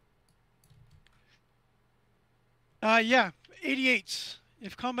 Yeah, 88s.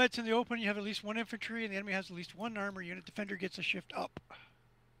 If combat's in the open, you have at least one infantry, and the enemy has at least one armor unit. Defender gets a shift up.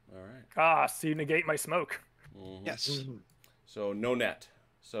 All right. So you negate my smoke. Mhm. Yes, So no net.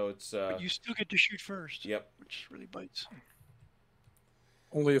 So it's but you still get to shoot first. Yep. Which really bites.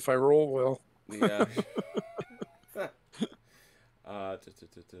 Only if I roll well. Yeah. Yeah.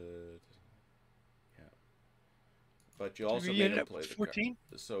 But you also we made ended him up play with the 14?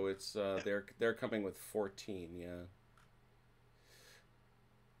 card. So it's they're coming with 14, yeah.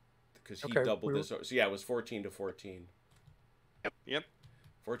 Because he Okay, doubled this. So yeah, it was 14 to 14. Yep.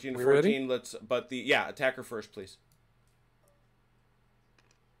 14 to We 14. Ready? Attacker first, please.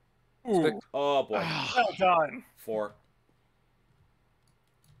 Ooh, Oh boy. well done. 4.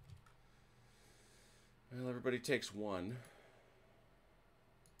 Well, everybody takes 1.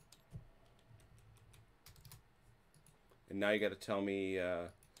 And now you got to tell me,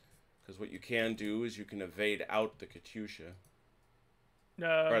 because what you can do is you can evade out the Katyusha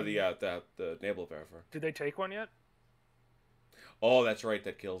or the naval Werfer. Did they take one yet? Oh, that's right.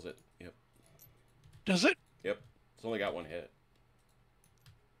 That kills it. Yep. Does it? Yep. It's only got 1 hit.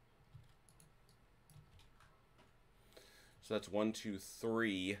 So that's 1, 2,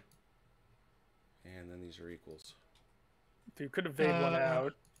 3, and then these are equals. So you could evade one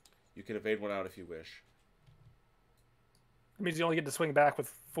out. You can evade 1 out if you wish. It means you only get to swing back with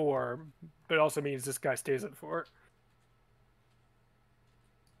 4, but it also means this guy stays at 4.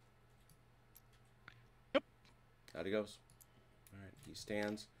 Out he goes. All right, he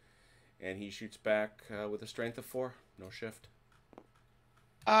stands, and he shoots back with a strength of 4. No shift.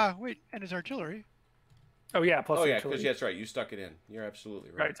 Wait, and his artillery. Oh yeah, plus Oh yeah, artillery. because that's right. You stuck it in. You're absolutely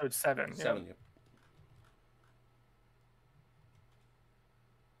right. Right, so it's 7. 7. Yeah. Yep.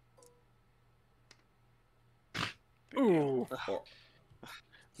 Ooh. Or,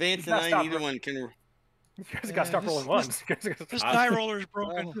 Vance You and gotta I, stop neither her. one can. You guys Yeah, got to stop this- rolling ones. This die roller's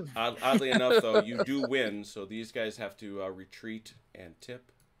broken. oddly enough, though, you do win, so these guys have to retreat and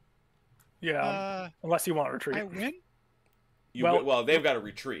tip. Yeah, unless you want to retreat. I win? Well, they've got to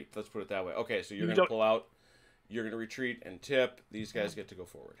retreat. Let's put it that way. Okay, so you're You going to don't- pull out. You're going to retreat and tip. These guys get to go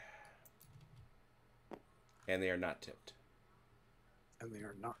forward. And they are not tipped. And they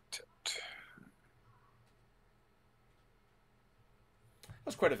are not tipped. That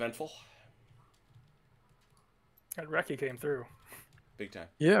was quite eventful. And Recce came through. Big time.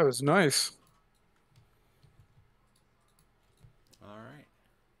 Yeah, it was nice. All right.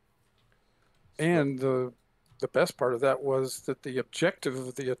 And the best part of that was that the objective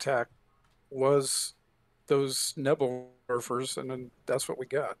of the attack was those Nebel Werfers, and then that's what we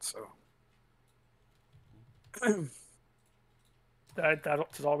got. So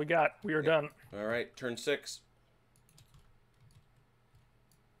That's all we got. We are done. All right, turn 6.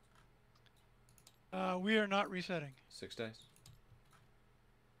 We are not resetting. 6 dice.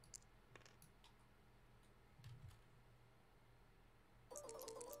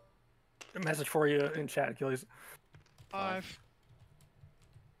 A message for you in chat, Achilles. 5.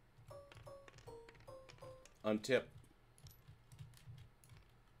 Untip.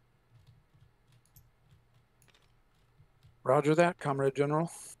 Roger that, Comrade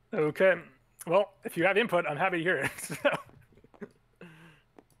General. Okay. Well, if you have input, I'm happy to hear it. So,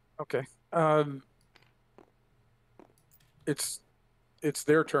 Okay. It's it's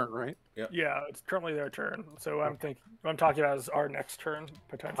their turn, right? Yeah, it's currently their turn. So I'm talking about is our next turn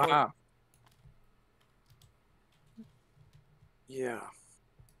potentially. Ah. Yeah.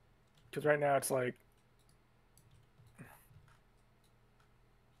 Because right now it's like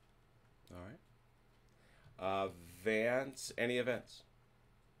All right. Vance, any events?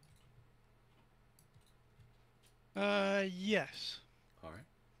 Yes. All right.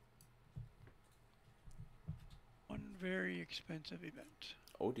 One very expensive event.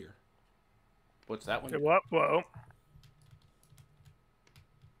 Oh dear. What's that one? whoa.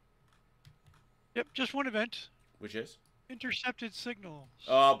 Yep, just one event. Which is? Intercepted signals.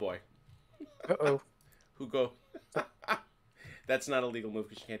 Oh boy. Uh-oh. Who go? That's not a legal move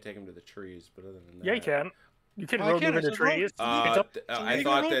because you can't take him to the trees. But other than that, Yeah, you can. You can Oh, I road can, move into it's a road. trees. I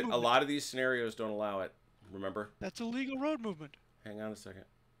legal thought road that a movement. lot of these scenarios don't allow it. Remember? That's a legal road movement. Hang on a second.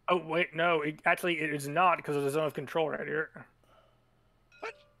 Oh wait, no. Actually, it is not because of the zone of control right here.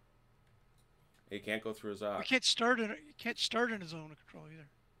 What? He can't go through his You ox. can't start in a zone of control either.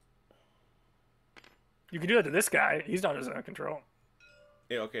 You can do that to this guy. He's not in zone of control.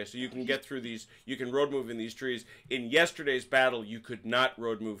 Yeah, okay, so you can get through these. You can road move in these trees. In yesterday's battle, you could not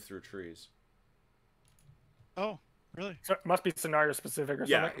road move through trees. Oh, really? So it must be scenario specific or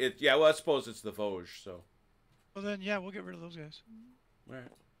Yeah, something. well, I suppose it's the Vosges, so. Well then, yeah, we'll get rid of those guys. All right.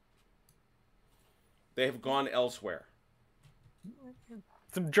 They have gone elsewhere.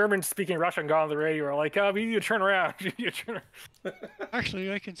 Some German-speaking Russian got on the radio are like, "Oh, we need to turn around." You need to turn around.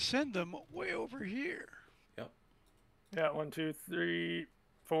 Actually, I can send them way over here. Yep. Yeah, 1, 2, 3,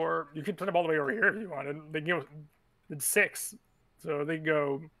 4. You can send them all the way over here if you wanted. They can go. It's 6, so they can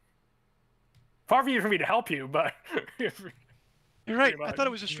go far from me to help you, but You're right. Pretty I much. thought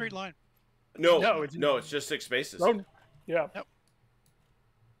it was a straight line. No, No, it's just 6 spaces. road. Yeah.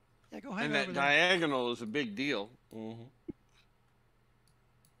 Yeah, go hang And over that there. diagonal is a big deal. Mm-hmm.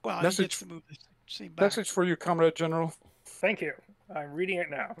 Wow, he Message- gets to move the same back. Message for you, Comrade General. Thank you. I'm reading it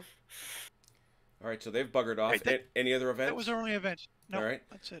now. All right, so they've buggered off. Right, Any other events? That was our only event. No, All right.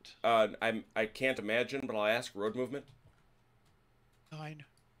 that's it. I can't imagine, but I'll ask road movement. 9.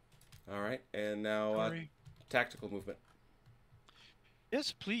 All right, and now Sorry. tactical movement.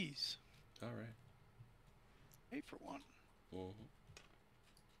 Yes, please. All right. Pay for one. Mm-hmm.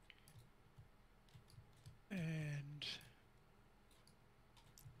 And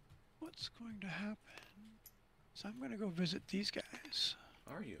what's going to happen? So I'm going to go visit these guys.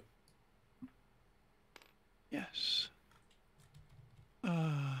 Are you? Yes.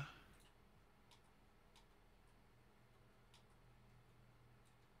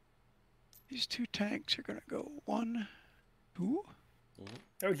 These 2 tanks are going to go 1, 2, Mm-hmm.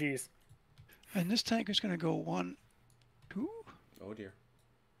 Oh, geez. and this tank is going to go 1, 2. Oh dear.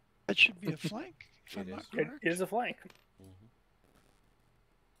 That should be a flank, if I'm It not is. It correct. is a flank.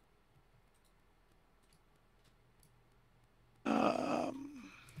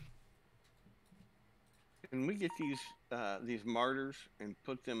 Can we get these martyrs and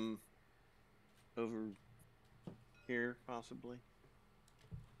put them over here, possibly,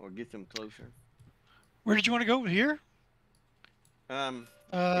 or get them closer? Where did you want to go? Here? In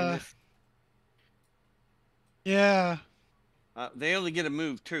Uh, this- yeah. they only get a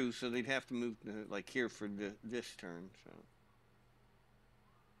move too, so they'd have to move to, like here for this turn. So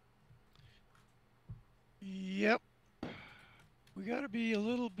Yep. We got to be a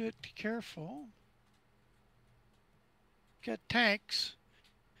little bit careful. Got tanks.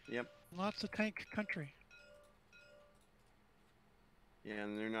 yep, Lots of tank country. yeah,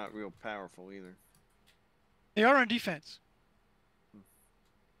 and they're not real powerful either. They are on defense.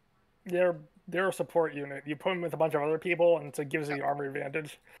 They're a support unit. You put them with a bunch of other people, and it gives you the armor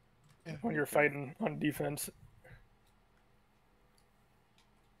advantage Yeah. when you're fighting on defense.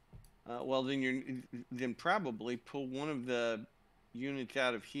 Well, then probably pull one of the units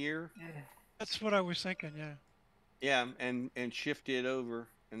out of here. That's what I was thinking, yeah. Yeah, and shift it over,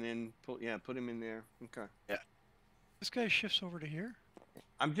 and then put him in there. Okay. This guy shifts over to here.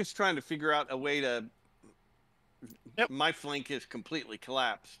 I'm just trying to figure out a way to. Yep. My flank is completely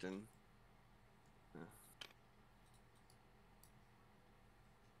collapsed, and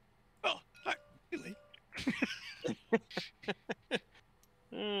Well, not really.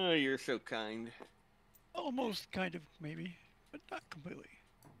 oh, you're so kind. Almost, kind of, maybe. But not completely.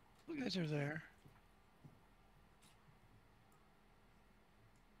 You guys are there.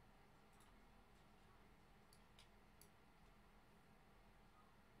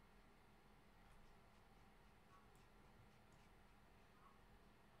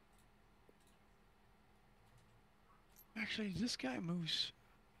 Actually, this guy moves.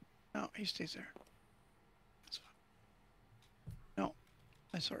 No, he stays there. That's fine. No,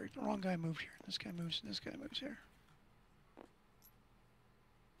 sorry, the wrong guy moved here. This guy moves, and this guy moves here.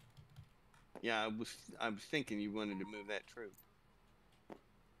 Yeah, I was thinking you wanted to move that troop.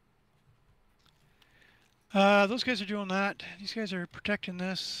 Those guys are doing that. These guys are protecting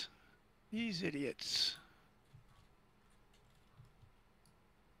this. These idiots.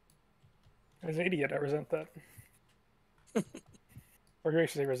 As an idiot, I resent that. Or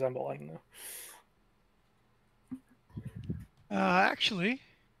graciously resemble, I don't know. Actually,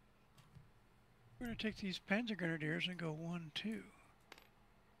 we're going to take these Panzer Grenadiers and go 1, 2.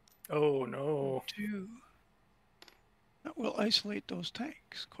 Oh, no. 2. That will isolate those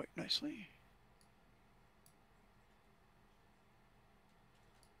tanks quite nicely.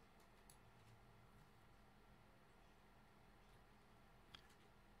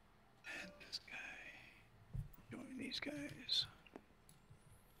 And this guy. Join these guys.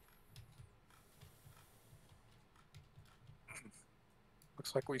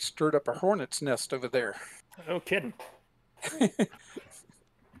 Looks like we stirred up a hornet's nest over there. No kidding.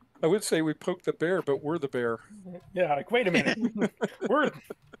 I would say we poked the bear, but we're the bear. Yeah, like, wait a minute. We're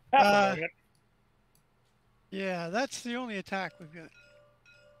half a minute. Yeah, that's the only attack we've got.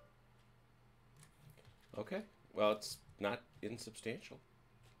 Okay. Well, it's not insubstantial.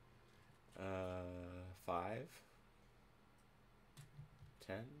 5,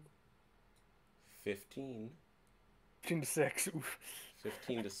 10, 15. 15 to 6. Oof.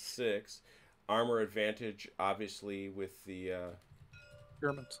 15 to 6. Armor advantage, obviously, with the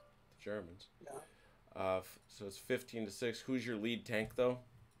Germans. Germans. Yeah. So it's 15 to 6. Who's your lead tank, though?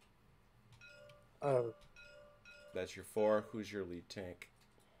 That's your 4. Who's your lead tank?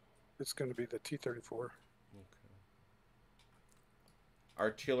 It's going to be the T-34. Okay.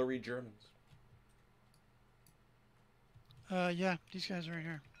 Artillery Germans. Yeah, these guys are right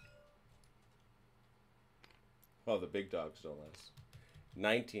here. Well, the big dogs, no less.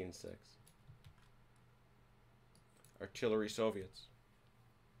 19-6. Artillery Soviets.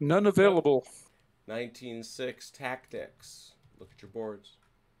 None available. 19-6 Tactics. Look at your boards.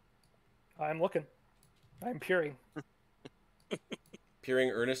 I'm looking. I'm peering. Peering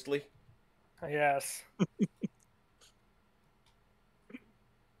earnestly. Yes.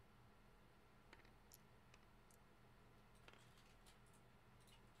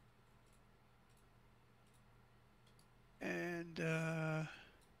 And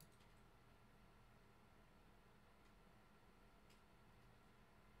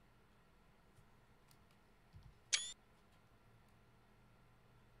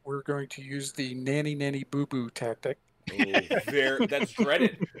We're going to use the nanny boo boo tactic. Oh, that's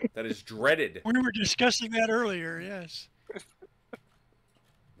dreaded. That is dreaded. we were discussing that earlier. Yes.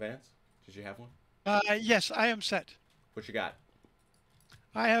 Vance, did you have one? Yes, I am set. What you got?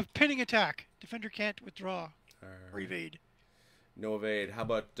 I have pinning attack. Defender can't withdraw or Alright. evade. No evade. How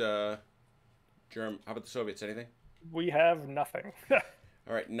about How about the Soviets? Anything? We have nothing.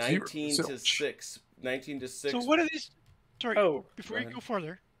 All right, 19 to 6. 19 to 6. So what are these? Sorry, Oh, before go you ahead. go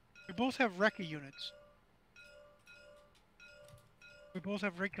further, we both have recce units. We both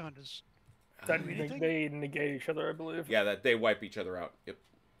have recondas. that, anything? they negate each other, I believe. Yeah, that they wipe each other out. Yep.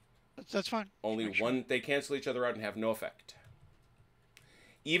 That's fine. Only Make sure. one. They cancel each other out and have no effect.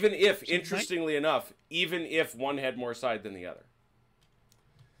 Even if, So interestingly enough, even if one had more side than the other.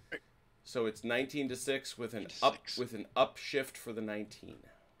 Right. So it's 19 to 6 with an 6. upshift for the 19.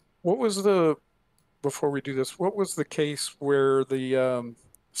 What was the, before we do this, what was the case where the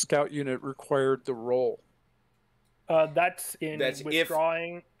scout unit required the roll? That's in That's if-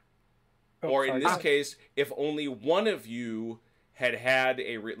 withdrawing. Or in sorry. this case, if only one of you had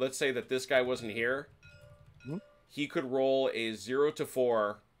let's say that this guy wasn't here, Mhm. he could roll a 0 to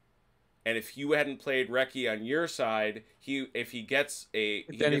 4, and if you hadn't played Recce on your side, if he gets a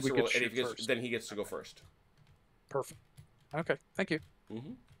he Then he gets to would roll, get and if shoot he gets, first. then he gets to go first. Perfect. Okay, thank you.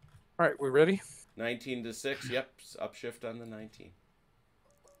 Mm-hmm. All right, we ready? 19 to 6. Yep, upshift on the 19.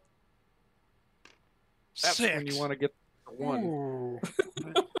 That's 6. when you want to get the one. Ooh,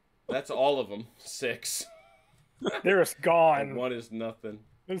 That's all of them. 6. they're just And gone. 1 is nothing.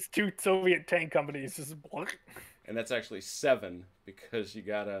 Those 2 Soviet tank companies just And that's actually 7 because you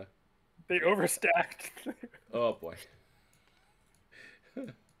gotta. they overstacked. Oh boy.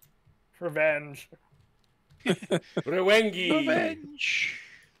 Revenge. Rewengi. Revenge.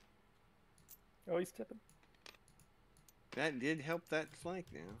 Oh, he's tipping. That did help that flank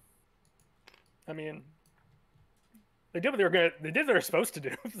now. I mean, they did what they were gonna. They did what they were supposed to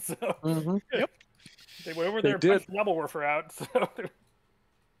do. So Mm-hmm. they went over They there, did. punched the Doppelwerfer out. So they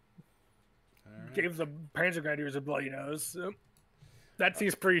Alright. gave the Panzer Grenadiers a bloody nose. So that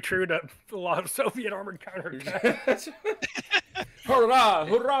seems pretty true to a lot of Soviet armored counterattacks. Hurrah!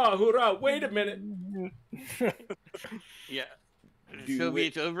 Hurrah! Hurrah! Wait a minute. Yeah. Do you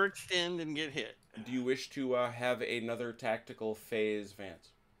Soviets overextend and get hit. Do you wish to have another tactical phase, Vance?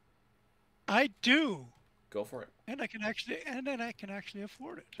 I do. Go for it. And then I can actually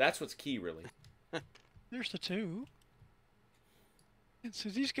afford it. That's what's key, really. There's the 2. And so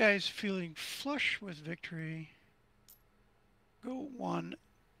these guys feeling flush with victory go 1,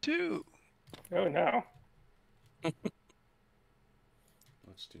 2. Oh no. Let's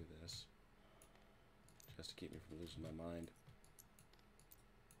do this. Just to keep me from losing my mind.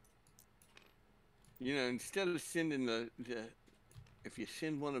 You know, instead of sending if you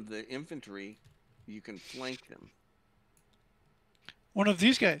send one of the infantry, you can flank them. One of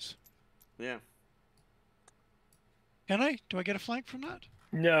these guys. Yeah. Can I? Do I get a flank from that?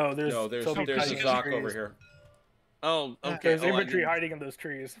 No, there's There's Soviet a hiding in Zoc trees. over here. Oh, okay. There's Oh, infantry hiding in those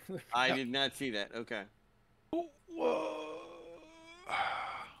trees. I did not see that. Okay. Whoa.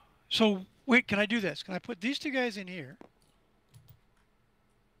 So, wait, can I do this? Can I put these 2 guys in here?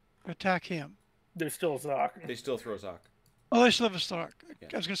 Attack him. There's still Zoc. They still throw Zoc. Oh, they still have a stock. Yeah.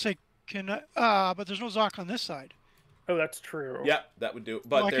 I was going to say, can I... but there's no Zoc on this side. Oh, that's true. Yeah, that would do.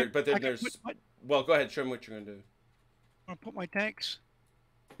 But Well, then there's. Well, go ahead. Show me what you're gonna do. I'm going to put my tanks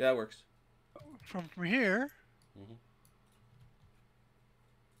Yeah, that works. from here. Mhm.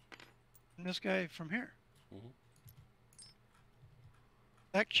 And this guy from here. Mhm.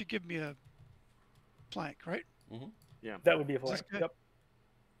 That should give me a flank, right? Yeah. That would be a flank. good? Yep.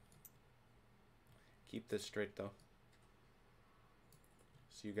 Keep this straight though.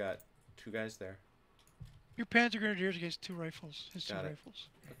 So you got 2 guys there. 2 Panzer Grenadiers against 2 rifles. His 2 Got it. rifles.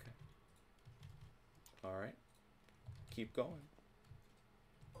 Okay. All right. Keep going.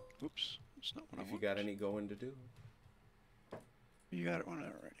 Oops. That's not what If I you want. got any going to do. You got it one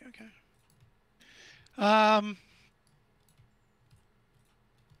already. Okay.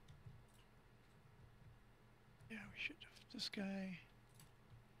 Yeah, we should have this guy.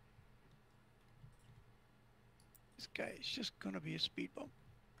 This guy is just gonna be a speed bump.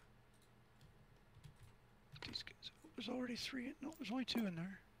 These guys. Oh, there's already 3. No, there's only 2 in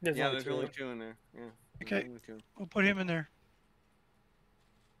there. There's Yeah, only there's two. only 2 in there. Yeah. there's Okay. only 2. We'll put him in there.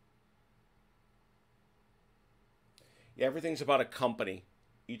 Yeah, everything's about a company.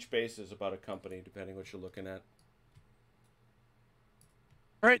 Each base is about a company, depending what you're looking at.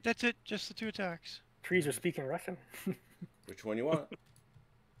 All right, that's it. Just the 2 attacks. Trees are speaking Russian. Which one you want?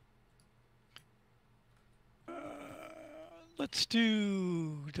 Let's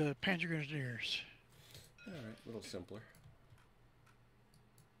do the Panzer Grenadiers. All right, a little simpler.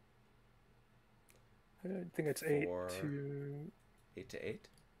 I think it's 8 4. to... 8 to 8.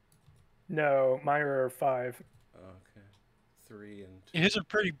 No, mine are 5. Okay. 3 and 2. Yeah, his are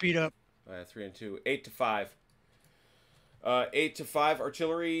pretty beat up. 3 and 2. 8 to 5. 8 to 5.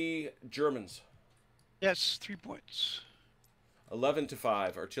 Artillery Germans. Yes, 3 points. 11 to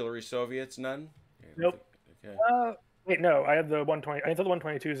 5. Artillery Soviets. None. Yeah, I don't Nope. think- Okay. Wait, no, I have the 120. I throw the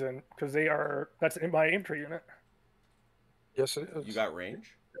 122s in because they are. That's in my infantry unit. Yes, it is. You got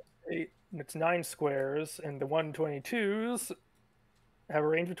range. 8. And it's 9 squares, and the 122s have a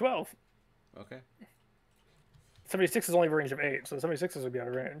range of 12. Okay. 76 is only a range of 8, so the 76s would be out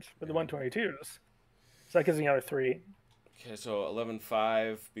of range. But the 122s, so that gives me another 3. Okay, so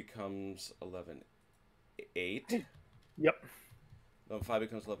 11-5 becomes 11-8. Yep. 11-5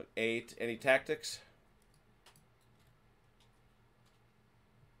 becomes 11-8. Any tactics?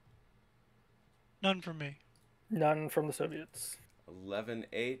 None from me. None from the Soviets.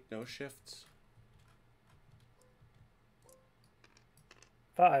 11-8. No shifts.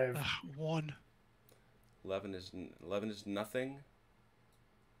 5. 1. 11 is nothing.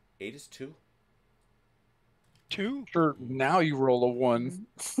 8 is 2. 2? Sure, now you roll a 1.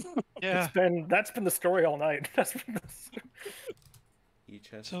 Yeah. That's been the story all night. That's been the story. Each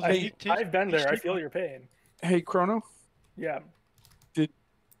has. So I've been there. I each feel take- your pain. Hey, Chrono, Yeah.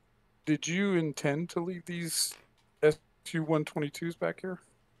 did you intend to leave these SU-122s back here?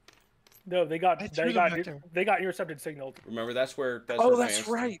 No, they got I threw them back there. they got intercepted signal. Remember, that's where. Oh, where that's Vance-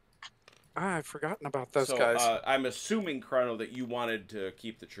 right. I've forgotten about those So guys. I'm assuming, Chrono, that you wanted to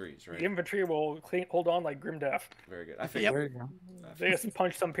keep the trees, right? The infantry will hold on like grim death. Very good. I think. Yep. There you go. They just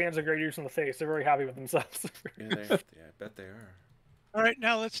punched some Panzer Grenadiers in the face. They're very happy with themselves. Yeah, I bet they are. All right,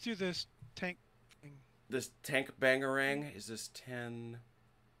 now let's do this tank thing. This tank bangerang is this 10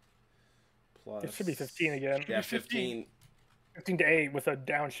 plus. It should be 15 again. Yeah, 15. 15 to 8 with a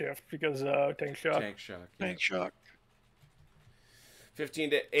downshift because tank shock. Tank shock. Yeah. Tank shock. 15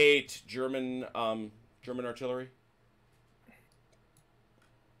 to 8 German artillery.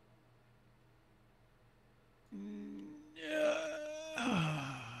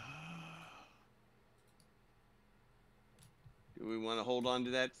 to hold on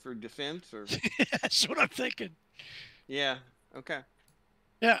to that for defense, or? That's what I'm thinking. Yeah. Okay.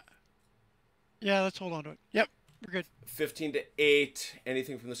 Yeah. Yeah, let's hold on to it. Yep, we're good. 15 to 8.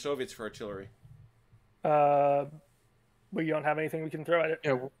 Anything from the Soviets for artillery? We don't have anything we can throw at it.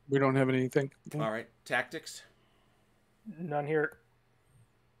 Yeah, we don't have anything. All right. Tactics? None here.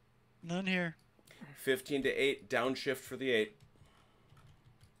 None here. 15 to 8. Downshift for the 8.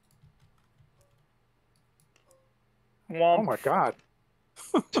 Womp. Oh my God.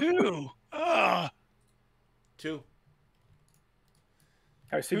 2. Ah. 2.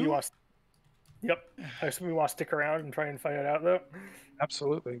 I assume Two? you want. Yep. I assume you want to stick around and try and fight it out, though.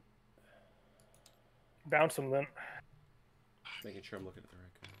 Absolutely. Bounce them then. Making sure I'm looking at the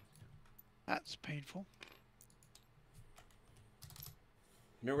right guy. That's painful.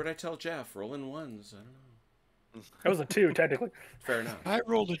 Remember what I tell Jeff? Rolling ones. I don't know. That was a 2, technically. Fair enough. I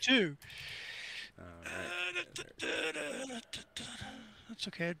rolled a 2. All right. That's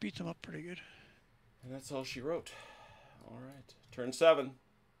okay. I beat them up pretty good. And that's all she wrote. All right. Turn 7.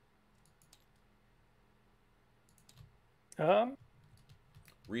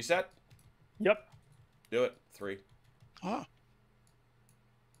 Reset. Yep. Do it. 3. Ah.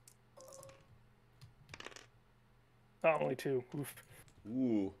 Oh, only 2. Oof.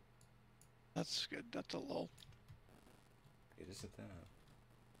 Ooh. That's good. That's a lull. It is at that.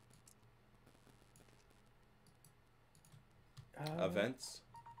 Events.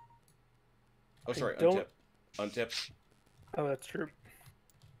 Oh, sorry. don't- Untip. Untip. Oh, that's true.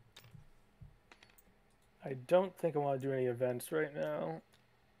 I don't think I want to do any events right now.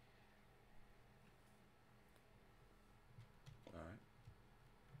 All right.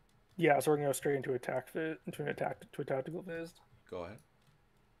 Yeah, so we're gonna go straight into attack phase, into a tactical phase. Go ahead.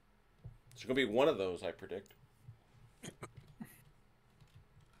 It's going to be one of those, I predict.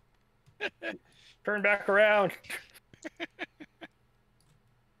 Turn back around.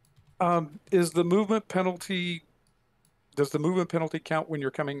 Is the movement penalty? Does the movement penalty count when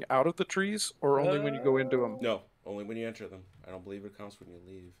you're coming out of the trees, or only when you go into them? No, only when you enter them. I don't believe it counts when you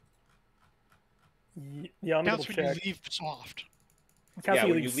leave. Yeah, I'm gonna Counts when check. you leave soft. Counts Yeah,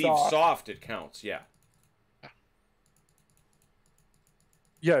 when you leave soft, it counts. Yeah.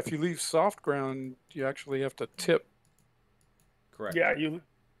 Yeah, if you leave soft ground, you actually have to tip. Correct. Yeah, so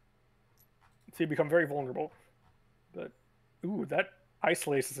you become very vulnerable. But ooh, that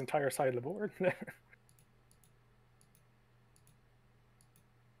isolates this entire side of the board.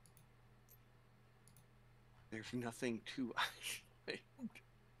 There's nothing to isolate.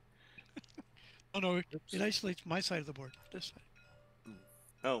 Oh no, it isolates my side of the board. This side.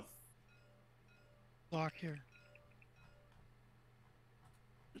 Oh, Lock here.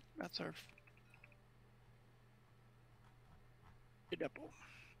 That's our depot.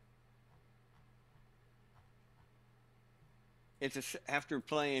 after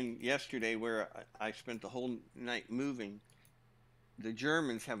playing yesterday, where I spent the whole night moving. The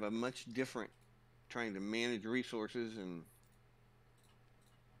Germans have a much different trying to manage resources and.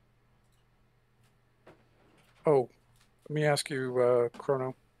 Oh, let me ask you,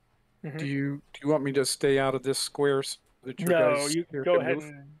 Chrono. Mhm. Do you want me to stay out of this square so that your No, guys you here go can ahead move?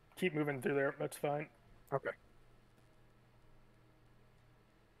 and keep moving through there. That's fine. Okay.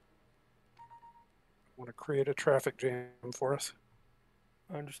 I want to create a traffic jam for us.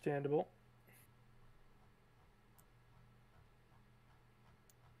 Understandable.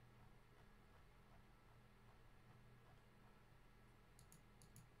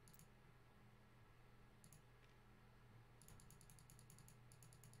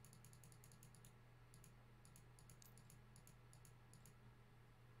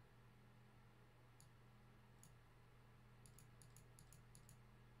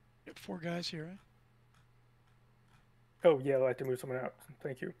 Got 4 guys here, right? Oh yeah, I'd like to move someone out.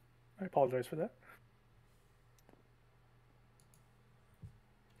 Thank you. I apologize for that.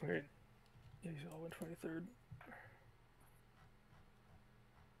 Okay. Yeah, he's all in 23rd.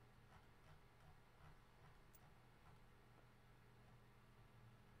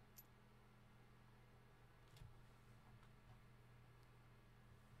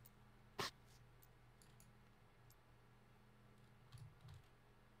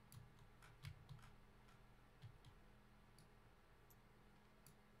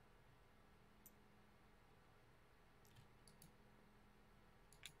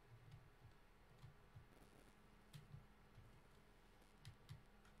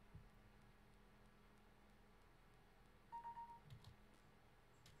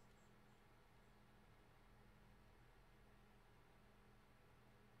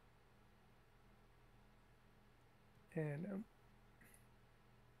 And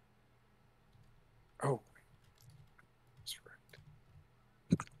Oh, that's right.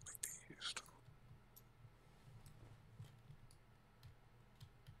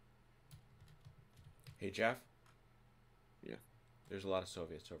 Hey, Jeff? Yeah. There's a lot of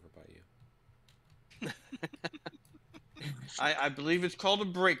Soviets over by you. I believe it's called a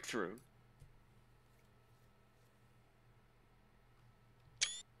breakthrough.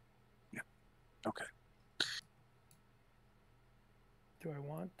 Okay. Do I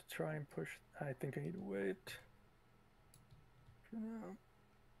want to try and push? I think I need to wait for now.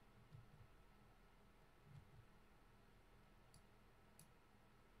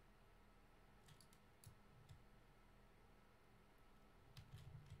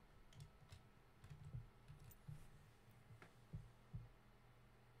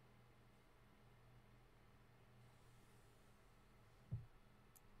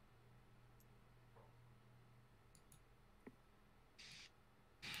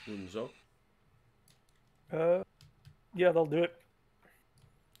 Unzo. Yeah, they'll do it.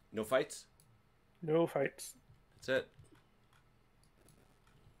 No fights? No fights. That's it.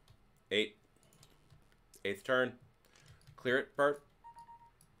 8. 8th turn. Clear it, Bart?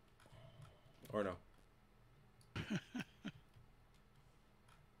 Or no?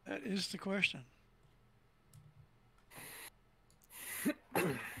 That is the question.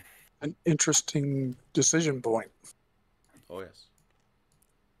 An interesting decision point. Oh, yes.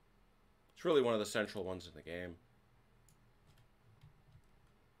 It's really one of the central ones in the game.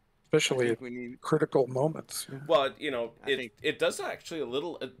 Especially I at think we need. critical moments. Yeah. Well, you know, I think- it does actually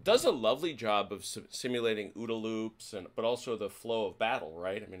it does a lovely job of simulating OODA loops, but also the flow of battle,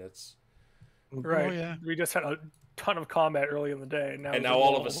 right? I mean, it's... Right. Oh, yeah. We just had a ton of combat early in the day. And there's now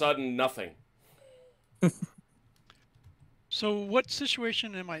all of a lull. sudden, nothing. So what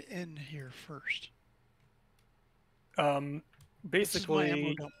situation am I in here first? This is my ammo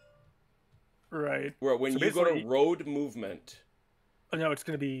Basically, dump. right. Where when So you go to basically- road movement... Oh, no, it's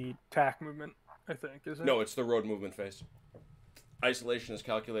going to be tack movement, I think, is it? No, it's the road movement phase. Isolation is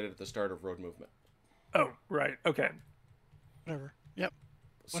calculated at the start of road movement. Oh, right. Okay. Whatever. Yep.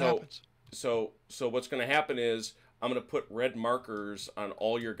 What So, happens? so what's going to happen is I'm going to put red markers on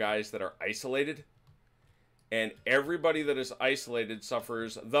all your guys that are isolated, and everybody that is isolated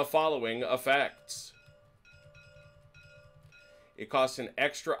suffers the following effects. It costs an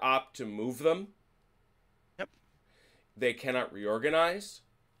extra op to move them. Yep. They cannot reorganize.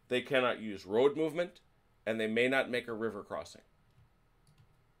 They cannot use road movement, and they may not make a river crossing.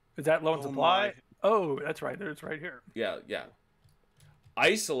 Is that low on Oh supply? my. Oh, that's right. It's right here. Yeah, yeah.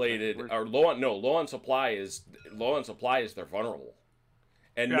 Isolated or low on supply is they're vulnerable,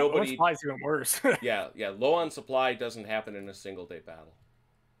 and Yeah, low on nobody. supply is even worse. Yeah, low on supply doesn't happen in a single day battle.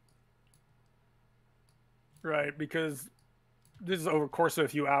 Right, because this is over the course of a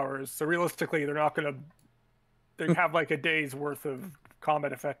few hours. So realistically, they're not going to. They have like a day's worth of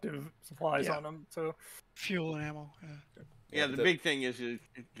combat effective supplies Yeah. on them. So Fuel and ammo. Yeah. Yeah, the big thing is the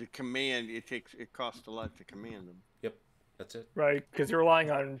command. It costs a lot to command them. Yep, that's it. right, because you're relying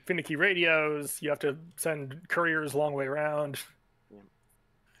on finicky radios. You have to send couriers a long way around.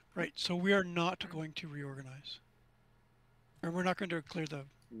 Right. So we are not going to reorganize. Or we're not going to clear the...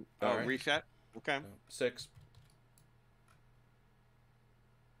 Oh, All right. reset. Okay. 6.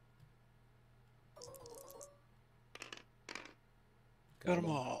 Got them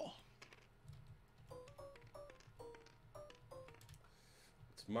all.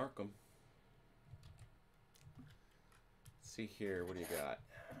 Let's mark them. Let's see here. What do you got?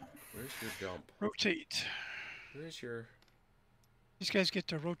 Where's your dump? Rotate. Where's your... These guys get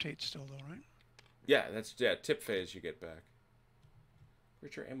to rotate still, though, right? Yeah, that's tip phase you get back.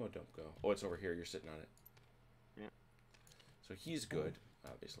 Where'd your ammo dump go? Oh, it's over here. You're sitting on it. Yeah. So he's good,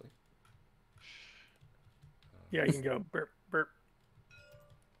 obviously. Yeah, you can go burp, burp.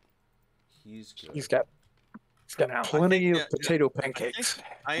 He's good. He's got now. plenty of that- potato pancakes.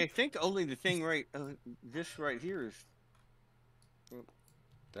 I think only the thing this right here is.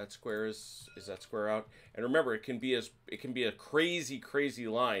 That square is that square out? And remember, it can be a crazy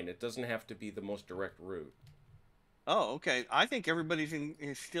line. It doesn't have to be the most direct route. Oh, okay. I think everybody's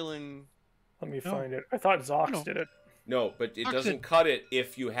is still in. Let me No. find it. I thought Zox No. did it. No, but it Zoc doesn't did- cut it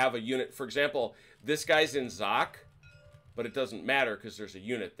if you have a unit. For example, this guy's in Zoc, but it doesn't matter because there's a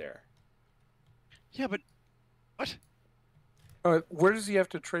unit there. Yeah, but... What? Where does he have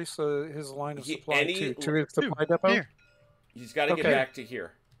to trace his line of supply to his supply depot? Here. He's got to get Okay. back to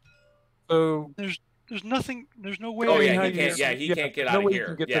here. So There's nothing... There's no way... Oh I yeah, can he get can't. this. Yeah, he Yeah, can't get no out of way you here.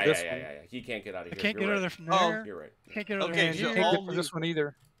 can get to Yeah, this yeah, one. yeah. He can't get out of I here. can't You're get out of right. there from Oh. there. You're right. Can't get out of Okay, there. so Here. can't all get to the- this one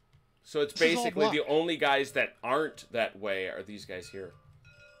either. So it's This is all basically the blocked. only guys that aren't that way are these guys here.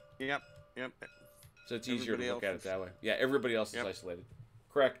 Yep. So it's easier Everybody to look at else it that way. Yeah, everybody else is Yep. isolated.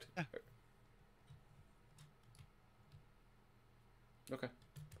 Correct. Yeah. Okay.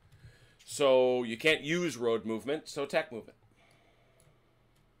 So you can't use road movement, so attack movement.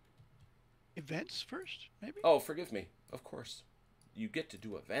 Events first, maybe? Oh, forgive me. Of course. You get to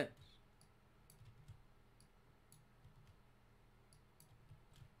do events.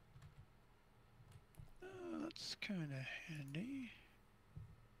 That's kind of handy.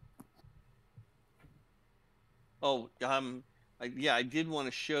 Oh, yeah, I did want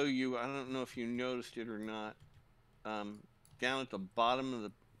to show you. I don't know if you noticed it or not. Down at the bottom of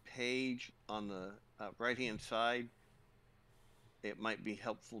the page on the right-hand side, it might be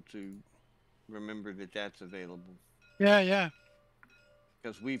helpful to remember that that's available Yeah, yeah.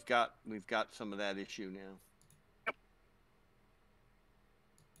 because we've got some of that issue now.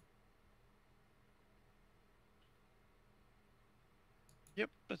 Yep,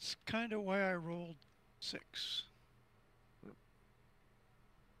 that's kind of why I rolled 6.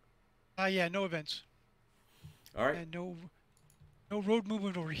 Yeah, no events. All right. And no road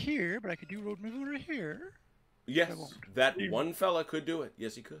movement over here, but I could do road movement over here. Yes, I won't. that one fella could do it.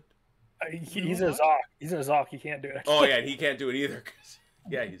 Yes, he could. He's in a Zoc. He's in a Zoc. He can't do it. Oh, yeah, and he can't do it either. 'Cause,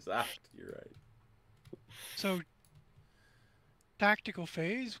 yeah, he's locked. You're right. So, tactical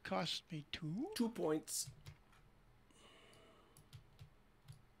phase cost me 2. 2 points.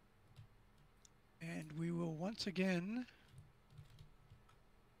 And we will once again...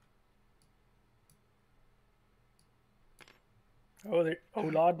 Oh,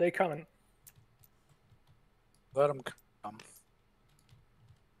 Lord, they coming. Let them come.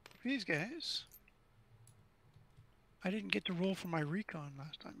 These guys. I didn't get to roll for my recon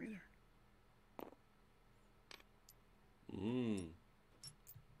last time either.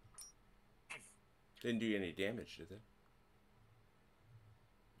 Didn't do you any damage, did they?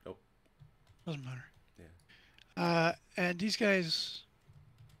 Nope. Doesn't matter. Yeah. And these guys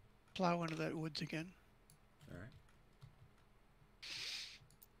plow into that woods again. All right.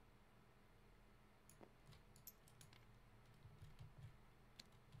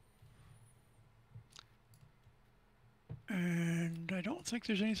 And I don't think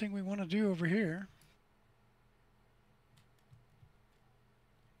there's anything we want to do over here.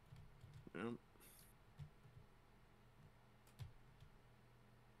 Yep.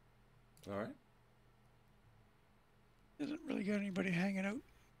 All right. Doesn't really got anybody hanging out.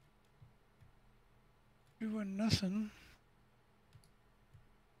 Doing nothing.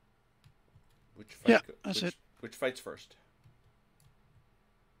 Which fight? Yeah, that's it. Which fights first?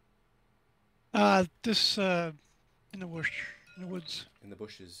 This in the bush, in the woods. In the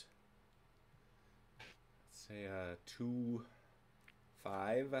bushes. Let's say 2,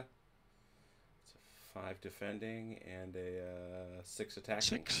 5. It's a 5 defending and a 6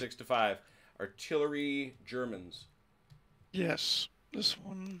 attacking. 6 to 5. Artillery Germans. Yes, this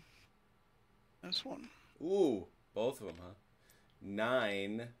one. This one. Ooh, both of them, huh?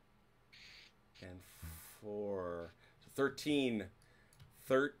 9 and 4. So 13.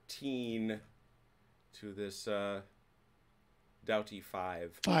 13 to this doughty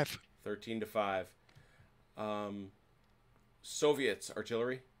 5. 5. 13 to 5. Soviets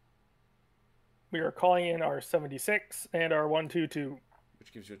artillery, We are calling in our 76 and our 122.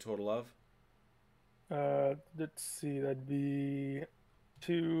 which gives you a total of Let's see, that'd be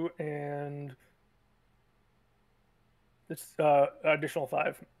 2 and it's additional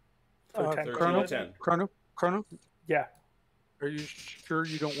 5 for 10. 13 to 10. Chrono? Yeah. Are you sure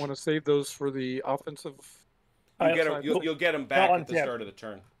you don't want to save those for the offensive? You'll get them back at the start of the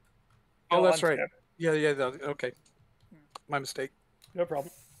turn. Oh, that's right. Yeah. Okay. My mistake. No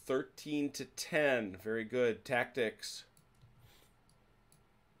problem. 13 to 10. Very good. Tactics.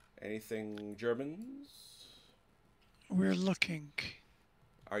 Anything Germans? We're looking.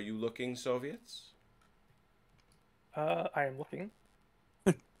 Are you looking Soviets? I am looking.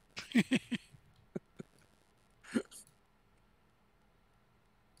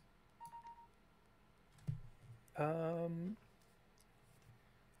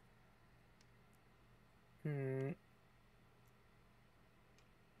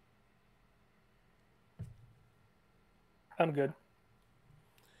 I'm good.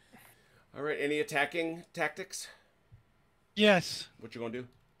 All right. Any attacking tactics? Yes. What you gonna do?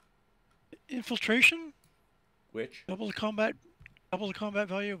 Infiltration. Which? Double the combat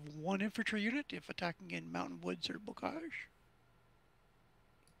value of 1 infantry unit if attacking in mountain woods or bocage.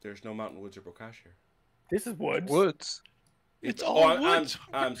 There's no mountain woods or bocage here. This is woods. Woods. It's all woods.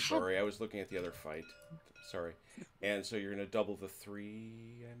 I'm sorry. I was looking at the other fight. Sorry. And so you're gonna double the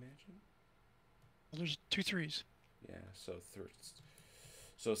 3, I imagine. Well, there's 2 3s. Yeah.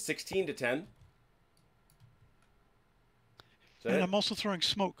 So 16 to 10. Is that And it? I'm also throwing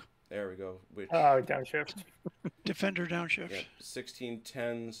smoke. There we go. Which Downshift. Defender downshift. yeah,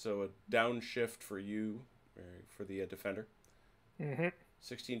 1610. So a downshift for you, or for the defender. Mm-hmm.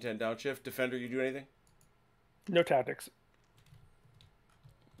 1610 downshift. Defender, you do anything? No tactics.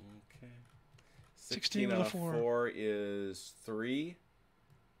 Okay. 16 with on a 4. 4 is 3.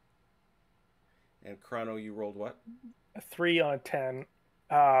 And Chrono, you rolled what? A 3 on a 10.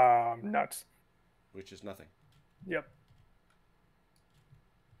 Nuts. Which is nothing. Yep.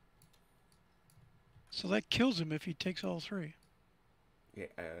 So that kills him if he takes all 3. Yeah.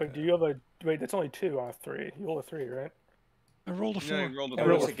 Wait, do you have a... Wait, that's only 2 on a 3. You roll a 3, right? I rolled a 4. No, you rolled a I four.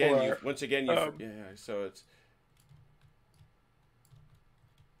 rolled once a again, 4. you yeah. So it's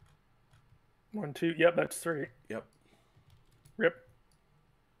 1, 2. Yep, that's 3. yep. Rip.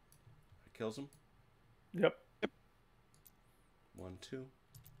 That kills him. Yep. 1, 2,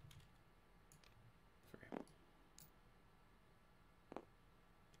 3.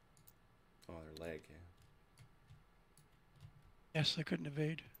 Oh, their leg. Yeah. Yes, I couldn't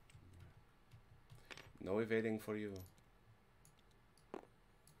evade. No evading for you.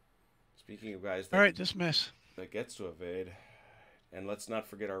 Speaking of guys All right, this mess. that gets to evade, and let's not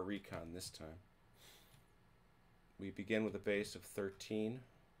forget our recon this time. We begin with a base of 13.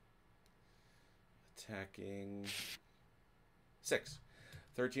 Attacking 6.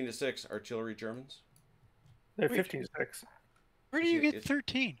 13 to 6, artillery Germans. They're Wait. 15 to 6. Where do you Yeah, get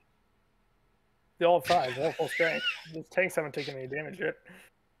 13? They all have 5. They all have full strength. Those tanks haven't taken any damage yet.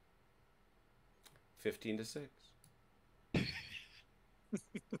 15 to 6.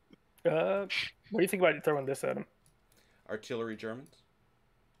 What do you think about throwing this at him? Artillery Germans.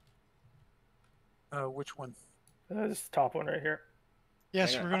 Which one? This top one right here.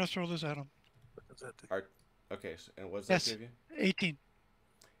 Yes, Hang on. we're going to throw this at him. What does that do? Okay, so, and what does Yes. that give you? 18.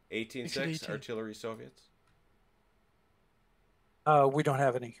 18 Makes it 6, 18. artillery Soviets. We don't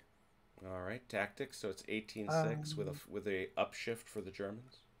have any. All right, tactics. So it's 18-6 with a upshift for the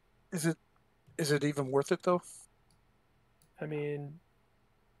Germans. Is it even worth it though? I mean,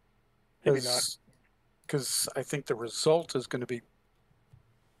 maybe not. Because I think the result is going to be the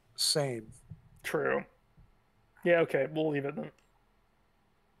same. True. Yeah, okay, we'll leave it then.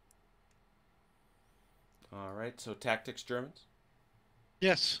 All right, so tactics Germans.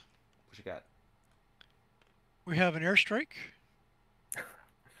 Yes. What you got? We have an airstrike.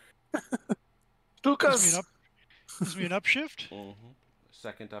 Lucas! Gives me an upshift. Mm-hmm.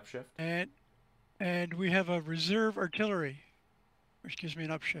 Second upshift. And we have a reserve artillery, which gives me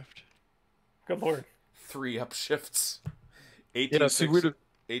an upshift. Good lord. 3 upshifts. Yeah, see, 18-6,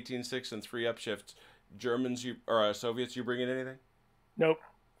 18-6 and 3 upshifts. Germans, Soviets, you bring in anything? Nope.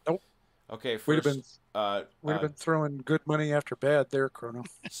 Okay, first, We'd have uh, been throwing good money after bad there, Chrono.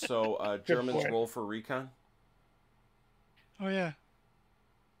 so Germans point. roll for recon. Oh, yeah.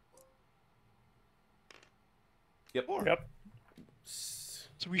 Yep. Yep.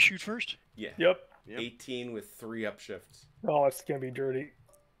 So we shoot first? Yeah. Yep. 18 with 3 upshifts. Oh, it's gonna be dirty.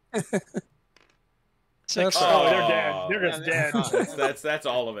 6. Oh, they're dead. They're just dead. That's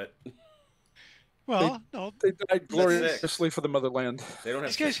all of it. Well, no. They died That's gloriously for the motherland. They don't have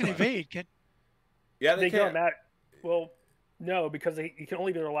These guys 6 can left. evade. Yeah, They they go can. that. Well, no, because you can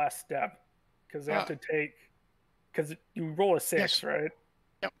only do their last step because they have to take. Because you roll a 6, Yes. right?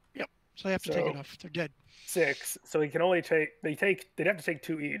 Yep. So they have to take So- enough. They're dead. 6. So he can only take. They'd have to take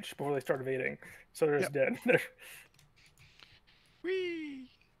 2 each before they start evading. So they're just dead. Whee!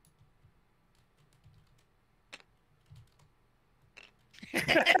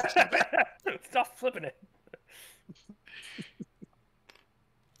 Stop flipping it.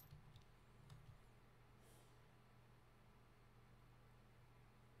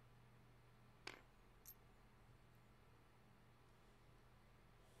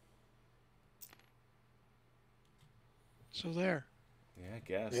 So there. Yeah, I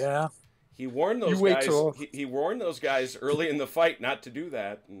guess. Yeah. He warned those You wait guys. till- He warned those guys early in the fight not to do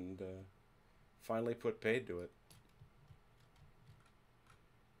that, and finally put paid to it.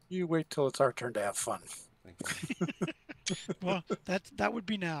 You wait till it's our turn to have fun. Thank you. Well, that would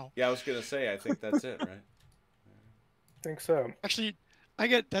be now. Yeah, I was gonna say. I think that's it, right? I think so. Actually,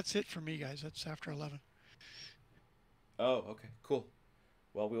 that's it for me, guys. That's after 11. Oh, okay, cool.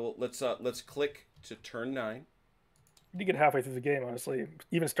 Well, let's click to turn 9. You get halfway through the game, honestly.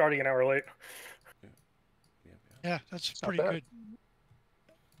 Even starting an hour late. Yeah, that's not pretty bad. good.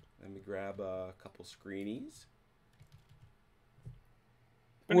 Let me grab a couple screenies.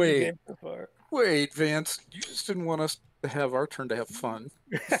 Been a good Wait. game so far. Wait, Vance, you just didn't want us to have our turn to have fun.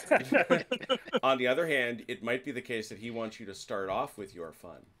 On the other hand, it might be the case that he wants you to start off with your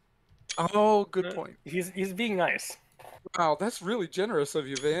fun. Oh, good point. He's being nice. Wow, that's really generous of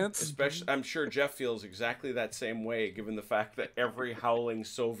you, Vance. Especially, I'm sure Jeff feels exactly that same way, given the fact that every howling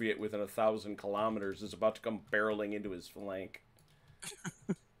Soviet within 1,000 kilometers is about to come barreling into his flank.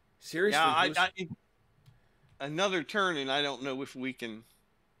 Seriously, Yeah, another turn, and I don't know if we can.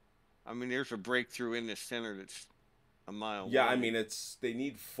 I mean, there's a breakthrough in the center that's a mile. yeah, away. I mean, they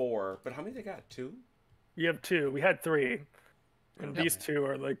need 4, but how many they got? 2? You have 2. We had 3, and Okay. these 2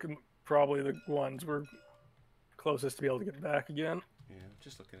 are like probably the ones we're closest to be able to get back again. Yeah,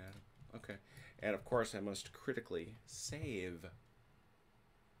 just looking at them. Okay, and of course I must critically save.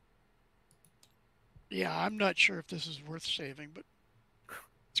 Yeah, I'm not sure if this is worth saving, but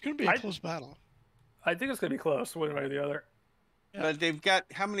it's going to be a close battle. I think it's gonna be close, one way or the other. Yeah. But they've got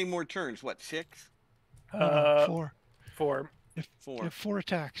how many more turns? What, 6? No, 4. 4, You 4. have 4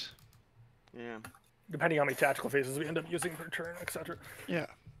 attacks. Yeah. depending on how many tactical phases we end up using per turn, etc. Yeah.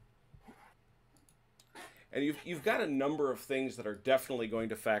 And you've got a number of things that are definitely going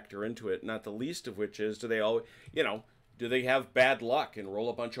to factor into it, not the least of which is, do they have bad luck and roll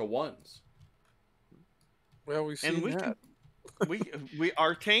a bunch of 1s? Well, we've seen that.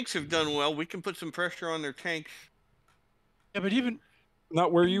 Our tanks have done well. We can put some pressure on their tanks. Yeah, but even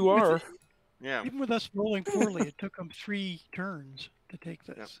Not where you are. Yeah. even with us rolling poorly, it took them 3 turns to take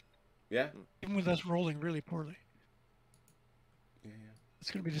this. Yeah? Even with us rolling really poorly. Yeah.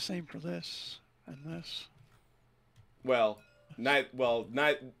 It's going to be the same for this and this. Well, none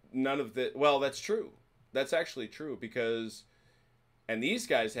of the. Well, that's true. That's actually true because, and these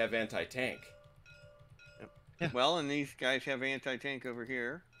guys have anti-tank. Yeah. Well, and these guys have anti-tank over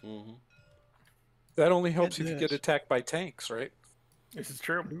here. Mm-hmm. That only helps And if you get this. attacked by tanks, right? This is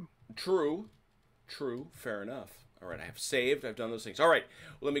true. True. Fair enough. All right, I have saved. I've done those things. All right,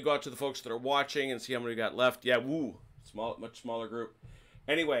 well, let me go out to the folks that are watching and see how many we got left. Yeah, much smaller group.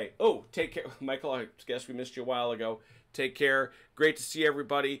 Anyway, take care, Michael. I guess we missed you a while ago. Take care. Great to see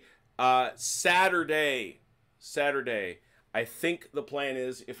everybody. Saturday. I think the plan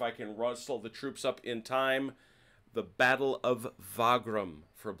is, if I can rustle the troops up in time, the Battle of Wagram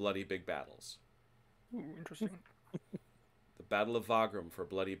for Bloody Big Battles. Ooh, interesting. The Battle of Wagram for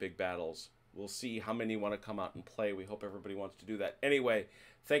Bloody Big Battles. We'll see how many want to come out and play. We hope everybody wants to do that. Anyway,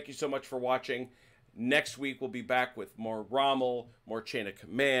 thank you so much for watching. Next week, we'll be back with more Rommel, more Chain of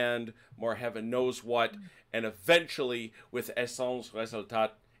Command, more heaven knows what, and eventually with Essence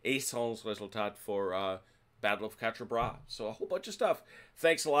Resultat for Battle of Quatre Bras. So a whole bunch of stuff.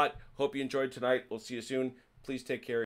 Thanks a lot. Hope you enjoyed tonight. We'll see you soon. Please take care.